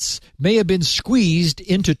bits may have been squeezed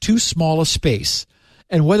into too small a space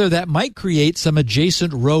and whether that might create some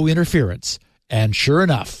adjacent row interference. And sure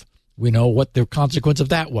enough, we know what the consequence of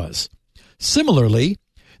that was. Similarly,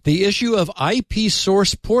 the issue of IP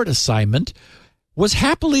source port assignment was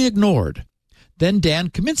happily ignored. Then Dan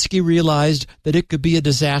Kaminsky realized that it could be a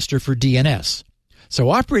disaster for DNS. So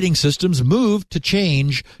operating systems moved to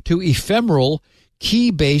change to ephemeral,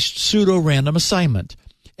 key-based pseudo-random assignment.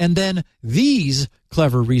 And then these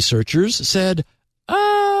clever researchers said,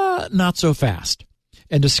 not so fast,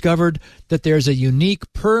 and discovered that there's a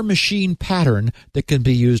unique per-machine pattern that can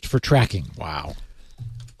be used for tracking. Wow.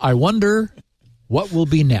 I wonder what will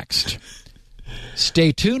be next.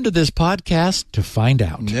 Stay tuned to this podcast to find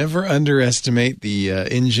out. Never underestimate the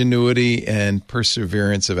ingenuity and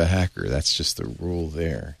perseverance of a hacker. That's just the rule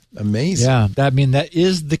there. Amazing. Yeah, that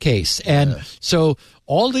is the case. And so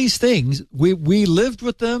all these things, we lived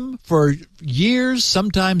with them for years,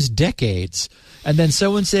 sometimes decades. And then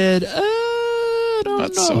someone said, I don't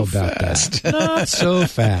Not know so about fast. that. Not so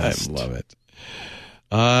fast. I love it.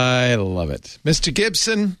 I love it. Mr.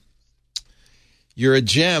 Gibson, you're a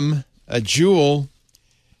gem, a jewel.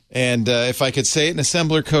 And if I could say it in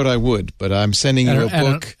assembler code, I would. But I'm sending you a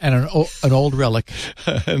book. And an old relic.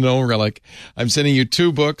 An old relic. I'm sending you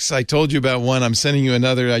 2 books. I told you about one. I'm sending you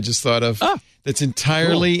another I just thought of that's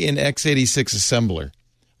entirely in x86 assembler.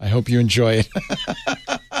 I hope you enjoy it.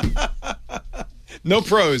 No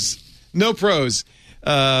prose. No prose.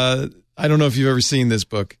 I don't know if you've ever seen this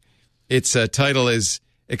book. Its title is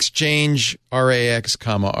Exchange RAX,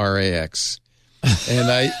 RAX.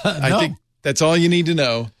 And I think that's all you need to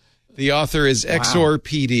know. The author is XOR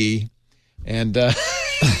PD, and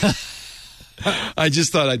I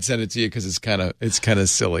just thought I'd send it to you because it's kind of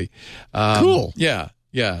silly. Cool. Yeah.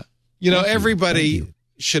 You know, everybody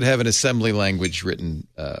should have an assembly language written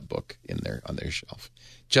book on their shelf.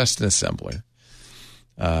 Just an assembler.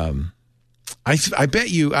 I bet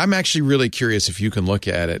you. I'm actually really curious if you can look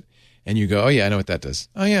at it and you go, oh yeah, I know what that does.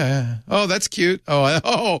 Oh yeah. Oh, that's cute.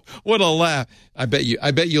 Oh, what a laugh. I bet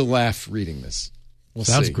you'll laugh reading this. We'll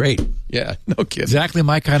Sounds see. great. Yeah, no kidding. Exactly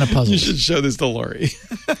my kind of puzzle. You should show this to Lori.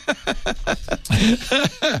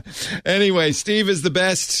 Anyway, Steve is the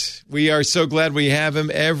best. We are so glad we have him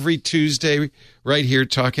every Tuesday right here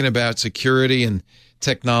talking about security and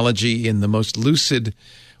technology in the most lucid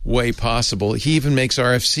way possible. He even makes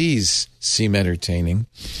RFCs seem entertaining.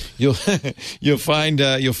 You'll find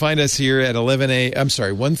us here at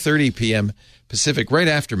 1:30 p.m. Pacific, right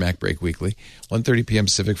after Mac Break Weekly, 1:30 p.m.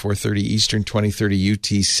 Pacific, 4:30 Eastern, 20:30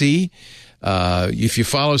 UTC. If you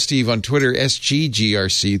follow Steve on Twitter,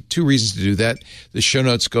 SGGRC, 2 reasons to do that. The show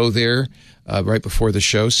notes go there right before the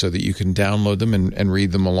show so that you can download them and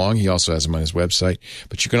read them along. He also has them on his website.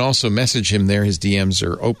 But you can also message him there. His DMs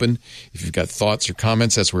are open. If you've got thoughts or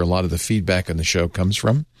comments, that's where a lot of the feedback on the show comes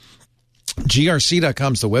from.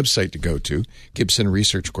 GRC.com is the website to go to, Gibson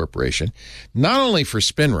Research Corporation, not only for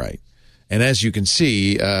SpinRite. And as you can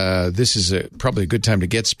see, this is probably a good time to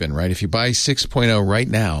get SpinRite. If you buy 6.0 right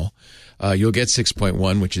now, you'll get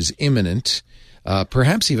 6.1, which is imminent.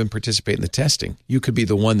 Perhaps even participate in the testing. You could be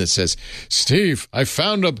the one that says, Steve, I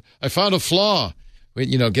found a flaw.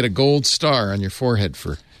 Get a gold star on your forehead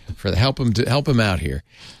for help him out here.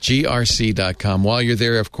 GRC.com. While you're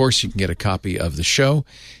there, of course, you can get a copy of the show.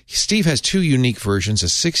 Steve has 2 unique versions, a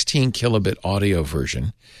 16 kilobit audio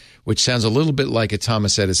version, which sounds a little bit like a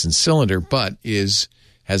Thomas Edison cylinder, but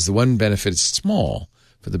has the one benefit, it's small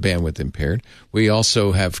for the bandwidth impaired. We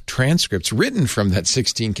also have transcripts written from that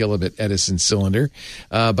 16 kilobit Edison cylinder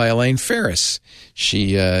by Elaine Ferris.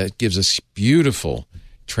 She gives us beautiful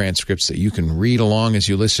transcripts that you can read along as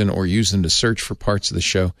you listen or use them to search for parts of the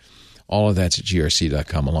show. All of that's at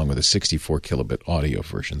grc.com, along with a 64 kilobit audio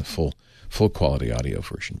version, the full quality audio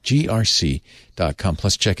version. grc.com.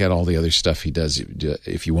 Plus, check out all the other stuff he does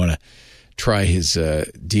if you want to try his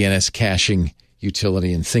DNS caching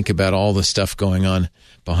utility and think about all the stuff going on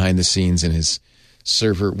behind the scenes in his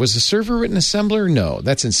server. Was the server written assembler? No,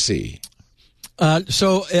 that's in C.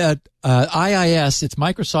 So at IIS, it's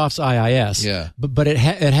Microsoft's IIS. Yeah. But it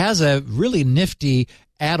has a really nifty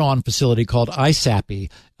add-on facility called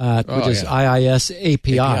ISAPI, which is IIS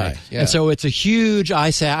API. Yeah. And so it's a huge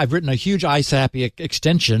ISAP. I've written a huge ISAPI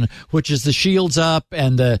extension, which is the shields up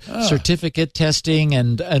and the certificate testing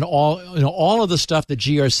and all of the stuff that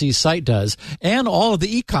GRC's site does, and all of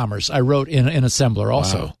the e-commerce I wrote in assembler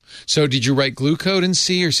also. Wow. So did you write glue code in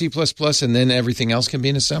C or C++ and then everything else can be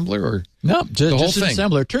an assembler, or no, the whole just thing? An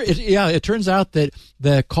assembler. It turns out that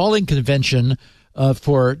the calling convention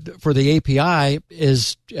for the API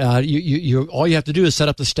is you all you have to do is set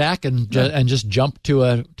up the stack and just jump to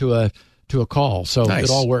a call. So nice. It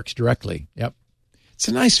all works directly. Yep. It's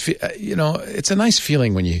a nice it's a nice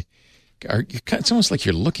feeling when you are. It's almost like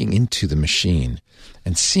you're looking into the machine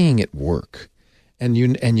and seeing it work. And you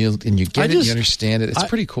get it, and you understand it. It's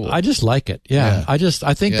pretty cool. I just like it. Yeah. I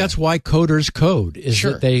think that's why coders code is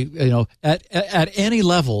that they, at any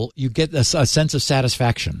level you get a sense of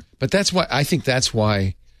satisfaction. But that's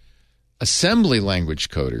why assembly language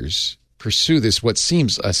coders pursue this, what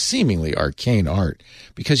seems a seemingly arcane art,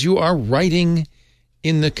 because you are writing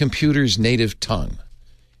in the computer's native tongue.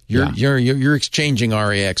 You're exchanging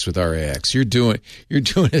RAX with RAX. You're doing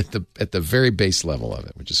it at the very base level of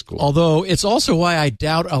it, which is cool. Although it's also why I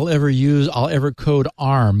doubt I'll ever code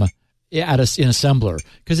ARM in assembler,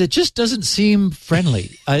 because it just doesn't seem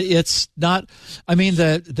friendly. It's not. I mean,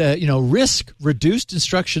 the RISC, reduced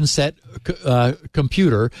instruction set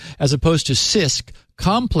computer, as opposed to CISC,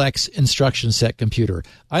 complex instruction set computer.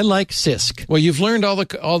 I like CISC. Well, you've learned all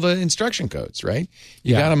the instruction codes, right?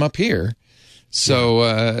 You got them up here. So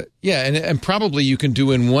and probably you can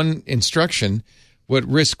do in one instruction what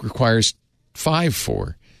RISC requires 5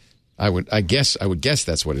 for. I would guess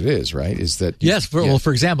that's what it is, right? Is that yes?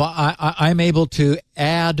 For example, I'm able to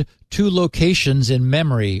add 2 locations in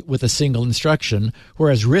memory with a single instruction,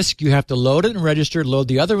 whereas RISC you have to load it and register, load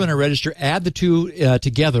the other one and register, add the 2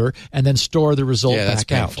 together, and then paused the result back that's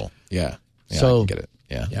painful. out. Yeah, so I can get it.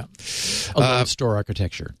 Yeah. A load store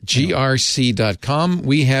architecture. grc.com.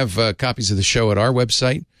 We have copies of the show at our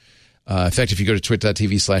website. In fact, if you go to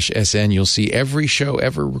twit.tv/SN, you'll see every show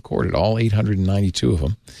ever recorded, all 892 of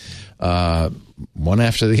them, one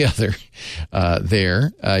after the other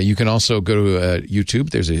there. You can also go to YouTube.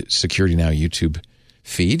 There's a Security Now YouTube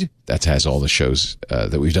feed that has all the shows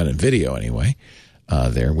that we've done in video anyway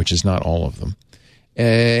there, which is not all of them.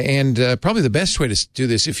 And probably the best way to do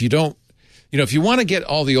this, if you don't, if you want to get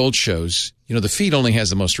all the old shows, the feed only has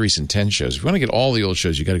the most recent 10 shows. If you want to get all the old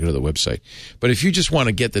shows, you got to go to the website. But if you just want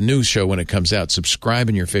to get the new show when it comes out, subscribe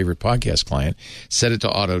in your favorite podcast client, set it to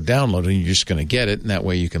auto download, and you're just going to get it. And that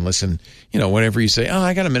way you can listen, whenever you say, oh,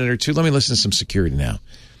 I got a minute or two, let me listen to some Security Now,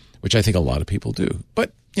 which I think a lot of people do.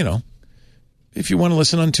 But, if you want to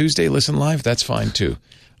listen on Tuesday, listen live, that's fine too.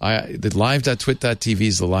 The live.twit.tv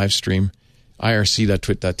is the live stream,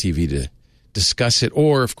 irc.twit.tv to discuss it,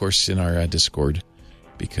 or, of course, in our Discord,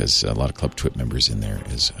 because a lot of Club Twit members in there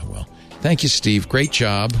as well. Thank you, Steve. Great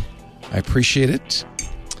job. I appreciate it.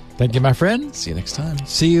 Thank you, my friend. See you next time.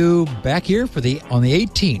 See you back here on the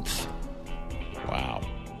 18th. Wow.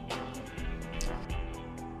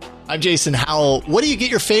 I'm Jason Howell. What do you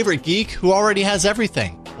get your favorite geek who already has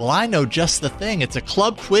everything? Well, I know just the thing. It's a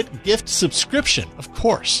Club Twit gift subscription, of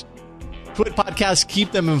course. Twit podcasts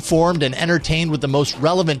keep them informed and entertained with the most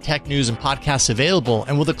relevant tech news and podcasts available.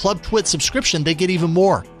 And with a Club Twit subscription, they get even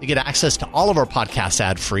more. They get access to all of our podcasts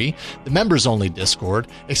ad-free, the members-only Discord,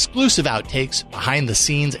 exclusive outtakes, behind the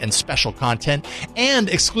scenes and special content, and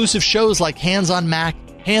exclusive shows like Hands on Mac,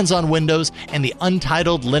 Hands on Windows, and the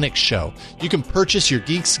Untitled Linux Show. You can purchase your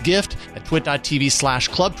geek's gift at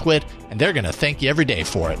twit.tv/clubtwit, and they're going to thank you every day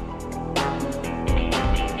for it.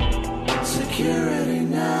 Security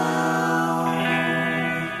Now.